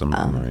 I'm sure some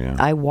of them are, yeah.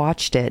 I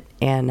watched it,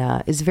 and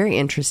it's very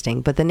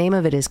interesting. But the name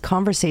of it is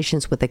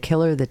Conversations with the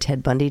Killer, the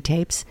Ted Bundy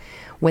tapes.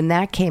 When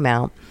that came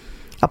out,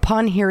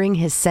 upon hearing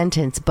his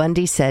sentence,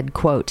 Bundy said,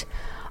 quote,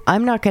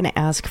 "I'm not going to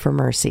ask for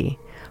mercy,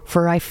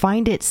 for I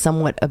find it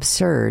somewhat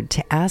absurd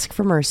to ask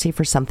for mercy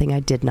for something I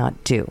did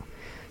not do.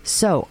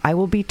 So I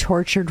will be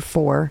tortured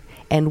for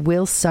and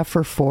will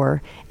suffer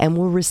for and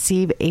will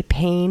receive a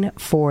pain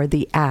for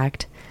the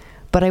act,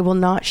 but I will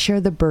not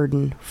share the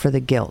burden for the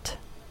guilt."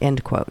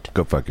 End quote.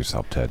 Go fuck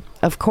yourself, Ted.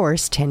 Of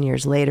course, 10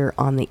 years later,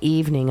 on the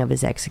evening of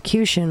his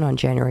execution on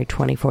January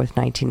 24th,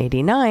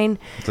 1989,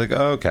 It's like,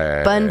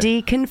 okay.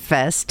 Bundy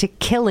confessed to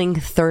killing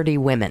 30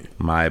 women.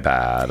 My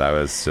bad. I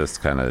was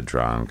just kind of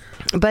drunk.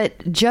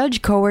 But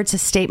Judge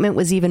Cowart's statement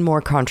was even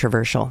more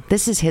controversial.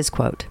 This is his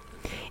quote.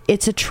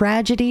 "It's a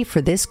tragedy for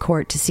this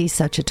court to see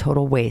such a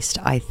total waste,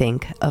 I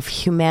think, of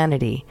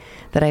humanity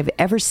that I've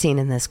ever seen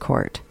in this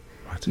court.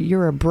 What?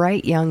 You're a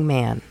bright young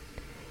man.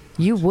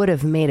 You would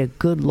have made a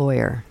good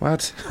lawyer.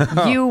 What?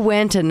 You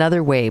went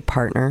another way,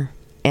 partner."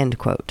 End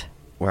quote.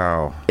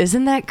 Wow.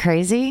 Isn't that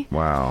crazy?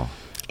 Wow.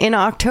 In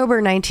October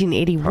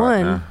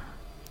 1981, Partner.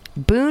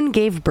 Boone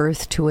gave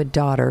birth to a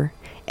daughter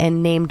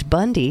and named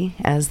Bundy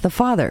as the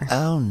father.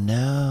 Oh,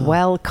 no.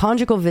 While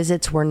conjugal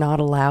visits were not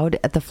allowed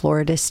at the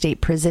Florida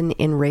State Prison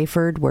in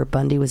Rayford, where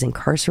Bundy was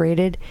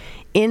incarcerated,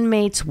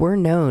 inmates were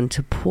known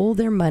to pool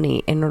their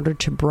money in order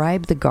to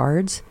bribe the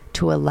guards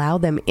to allow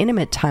them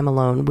intimate time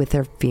alone with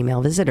their female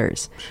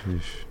visitors.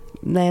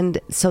 And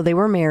so they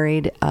were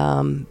married.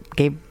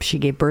 She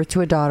gave birth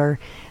to a daughter.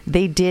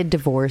 They did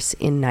divorce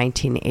in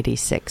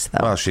 1986, though.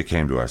 Well, she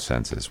came to our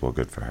senses. Well,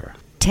 good for her.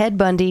 Ted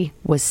Bundy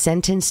was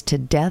sentenced to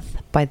death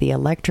by the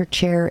electric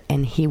chair,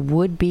 and he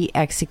would be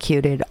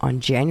executed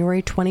on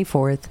January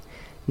 24th,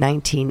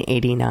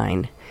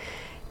 1989.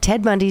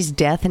 Ted Bundy's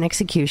death and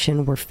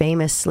execution were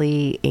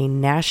famously a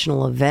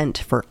national event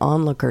for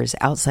onlookers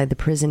outside the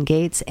prison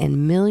gates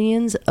and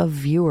millions of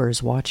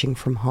viewers watching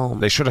from home.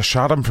 They should have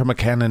shot him from a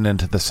cannon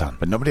into the sun,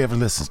 but nobody ever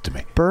listens to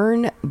me.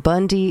 "Burn,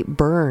 Bundy,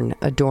 burn"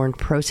 adorned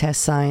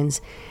protest signs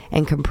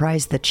and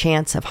comprised the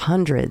chants of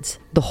hundreds.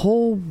 The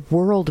whole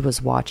world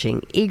was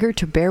watching, eager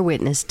to bear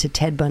witness to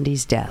Ted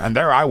Bundy's death. And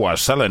there I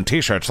was, selling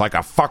T-shirts like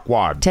a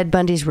fuckwad. Ted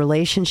Bundy's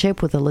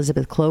relationship with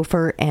Elizabeth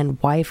Clover and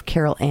wife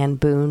Carol Ann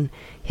Boone,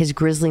 his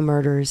grisly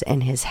murders,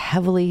 and his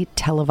heavily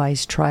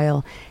televised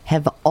trial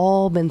have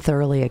all been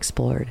thoroughly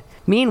explored.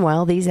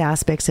 Meanwhile, these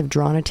aspects have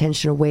drawn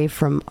attention away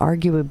from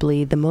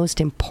arguably the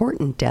most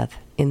important death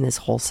in this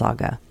whole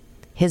saga.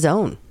 His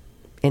own,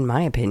 in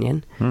my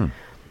opinion.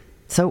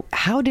 So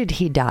how did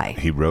he die?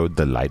 He rode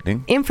the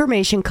lightning?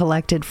 Information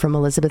collected from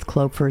Elizabeth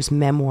Clover's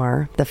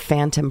memoir, The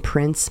Phantom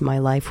Prince, My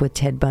Life with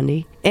Ted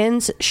Bundy,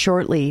 ends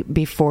shortly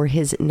before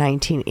his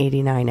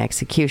 1989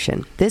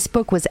 execution. This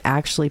book was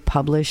actually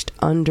published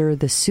under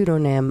the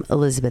pseudonym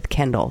Elizabeth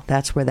Kendall.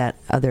 That's where that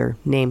other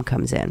name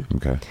comes in.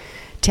 Okay.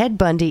 Ted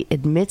Bundy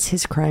admits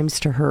his crimes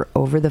to her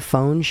over the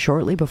phone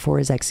shortly before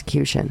his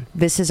execution.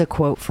 This is a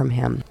quote from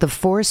him. "The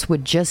force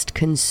would just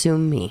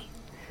consume me.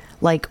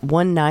 Like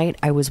one night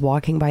I was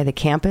walking by the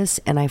campus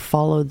and I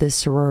followed this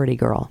sorority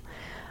girl.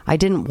 I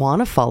didn't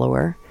want to follow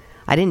her.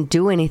 I didn't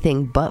do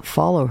anything but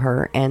follow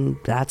her, and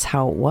that's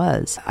how it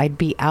was. I'd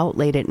be out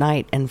late at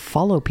night and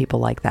follow people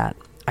like that.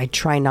 I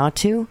try not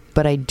to,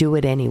 but I do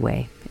it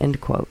anyway."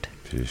 End quote.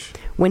 Sheesh.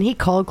 When he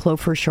called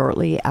Clover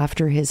shortly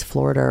after his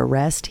Florida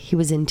arrest, he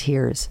was in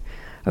tears.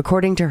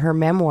 According to her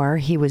memoir,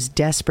 he was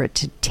desperate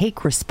to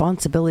take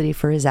responsibility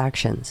for his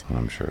actions.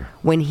 I'm sure.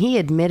 When he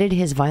admitted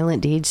his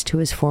violent deeds to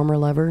his former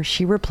lover,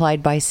 she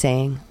replied by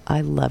saying,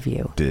 "I love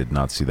you." Did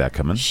not see that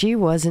coming. She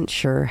wasn't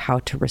sure how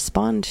to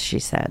respond, she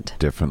said.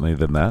 Differently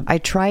than that? I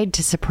tried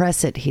to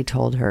suppress it, he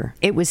told her.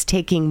 It was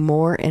taking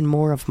more and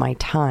more of my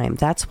time.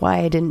 That's why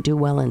I didn't do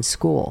well in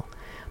school.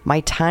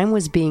 My time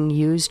was being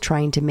used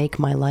trying to make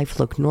my life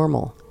look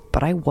normal.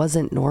 But I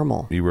wasn't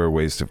normal. You were a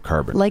waste of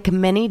carbon. Like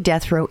many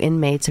death row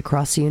inmates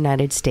across the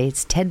United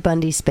States, Ted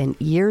Bundy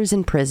spent years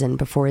in prison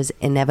before his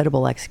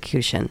inevitable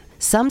execution.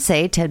 Some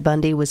say Ted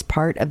Bundy was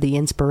part of the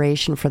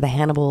inspiration for the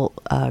Hannibal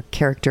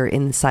character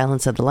in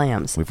Silence of the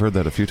Lambs. We've heard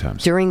that a few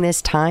times. During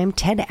this time,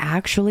 Ted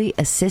actually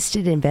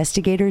assisted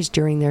investigators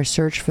during their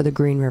search for the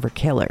Green River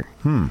Killer.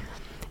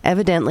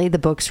 Evidently, the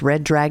books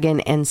Red Dragon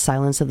and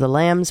Silence of the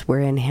Lambs,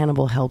 wherein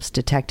Hannibal helps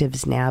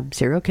detectives nab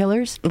serial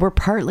killers, were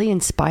partly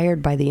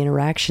inspired by the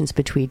interactions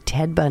between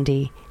Ted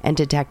Bundy and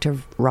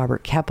Detective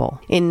Robert Keppel.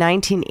 In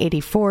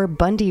 1984,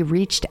 Bundy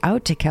reached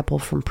out to Keppel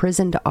from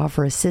prison to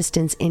offer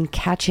assistance in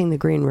catching the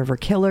Green River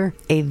Killer,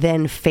 a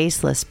then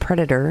faceless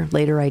predator,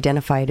 later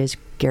identified as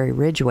Gary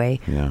Ridgway,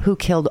 who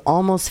killed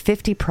almost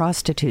 50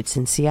 prostitutes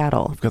in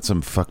Seattle. We've got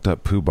some fucked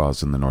up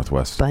poobahs in the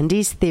Northwest.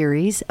 Bundy's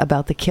theories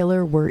about the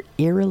killer were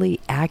eerily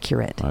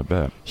accurate. I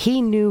bet.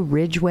 He knew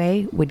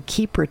Ridgway would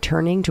keep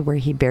returning to where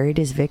he buried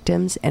his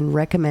victims and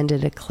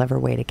recommended a clever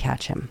way to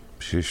catch him.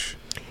 Sheesh.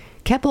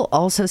 Keppel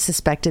also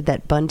suspected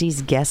that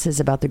Bundy's guesses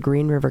about the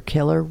Green River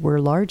Killer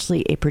were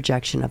largely a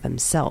projection of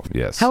himself.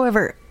 Yes.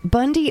 However,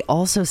 Bundy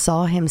also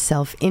saw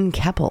himself in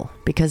Keppel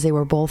because they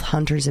were both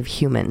hunters of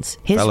humans.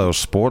 Fellow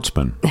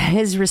sportsman.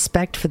 His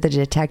respect for the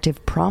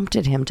detective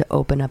prompted him to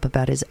open up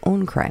about his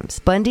own crimes.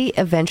 Bundy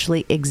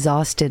eventually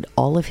exhausted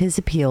all of his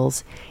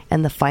appeals,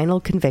 and the final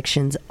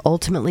convictions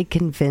ultimately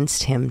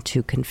convinced him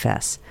to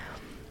confess.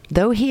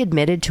 Though he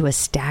admitted to a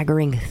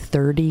staggering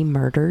 30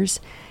 murders,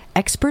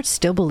 experts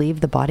still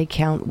believe the body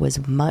count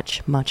was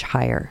much, much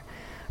higher.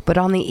 But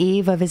on the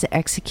eve of his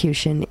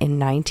execution in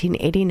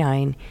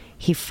 1989,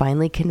 he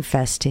finally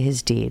confessed to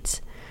his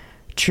deeds.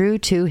 True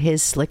to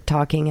his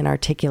slick-talking and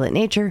articulate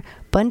nature,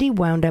 Bundy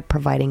wound up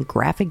providing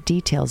graphic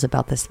details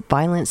about the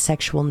violent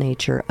sexual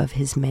nature of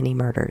his many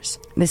murders.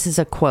 This is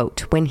a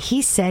quote. "When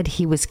he said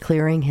he was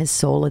clearing his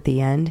soul at the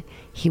end,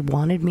 he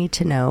wanted me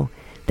to know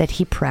that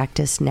he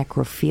practiced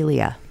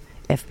necrophilia,"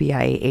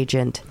 FBI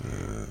agent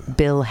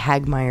Bill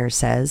Hagmeyer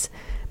says.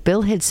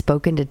 Bill had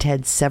spoken to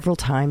Ted several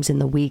times in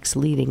the weeks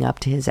leading up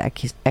to his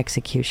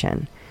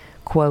execution.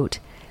 Quote,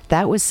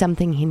 "That was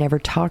something he never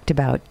talked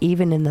about,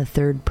 even in the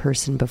third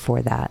person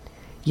before that.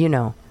 You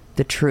know,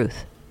 the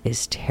truth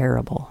is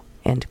terrible."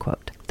 End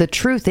quote. The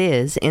truth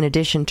is, in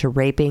addition to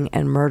raping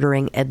and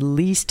murdering at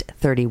least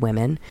 30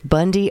 women,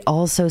 Bundy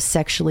also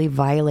sexually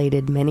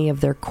violated many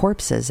of their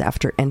corpses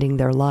after ending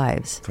their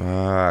lives.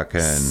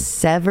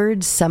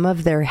 Severed some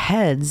of their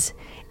heads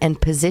and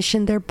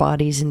positioned their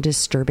bodies in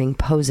disturbing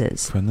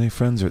poses. Friendly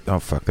friends are... Oh,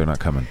 fuck, they're not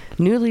coming.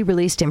 Newly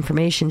released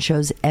information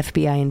shows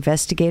FBI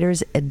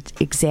investigators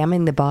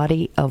examining the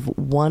body of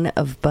one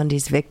of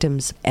Bundy's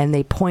victims, and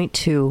they point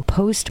to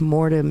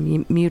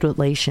post-mortem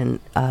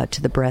mutilation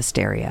to the breast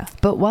area.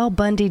 But while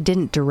Bundy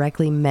didn't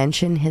directly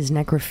mention his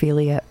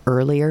necrophilia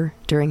earlier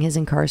during his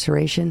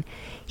incarceration,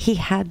 he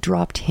had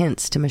dropped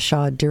hints to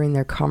Michaud during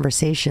their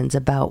conversations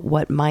about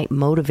what might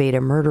motivate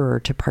a murderer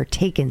to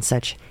partake in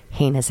such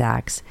heinous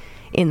acts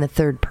in the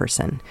third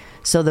person.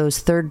 So those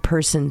third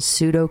person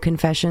pseudo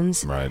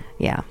confessions. Right.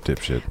 Yeah.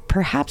 Dipshit.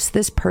 Perhaps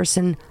this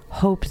person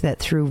hoped that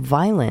through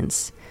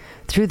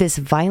this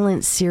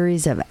violent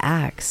series of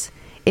acts,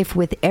 if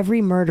with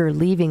every murder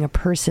leaving a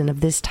person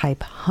of this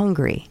type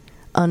hungry,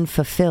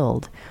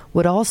 unfulfilled,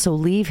 would also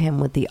leave him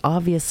with the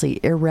obviously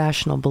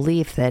irrational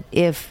belief that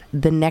if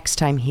the next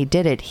time he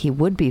did it, he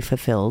would be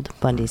fulfilled,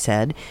 Bundy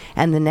said,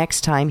 and the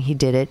next time he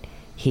did it,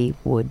 he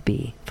would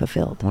be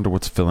fulfilled. I wonder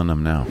what's filling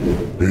him now.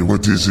 Hey,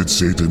 what is it,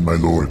 Satan, my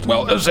lord?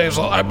 Well,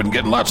 Azazel, I've been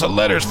getting lots of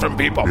letters from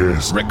people.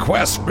 Yes.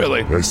 Requests,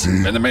 really. I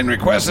see. And the main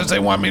request is they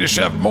want me to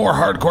shove more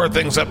hardcore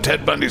things up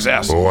Ted Bundy's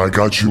ass. Oh, I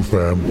got you,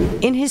 fam.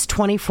 In his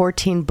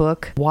 2014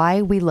 book,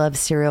 Why We Love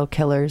Serial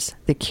Killers,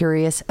 The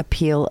Curious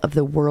Appeal of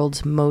the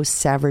World's Most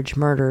Savage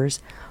Murders,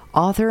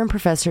 author and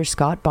professor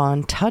Scott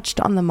Bond touched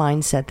on the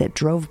mindset that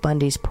drove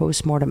Bundy's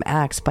post-mortem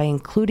acts by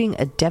including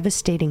a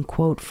devastating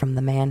quote from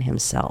the man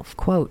himself.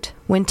 Quote,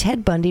 "When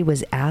Ted Bundy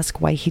was asked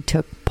why he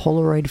took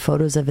Polaroid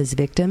photos of his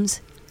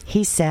victims,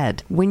 he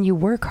said, 'When you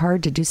work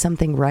hard to do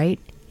something right,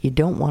 you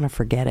don't want to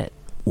forget it.'"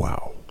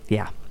 Wow.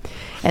 Yeah.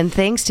 And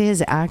thanks to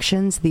his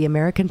actions, the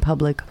American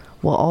public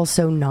will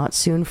also not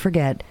soon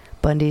forget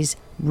Bundy's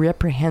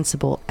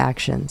reprehensible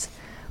actions.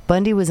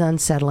 Bundy was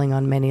unsettling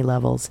on many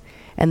levels,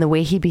 and the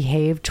way he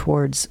behaved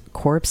towards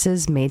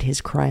corpses made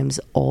his crimes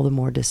all the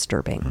more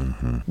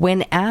disturbing.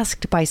 When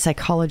asked by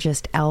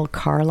psychologist Al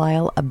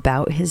Carlisle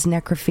about his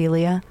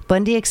necrophilia,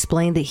 Bundy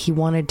explained that he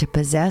wanted to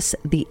possess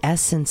the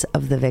essence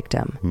of the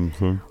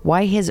victim.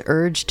 Why his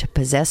urge to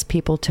possess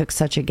people took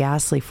such a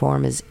ghastly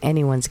form is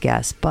anyone's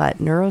guess, but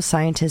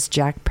neuroscientist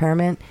Jack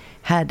Perment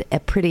had a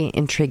pretty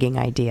intriguing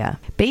idea.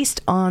 Based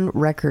on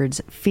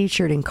records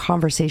featured in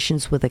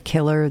Conversations with a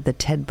Killer, the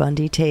Ted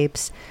Bundy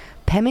tapes,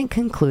 Pement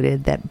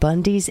concluded that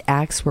Bundy's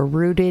acts were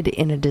rooted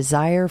in a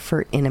desire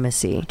for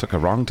intimacy. Took a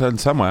wrong turn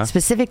somewhere.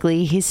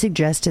 Specifically, he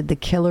suggested the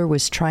killer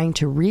was trying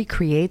to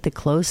recreate the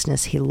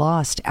closeness he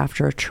lost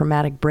after a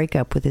traumatic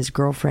breakup with his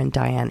girlfriend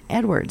Diane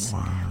Edwards.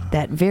 Wow.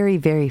 That very,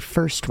 very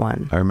first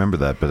one. I remember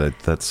that, but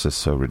that's just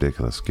so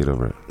ridiculous. Get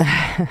over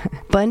it.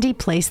 Bundy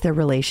placed their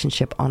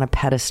relationship on a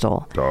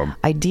pedestal,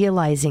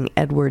 idealizing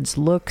Edwards'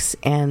 looks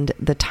and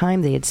the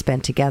time they had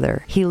spent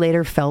together. He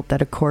later felt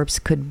that a corpse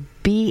could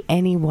be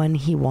anyone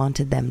he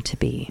wanted them to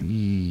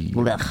be.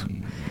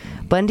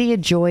 Bundy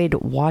enjoyed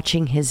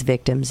watching his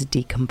victims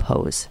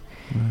decompose.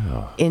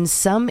 In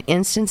some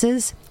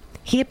instances,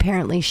 he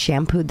apparently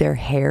shampooed their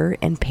hair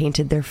and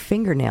painted their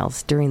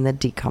fingernails during the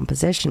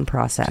decomposition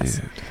process.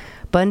 Dude.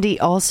 Bundy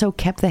also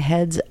kept the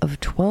heads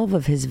of 12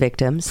 of his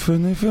victims.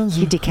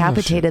 He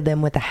decapitated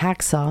them with a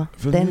hacksaw,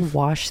 then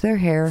washed their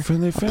hair,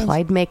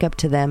 applied makeup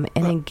to them,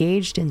 and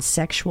engaged in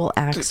sexual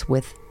acts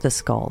with the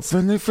skulls.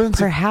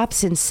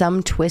 Perhaps in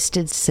some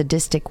twisted,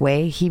 sadistic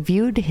way, he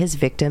viewed his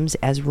victims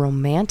as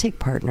romantic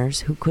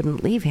partners who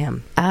couldn't leave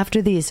him. After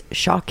these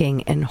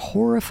shocking and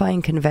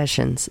horrifying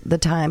confessions, the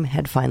time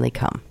had finally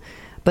come.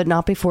 But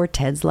not before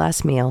Ted's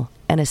last meal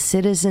and a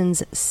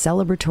citizens'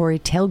 celebratory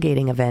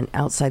tailgating event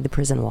outside the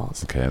prison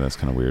walls. Okay, that's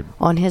kind of weird.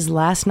 On his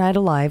last night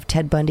alive,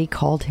 Ted Bundy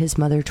called his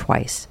mother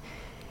twice.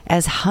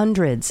 As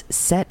hundreds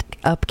set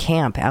up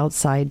camp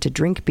outside to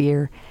drink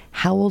beer,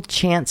 howled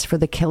chants for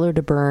the killer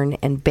to burn,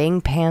 and bang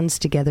pans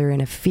together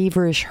in a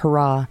feverish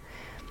hurrah,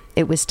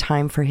 it was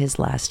time for his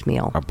last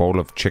meal. A bowl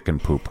of chicken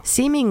poop.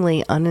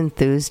 Seemingly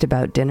unenthused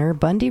about dinner,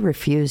 Bundy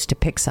refused to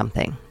pick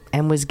something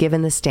and was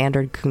given the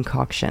standard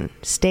concoction: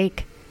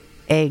 steak,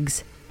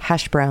 eggs,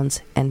 hash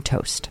browns, and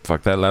toast.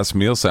 Fuck, that last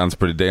meal sounds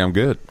pretty damn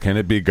good. Can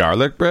it be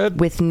garlic bread?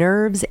 With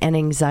nerves and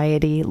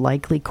anxiety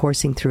likely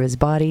coursing through his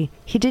body,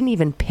 he didn't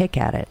even pick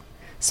at it.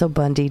 So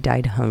Bundy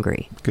died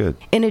hungry. Good.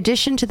 In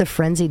addition to the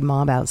frenzied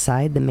mob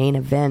outside, the main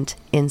event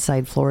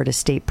inside Florida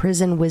State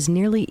Prison was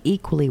nearly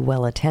equally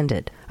well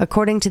attended.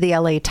 According to the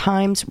LA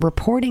Times,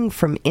 reporting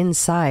from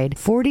inside,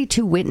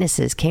 42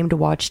 witnesses came to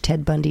watch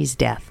Ted Bundy's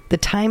death. The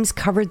Times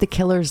covered the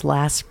killer's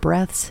last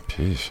breaths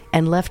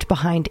and left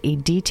behind a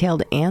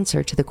detailed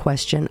answer to the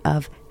question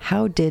of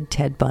how did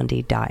Ted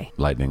Bundy die?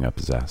 Lightening up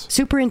his ass.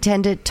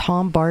 Superintendent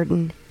Tom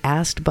Barton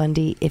asked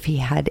Bundy if he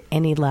had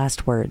any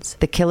last words.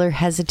 The killer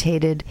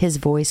hesitated, his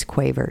voice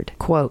quavered.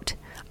 Quote,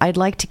 "I'd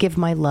like to give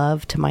my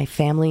love to my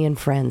family and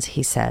friends,"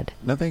 he said.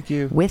 No, thank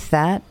you. With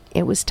that,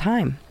 it was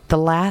time. The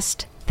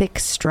last thick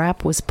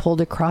strap was pulled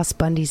across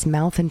Bundy's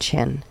mouth and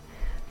chin.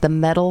 The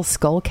metal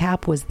skull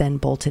cap was then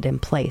bolted in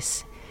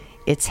place,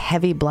 its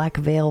heavy black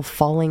veil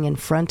falling in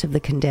front of the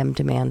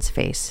condemned man's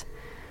face.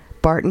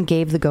 Barton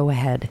gave the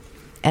go-ahead.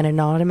 An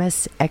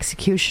anonymous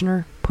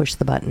executioner pushed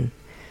the button.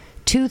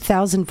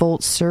 2,000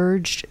 volts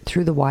surged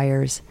through the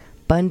wires.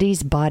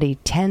 Bundy's body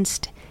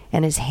tensed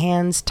and his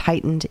hands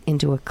tightened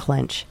into a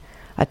clench.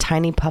 A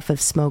tiny puff of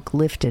smoke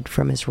lifted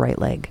from his right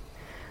leg.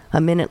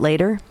 A minute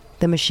later,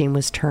 the machine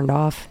was turned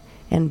off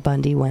and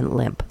Bundy went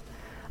limp.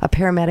 A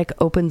paramedic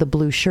opened the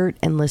blue shirt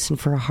and listened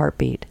for a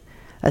heartbeat.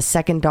 A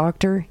second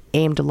doctor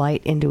aimed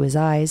light into his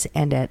eyes,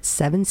 and at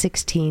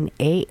 7:16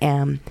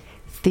 a.m.,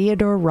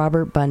 Theodore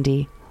Robert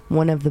Bundy,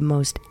 one of the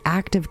most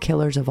active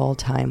killers of all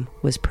time,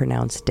 was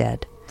pronounced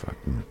dead.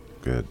 Fucking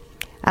good.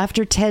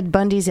 After Ted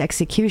Bundy's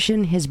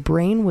execution, his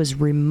brain was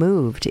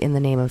removed in the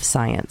name of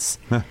science,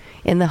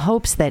 in the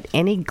hopes that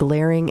any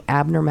glaring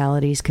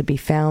abnormalities could be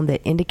found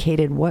that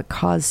indicated what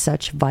caused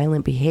such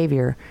violent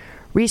behavior.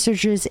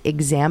 Researchers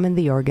examined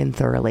the organ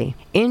thoroughly.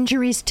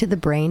 Injuries to the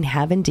brain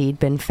have indeed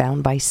been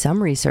found by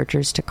some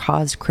researchers to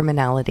cause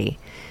criminality.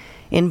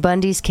 In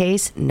Bundy's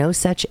case, no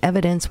such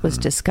evidence was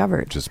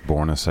discovered. Just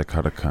born a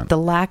psychotic cunt. The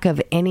lack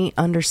of any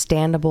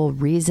understandable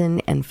reason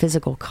and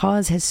physical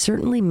cause has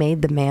certainly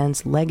made the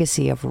man's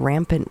legacy of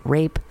rampant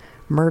rape,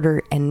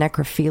 murder, and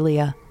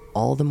necrophilia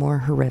all the more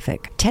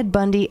horrific. Ted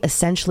Bundy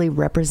essentially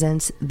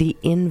represents the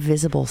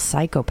invisible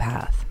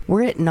psychopath.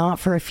 Were it not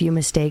for a few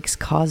mistakes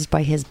caused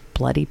by his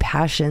bloody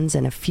passions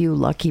and a few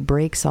lucky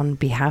breaks on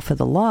behalf of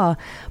the law,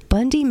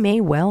 Bundy may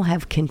well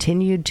have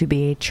continued to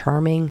be a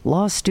charming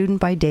law student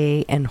by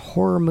day and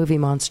horror movie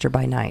monster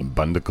by night.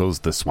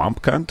 Bundicles the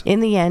swamp cunt? In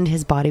the end,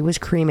 his body was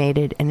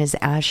cremated and his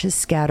ashes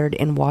scattered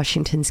in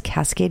Washington's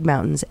Cascade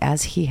Mountains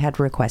as he had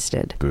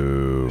requested.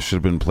 Boo. Should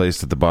have been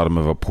placed at the bottom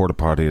of a porta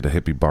potty at a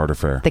hippie barter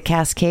fair. The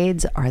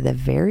Cascades are the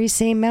very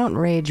same mountain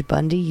range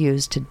Bundy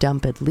used to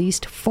dump at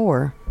least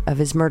 4 of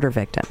his murder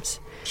victims.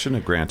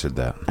 Shouldn't have granted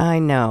that. I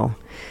know.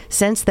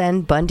 Since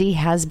then, Bundy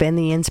has been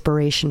the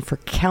inspiration for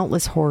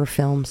countless horror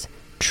films,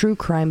 true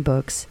crime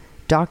books,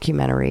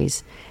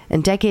 documentaries,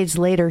 and decades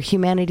later,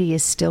 humanity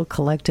is still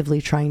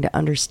collectively trying to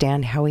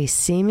understand how a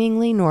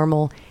seemingly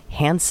normal,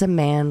 handsome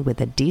man with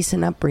a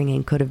decent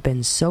upbringing could have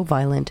been so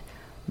violent,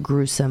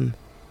 gruesome,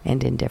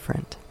 and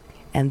indifferent.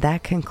 And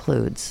that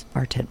concludes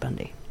our Ted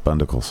Bundy.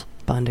 Bundicles.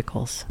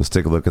 Bundicles. Let's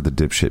take a look at the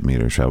dipshit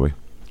meter, shall we?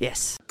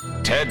 Yes.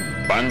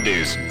 Ted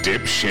Bundy's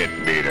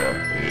dipshit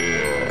meter.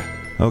 Yeah.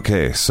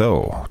 Okay,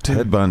 so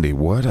Ted Bundy,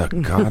 what a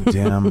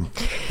goddamn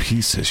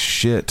piece of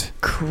shit.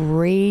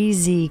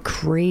 Crazy,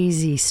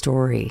 crazy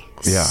story.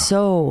 Yeah.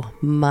 So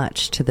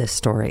much to this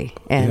story.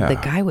 And Yeah. the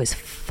guy was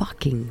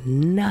fucking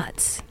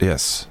nuts.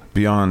 Yes,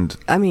 beyond.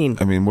 I mean,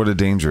 what a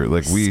danger.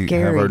 Like, we have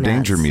scary our nuts.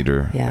 danger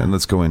meter, Yeah. and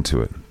let's go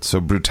into it. So,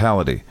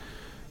 brutality.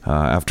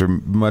 After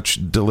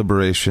much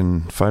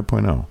deliberation,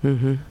 5.0.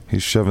 Mm-hmm.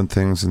 He's shoving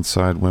things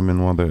inside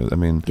women while they're,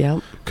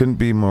 Yep. couldn't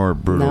be more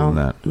brutal than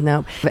that.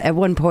 No. At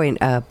one point,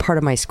 part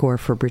of my score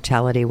for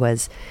brutality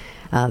was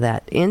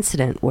that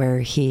incident where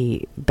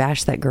he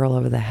bashed that girl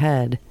over the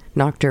head,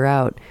 knocked her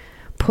out,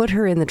 put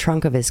her in the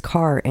trunk of his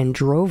car, and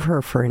drove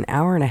her for an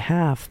hour and a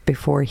half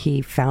before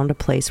he found a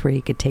place where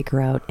he could take her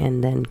out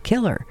and then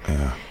kill her.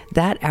 Yeah.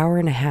 That hour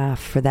and a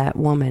half for that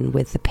woman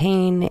with the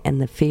pain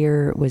and the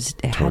fear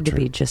had to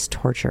be just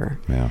torture.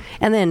 Yeah.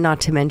 And then not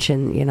to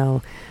mention,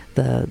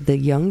 the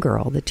young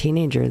girl, the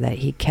teenager that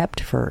he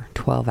kept for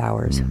 12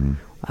 hours. Mm-hmm.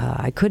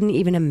 I couldn't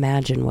even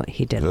imagine what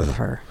he did with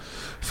her.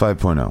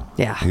 5.0.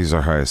 Yeah. He's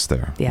our highest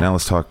there. Yeah. Now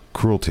let's talk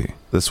cruelty.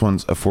 This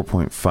one's a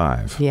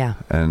 4.5. Yeah.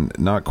 And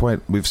not quite.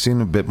 We've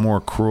seen a bit more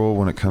cruel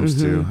when it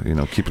comes to,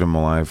 keeping him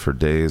alive for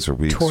days or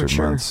weeks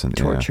Torture. or months. And,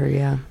 Torture,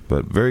 yeah.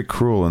 But very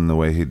cruel in the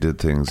way he did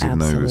things, even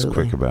though he was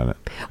Absolutely. quick about it.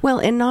 Well,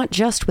 and not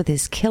just with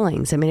his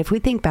killings. If we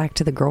think back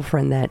to the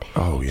girlfriend that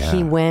Oh, yeah.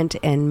 he went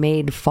and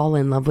made fall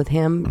in love with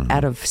him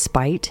out of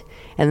spite,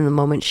 and then the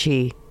moment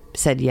she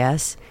said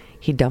yes,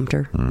 he dumped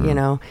her,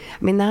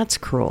 that's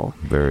cruel.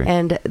 Very.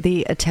 And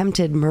the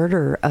attempted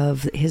murder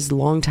of his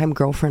longtime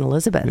girlfriend,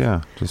 Elizabeth.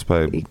 Yeah, just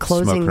by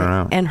Closing smoking her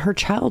out. and her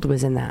child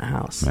was in that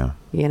house.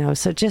 Yeah.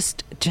 So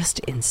just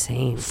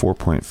insane.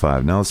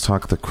 4.5. Now let's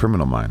talk the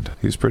criminal mind.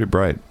 He was pretty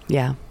bright.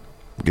 Yeah.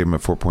 Give him a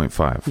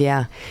 4.5.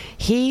 Yeah.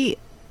 He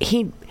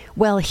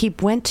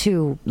went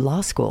to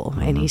law school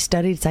and he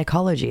studied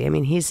psychology.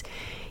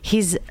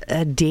 He's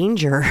a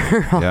danger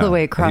all the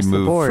way across he the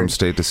moved board. from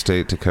state to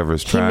state to cover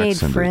his He tracks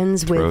made and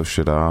friends to throw with-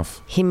 shit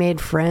off. He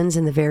made friends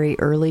in the very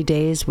early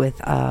days with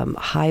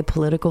high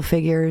political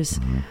figures.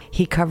 Mm-hmm.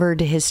 He covered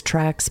his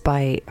tracks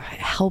by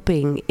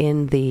helping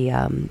in the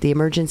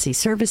emergency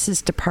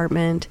services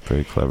department.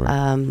 Very clever.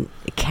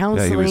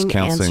 Counseling, he was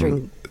counseling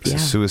answering. Yeah.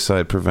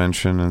 suicide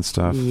prevention and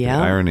stuff. Yeah.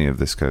 The irony of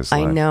this guy's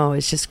life. I know,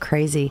 it's just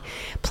crazy.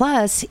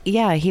 Plus,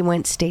 he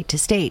went state to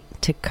state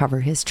to cover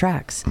his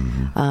tracks.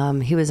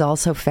 Mm-hmm. He was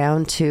also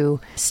found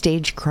to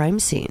stage crime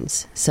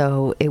scenes,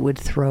 so it would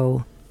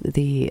throw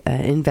the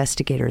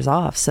investigators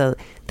off. So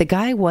the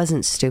guy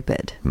wasn't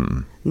stupid.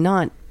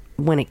 Not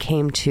when it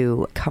came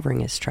to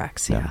covering his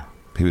tracks. Yeah.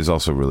 He was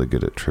also really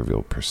good at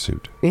Trivial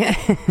Pursuit. Yeah.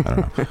 I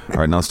don't know. All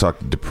right, now let's talk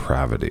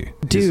depravity.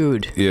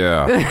 Dude.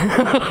 Yeah.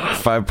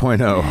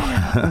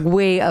 5.0.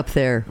 Way up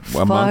there.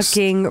 Amongst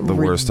Fucking the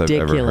worst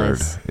ridiculous.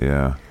 I've ever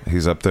heard. Yeah.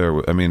 He's up there.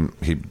 He's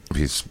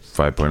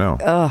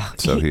 5.0.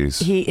 So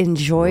he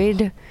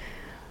enjoyed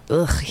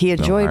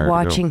higher to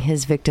watching go.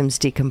 his victims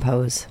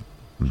decompose.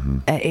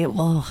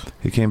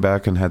 He came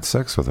back and had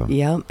sex with them.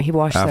 Yeah, he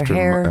washed their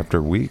hair.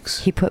 After weeks.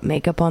 He put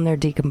makeup on their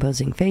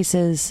decomposing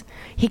faces.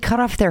 He cut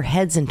off their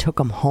heads and took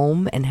them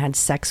home and had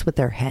sex with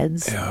their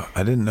heads. Yeah,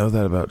 I didn't know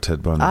that about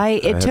Ted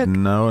Bundy.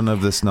 None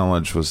of this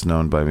knowledge was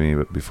known by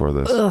me before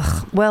this.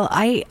 Well,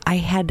 I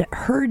had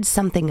heard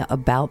something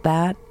about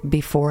that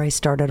before I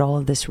started all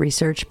of this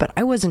research, but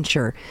I wasn't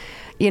sure.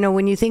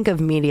 When you think of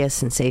media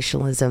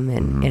sensationalism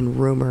and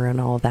rumor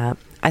and all that,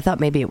 I thought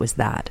maybe it was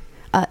that.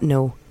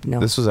 No.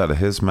 This was out of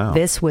his mouth.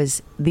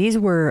 These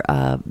were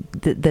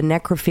the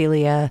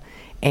necrophilia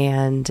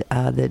and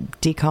the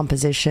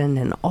decomposition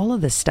and all of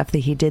the stuff that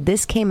he did.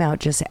 This came out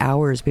just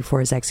hours before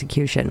his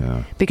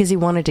execution because he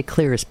wanted to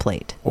clear his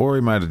plate. Or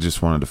he might have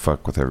just wanted to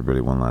fuck with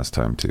everybody one last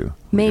time too.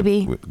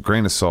 Maybe.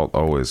 Grain of salt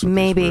always with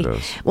Maybe. these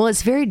weirdos. Well,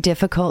 it's very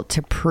difficult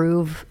to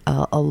prove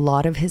a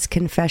lot of his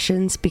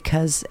confessions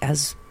because,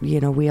 as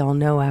we all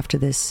know after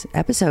this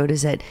episode,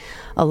 is that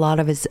a lot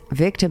of his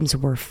victims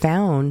were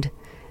found.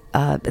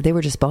 They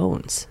were just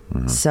bones.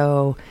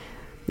 So,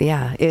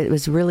 it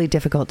was really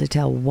difficult to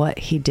tell what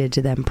he did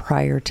to them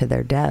prior to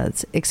their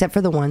deaths, except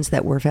for the ones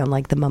that were found,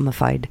 like the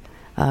mummified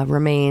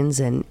remains.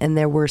 And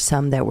there were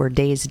some that were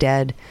days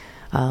dead,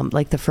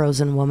 like the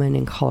frozen woman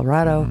in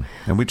Colorado.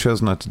 And we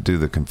chose not to do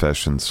the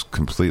confessions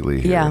completely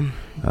here. Yeah.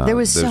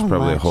 There's probably a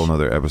much. whole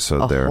nother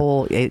episode there.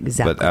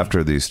 Exactly. But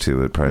after these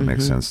two, it probably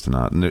makes sense to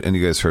not. And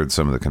you guys heard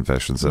some of the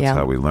confessions. That's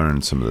how we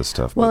learned some of this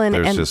stuff. Well, but and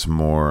there's just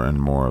more and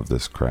more of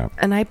this crap.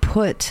 And I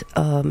put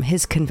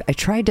I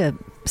tried to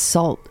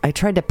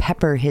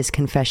pepper his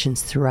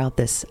confessions throughout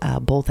this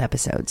both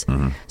episodes.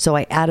 So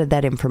I added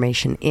that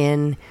information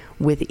in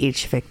with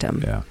each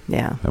victim.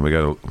 Yeah. And we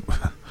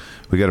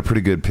got a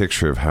pretty good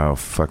picture of how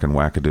fucking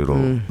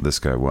wackadoodle this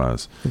guy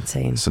was.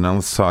 Insane. So now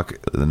let's talk.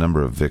 The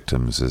number of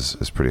victims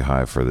is pretty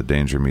high for the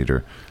danger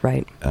meter.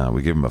 Right.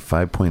 We give him a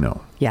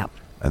 5.0. Yeah.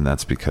 And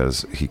that's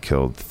because he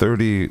killed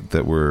 30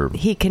 that were...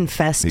 He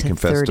confessed to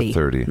 30.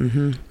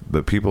 30.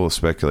 But people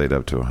speculate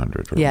up to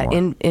 100 or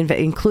more.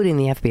 Including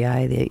the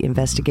FBI, the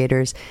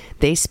investigators,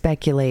 they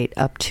speculate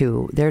up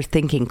to... They're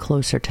thinking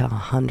closer to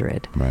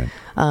 100.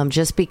 Right.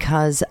 Just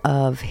because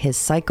of his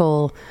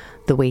cycle,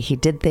 the way he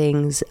did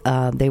things,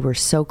 they were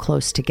so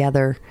close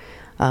together.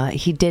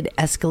 He did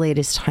escalate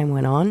as time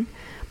went on,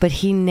 but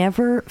he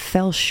never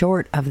fell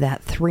short of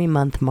that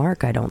 3-month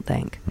mark, I don't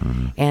think.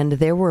 And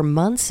there were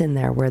months in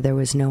there where there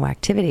was no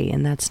activity,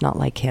 and that's not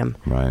like him.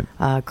 Right.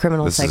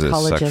 Criminal this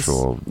psychologists, is a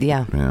sexual,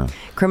 yeah.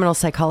 Criminal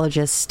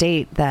psychologists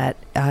state that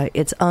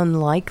it's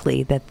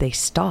unlikely that they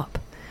stop,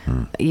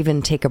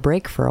 even take a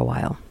break for a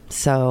while.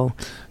 So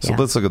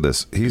let's look at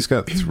this. He's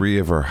got 3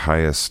 of our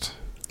highest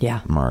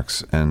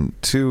marks, and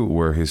 2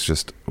 where he's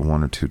just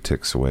 1 or 2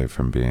 ticks away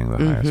from being the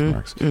highest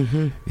marks.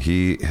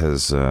 He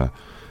has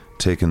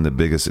taken the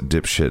biggest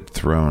dipshit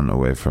throne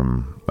away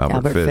from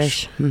Albert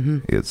Fish.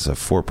 It's a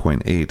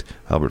 4.8.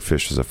 Albert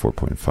Fish is a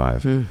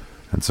 4.5.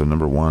 And so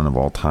number 1 of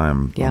all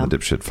time on the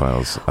dipshit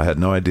files. I had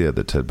no idea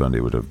that Ted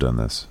Bundy would have done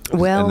this.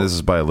 Well, and this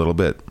is by a little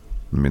bit.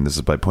 I mean, this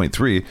is by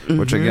 0.3,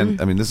 which again,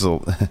 I mean, this is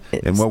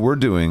and what we're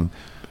doing.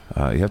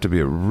 You have to be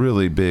a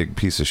really big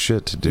piece of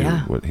shit to do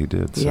what he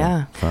did.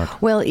 So,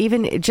 fuck. Well,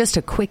 even just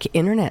a quick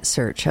internet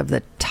search of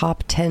the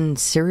top 10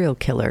 serial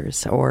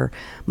killers or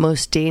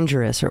most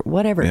dangerous or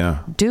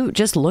whatever.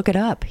 Just look it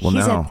up.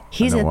 Well,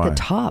 he's at the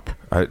top.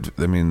 I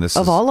mean, this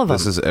of is all of them.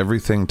 This is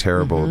everything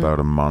terrible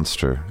about a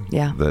monster.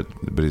 Yeah. But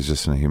he's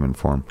just in a human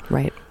form.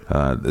 Right.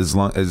 As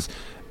long as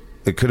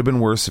it could have been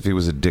worse if he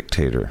was a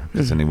dictator,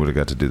 because then he would have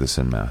got to do this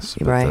en masse.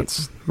 But right.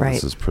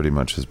 This is pretty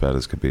much as bad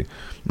as could be.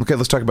 Okay,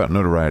 let's talk about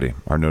notoriety,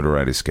 our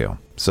notoriety scale.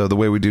 So the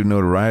way we do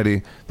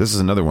notoriety, this is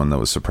another one that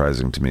was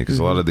surprising to me, because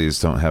a lot of these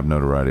don't have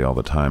notoriety all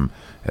the time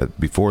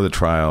before the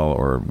trial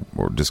or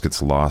just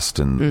gets lost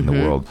in the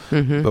world.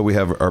 But we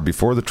have our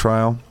before the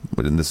trial,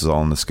 and this is all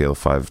on the scale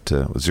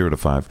of 0 to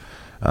 5.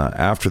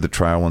 After the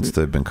trial, once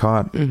they've been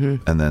caught,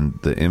 and then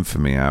the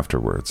infamy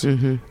afterwards.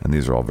 And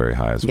these are all very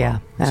high as well.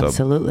 Yeah,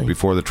 absolutely. So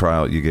before the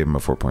trial, you gave him a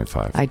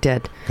 4.5. I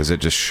did. Because it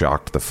just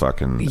shocked the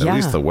fucking, at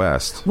least the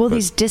West. Well,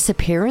 these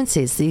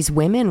disappearances, these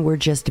women were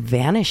just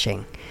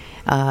vanishing.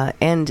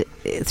 And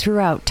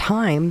throughout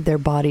time, their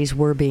bodies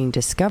were being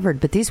discovered,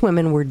 but these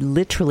women were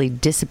literally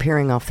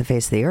disappearing off the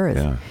face of the earth.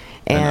 Yeah.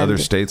 And other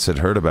states had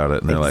heard about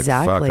it, and they're like,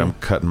 fuck, I'm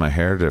cutting my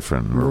hair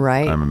different.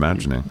 Right. I'm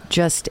imagining.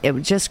 It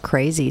was just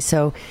crazy.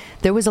 So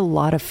there was a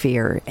lot of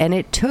fear, and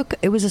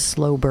it was a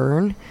slow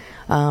burn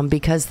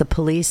because the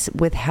police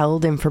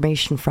withheld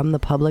information from the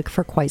public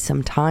for quite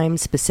some time,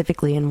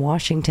 specifically in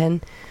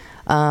Washington.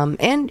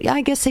 And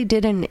I guess they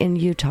did in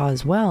Utah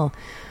as well.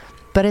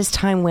 But as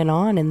time went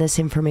on and this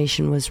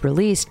information was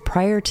released,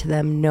 prior to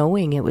them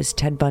knowing it was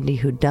Ted Bundy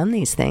who'd done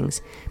these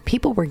things,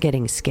 people were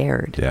getting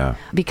scared. Yeah.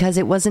 Because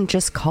it wasn't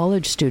just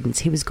college students.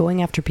 He was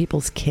going after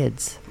people's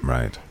kids.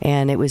 Right.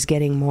 And it was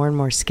getting more and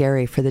more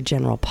scary for the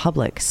general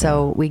public.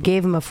 So we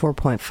gave him a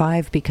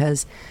 4.5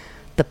 because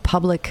the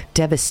public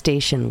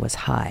devastation was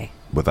high.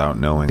 Without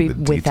knowing the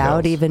details.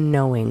 Without even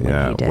knowing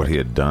what he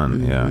had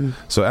done.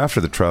 So after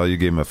the trial, you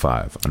gave him a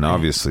 5. And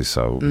obviously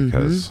so,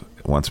 because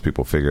once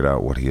people figured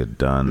out what he had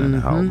done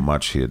and how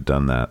much he had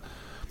done that,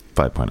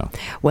 5.0.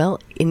 Well,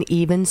 and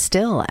even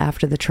still,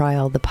 after the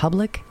trial, the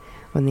public,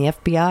 when the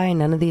FBI,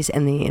 none of these,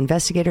 and the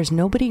investigators,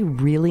 nobody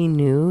really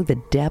knew the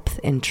depth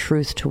and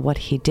truth to what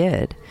he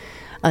did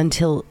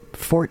until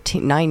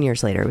 9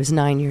 years later. It was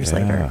 9 years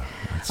later.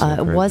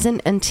 It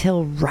wasn't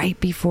until right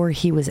before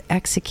he was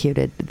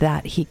executed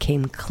that he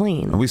came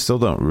clean. And we still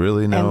don't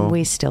really know. And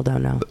we still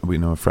don't know. We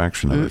know a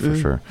fraction of it for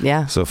sure.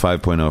 Yeah. So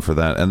 5.0 for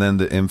that. And then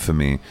the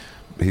infamy.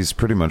 He's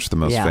pretty much the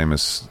most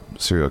famous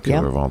serial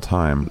killer of all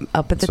time.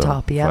 Up at the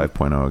top,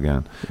 5.0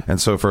 again. And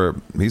so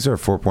he's our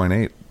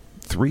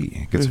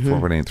 4.83. Gets a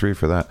 4.83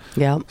 for that.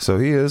 Yeah. So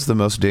he is the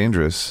most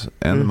dangerous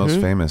and the most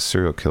famous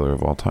serial killer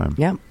of all time.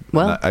 Yeah.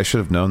 Well, I should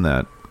have known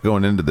that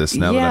going into this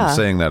now that I'm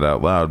saying that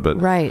out loud, but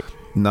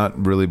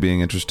not really being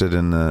interested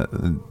in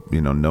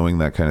knowing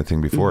that kind of thing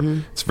before.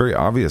 It's very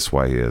obvious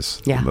why he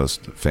is the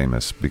most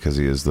famous, because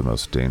he is the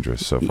most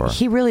dangerous so far.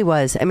 He really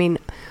was. I mean,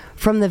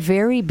 from the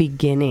very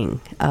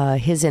beginning,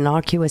 his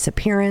innocuous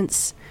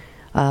appearance,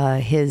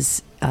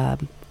 his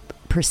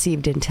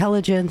perceived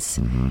intelligence,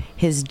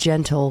 his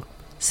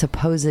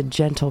supposed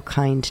gentle,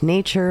 kind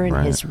nature,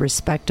 and his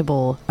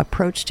respectable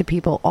approach to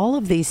people, all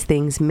of these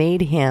things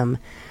made him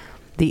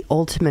the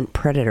ultimate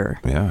predator.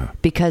 Yeah.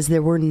 Because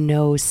there were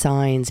no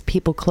signs.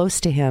 People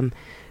close to him,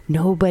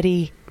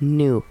 nobody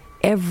knew.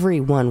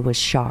 Everyone was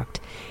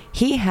shocked.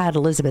 He had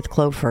Elizabeth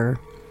Clover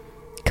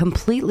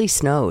completely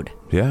snowed.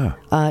 Yeah.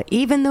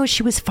 Even though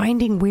she was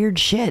finding weird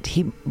shit,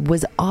 he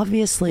was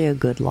obviously a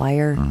good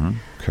liar.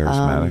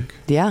 Charismatic.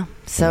 Yeah.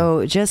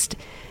 So just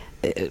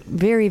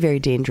very, very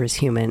dangerous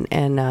human.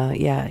 And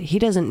he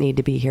doesn't need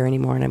to be here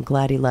anymore. And I'm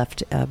glad he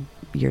left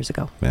years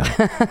ago.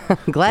 Yeah.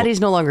 Glad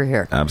he's no longer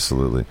here.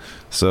 Absolutely.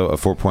 So a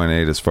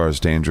 4.8 as far as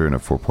danger and a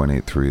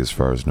 4.83 as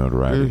far as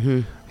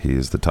notoriety. He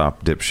is the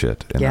top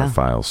dipshit in our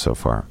files so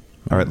far.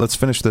 All right, let's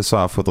finish this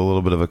off with a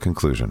little bit of a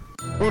conclusion.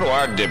 Who do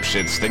our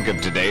dipshits think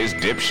of today's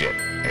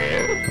dipshit?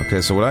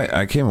 Okay, so what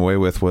I came away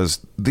with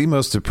was the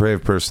most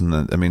depraved person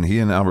that, I mean, he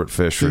and Albert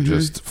Fish are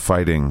just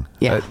fighting.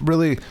 Yeah.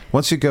 Really,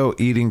 once you go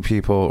eating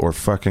people or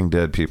fucking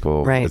dead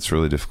people, Right. it's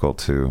really difficult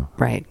to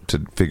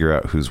figure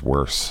out who's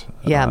worse.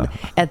 Yeah.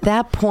 At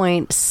that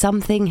point,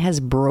 something has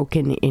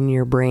broken in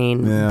your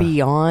brain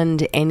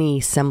beyond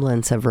any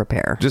semblance of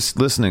repair. Just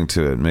listening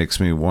to it makes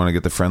me want to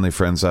get the friendly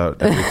friends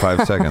out every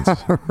 5 seconds.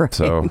 Right.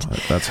 So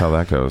that's how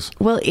that goes.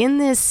 Well, in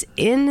this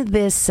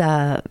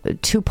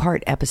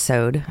 2-part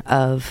episode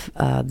of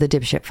the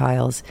Dipshit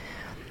Files,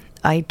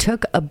 I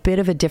took a bit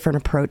of a different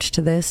approach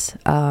to this.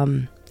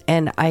 And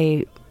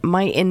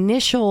my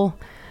initial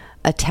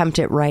attempt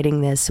at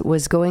writing this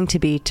was going to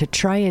be to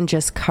try and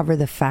just cover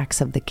the facts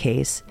of the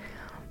case.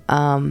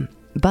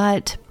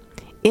 But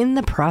in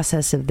the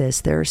process of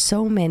this, there are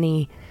so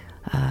many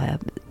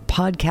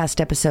podcast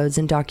episodes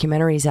and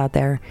documentaries out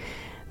there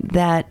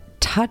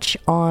that touch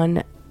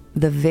on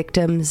the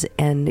victims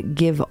and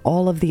give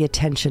all of the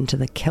attention to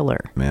the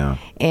killer. Yeah.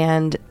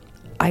 And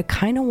I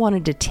kind of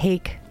wanted to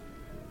take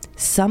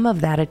some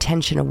of that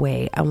attention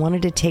away. I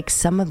wanted to take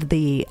some of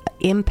the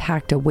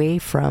impact away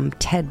from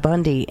Ted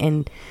Bundy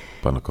and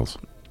Bundicles,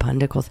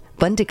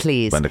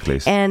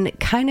 and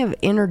kind of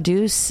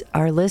introduce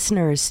our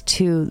listeners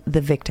to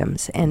the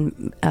victims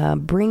and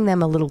bring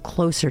them a little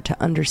closer to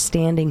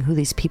understanding who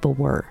these people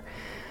were.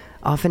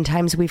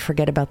 Oftentimes we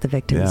forget about the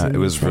victims. Yeah, it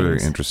was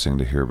very interesting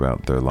to hear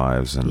about their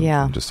lives and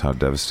just how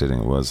devastating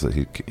it was that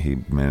he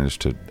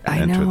managed to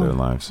enter their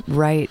lives.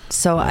 Right.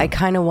 So I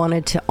kind of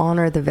wanted to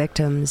honor the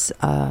victims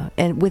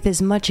and with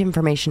as much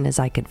information as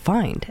I could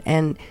find.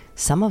 And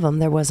some of them,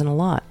 there wasn't a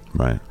lot.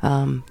 Right.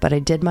 But I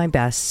did my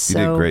best. You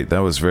did great.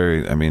 That was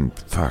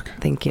fuck.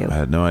 Thank you. I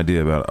had no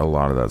idea about a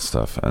lot of that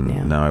stuff.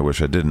 And now I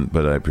wish I didn't,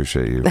 but I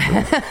appreciate you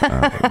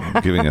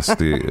for giving us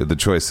the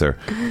choice there.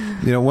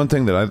 You know, one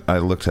thing that I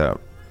looked at,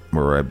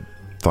 where I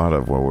thought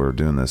of while we were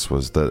doing this,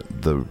 was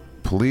that the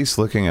police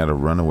looking at a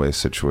runaway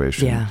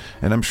situation,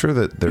 and I'm sure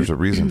that there's a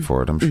reason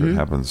for it. I'm sure it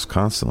happens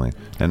constantly.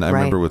 And I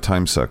remember with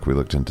Time Suck, we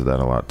looked into that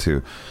a lot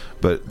too.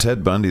 But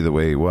Ted Bundy, the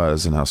way he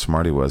was and how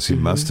smart he was, it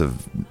must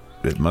have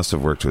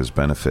worked to his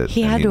benefit.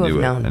 He had to have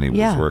known. And he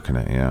was working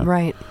it,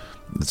 Right.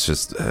 It's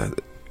just,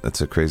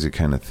 it's a crazy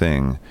kind of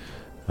thing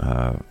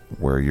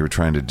where you're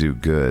trying to do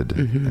good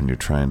and you're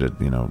trying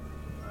to,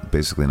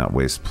 basically not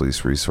waste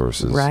police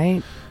resources.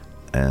 Right.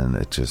 And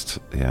it just,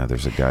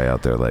 there's a guy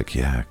out there like,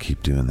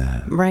 keep doing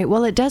that. Right.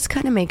 Well, it does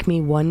kind of make me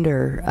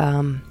wonder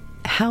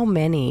how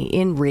many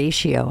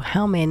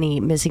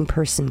missing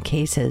person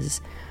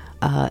cases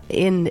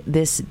in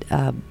this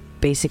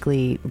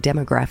basically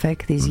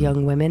demographic, these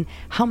young women,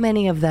 how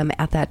many of them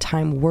at that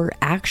time were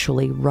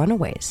actually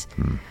runaways?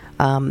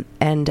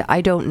 And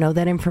I don't know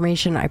that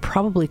information. I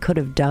probably could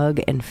have dug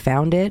and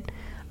found it.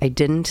 I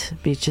didn't,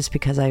 just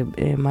because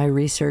my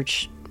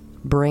research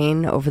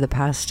brain over the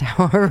past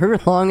however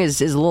long is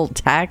a little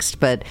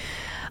taxed, but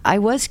I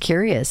was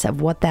curious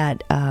of what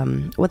that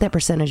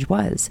percentage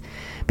was,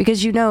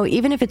 because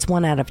even if it's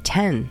 1 out of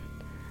 10,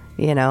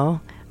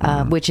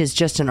 which is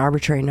just an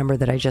arbitrary number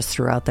that I just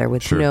threw out there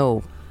with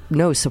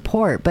no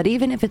support, but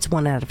even if it's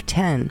 1 out of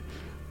 10,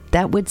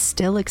 that would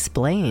still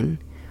explain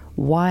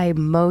why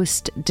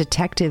most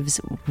detectives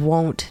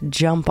won't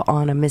jump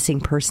on a missing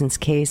persons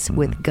case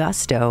with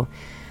gusto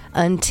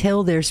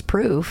until there's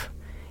proof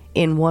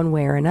in one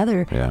way or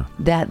another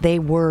that they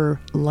were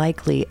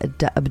likely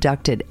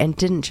abducted and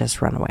didn't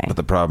just run away. But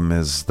the problem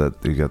is that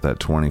you got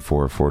that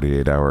 24,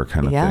 48 hour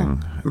kind of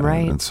thing.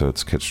 Right. And so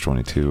it's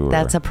catch-22.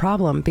 That's a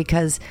problem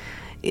because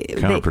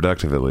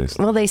counterproductive, at least.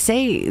 Well, they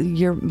say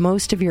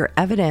most of your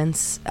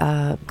evidence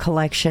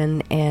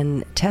collection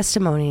and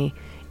testimony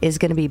is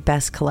going to be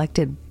best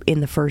collected in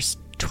the first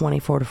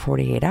 24 to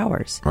 48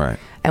 hours. Right.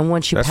 And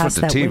once you pass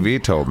that... That's what the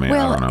TV told me.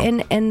 Well, I don't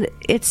know. And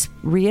it's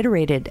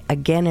reiterated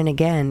again and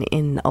again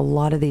in a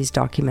lot of these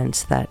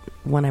documents that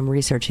when I'm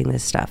researching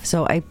this stuff.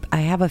 So I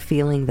have a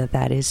feeling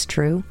that is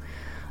true.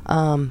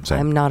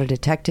 I'm not a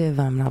detective.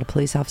 I'm not a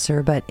police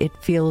officer, but it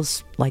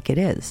feels like it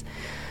is.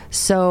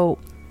 So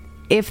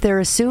if they're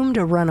assumed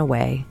a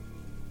runaway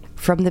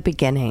from the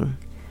beginning,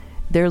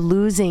 they're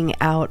losing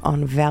out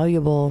on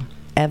valuable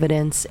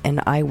evidence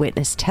and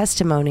eyewitness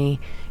testimony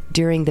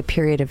during the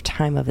period of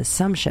time of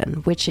assumption,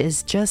 which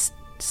is just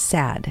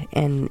sad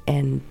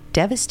and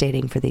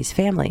devastating for these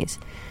families.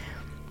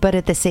 But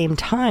at the same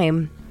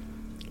time,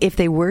 if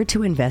they were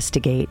to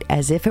investigate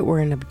as if it were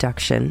an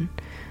abduction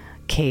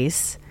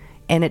case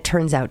and it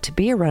turns out to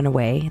be a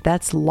runaway,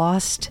 that's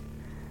lost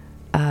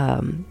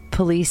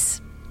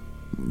police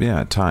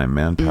time,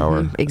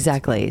 manpower.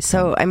 Exactly.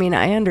 So I mean,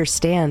 I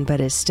understand,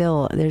 but it's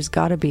still, there's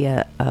got to be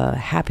a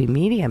happy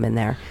medium in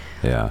there.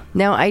 Yeah.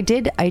 Now, I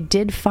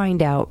did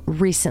find out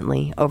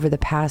recently, over the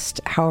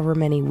past however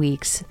many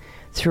weeks,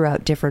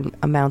 throughout different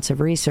amounts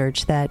of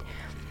research, that,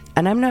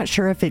 and I'm not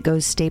sure if it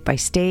goes state by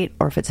state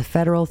or if it's a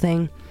federal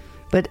thing,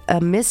 but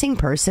a missing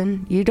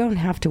person, you don't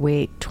have to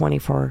wait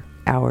 24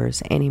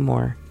 hours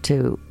anymore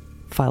to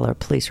file a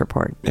police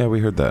report. Yeah, we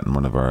heard that in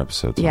one of our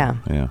episodes. Yeah.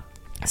 Yeah.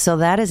 So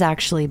that has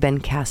actually been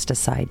cast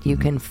aside. You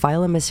can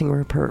file a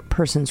missing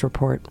persons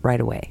report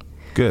right away.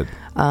 Good.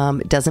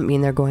 It doesn't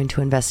mean they're going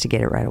to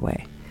investigate it right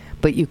away,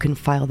 but you can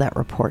file that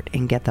report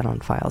and get that on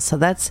file. So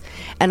that's,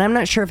 and I'm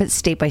not sure if it's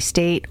state by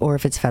state or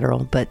if it's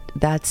federal, but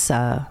that's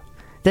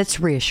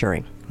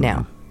reassuring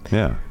now.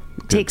 Yeah.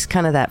 It takes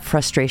kind of that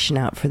frustration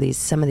out for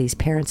some of these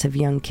parents of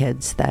young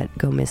kids that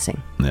go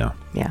missing. Yeah.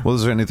 Yeah. Well,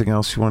 is there anything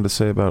else you wanted to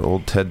say about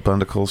old Ted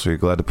Bundicles? Are you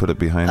glad to put it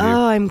behind you?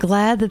 Oh, I'm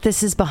glad that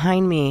this is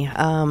behind me.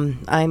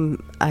 I'm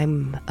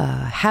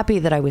happy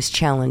that I was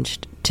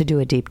challenged to do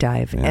a deep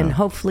dive, and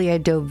hopefully I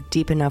dove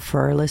deep enough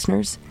for our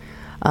listeners.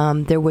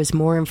 There was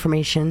more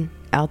information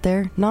out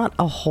there, not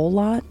a whole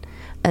lot,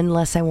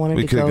 unless I wanted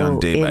to go. We could have gone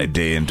day by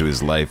day into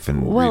his life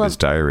and read his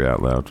diary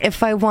out loud.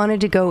 If I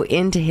wanted to go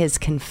into his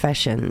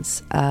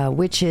confessions,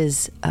 which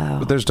is...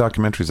 but there's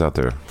documentaries out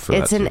there for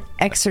that. It's an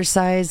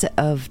exercise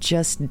of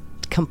just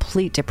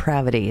complete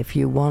depravity. If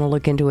you want to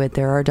look into it,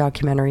 there are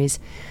documentaries.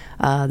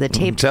 The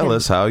taped Tell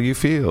us how you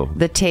feel.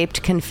 The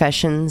taped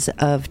confessions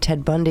of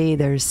Ted Bundy.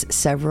 There's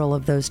several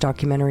of those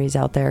documentaries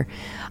out there.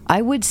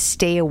 I would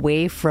stay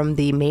away from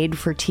the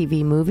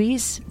made-for-TV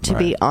movies, to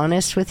be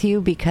honest with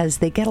you, because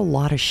they get a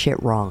lot of shit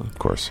wrong. Of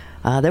course.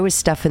 There was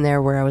stuff in there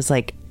where I was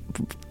like,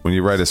 when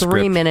you write a script,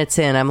 3 minutes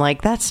in, I'm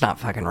like, that's not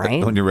fucking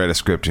right. When you write a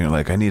script and you're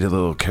like, I need a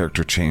little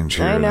character change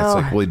here. I know. And it's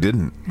like, well, he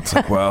didn't. It's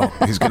like, well,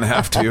 he's going to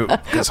have to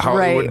because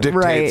Hollywood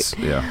dictates.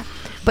 Right. Yeah.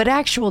 But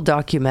actual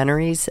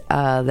documentaries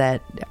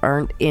that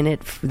aren't in it,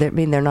 they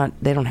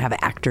don't have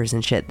actors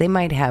and shit. They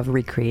might have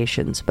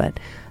recreations, but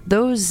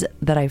those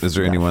that I've Is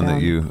there anyone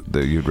found,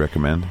 that you'd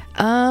recommend?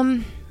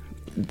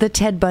 The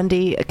Ted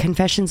Bundy,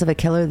 Confessions of a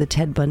Killer, the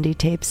Ted Bundy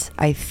tapes.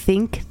 I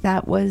think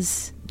that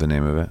was The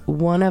name of it?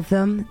 one of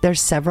them. There's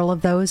several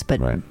of those,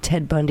 but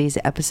Ted Bundy's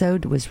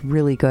episode was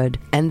really good.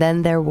 And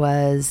then there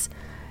was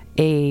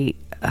I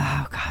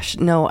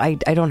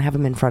don't have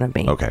them in front of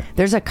me. Okay.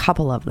 There's a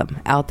couple of them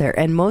out there,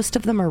 and most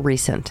of them are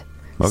recent.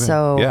 Okay.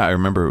 So yeah, I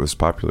remember it was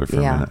popular for a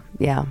minute.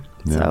 Yeah.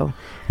 Yeah. So,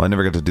 well, I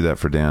never got to do that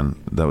for Dan.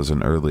 That was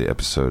an early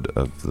episode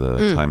of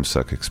the Time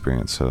Suck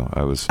experience. So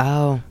I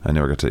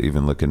never got to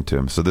even look into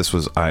him. So this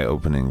was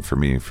eye-opening for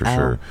me, for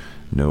sure.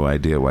 No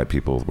idea why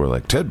people were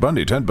like, Ted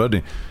Bundy.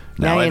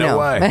 Now I know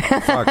why.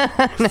 Fuck.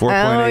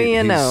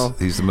 4.8.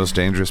 He's the most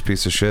dangerous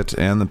piece of shit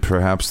and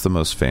perhaps the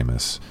most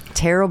famous.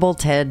 Terrible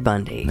Ted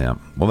Bundy. Yeah.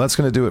 Well, that's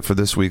going to do it for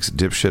this week's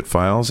Dipshit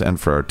Files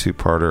and for our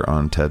two-parter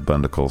on Ted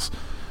Bundicles.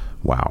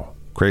 Wow.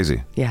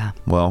 Crazy. Yeah.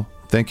 Well,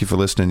 thank you for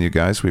listening, you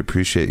guys. We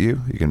appreciate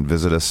you. You can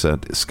visit us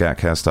at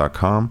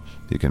SKATCAST.com.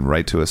 You can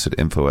write to us at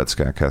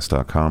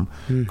info@SKATCAST.com.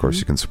 Of course,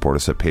 you can support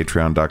us at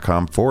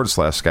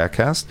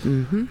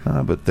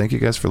patreon.com/SKATCAST. But thank you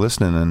guys for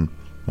listening, and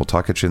we'll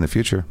talk at you in the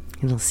future.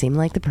 It'll seem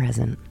like the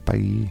present.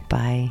 Bye.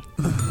 Bye.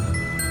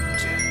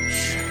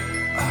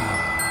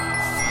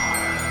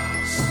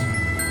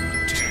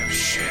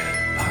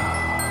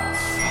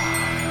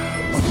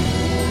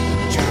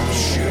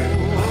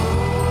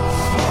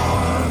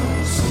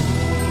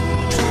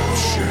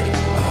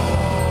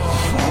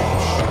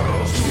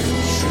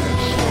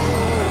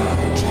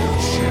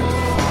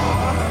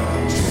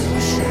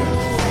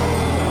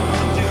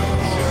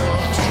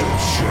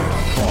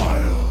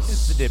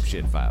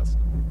 Dipshit Files.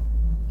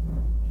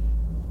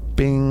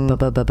 Bing.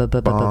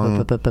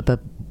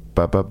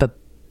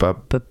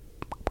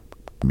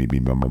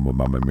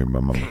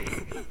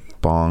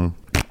 Bong.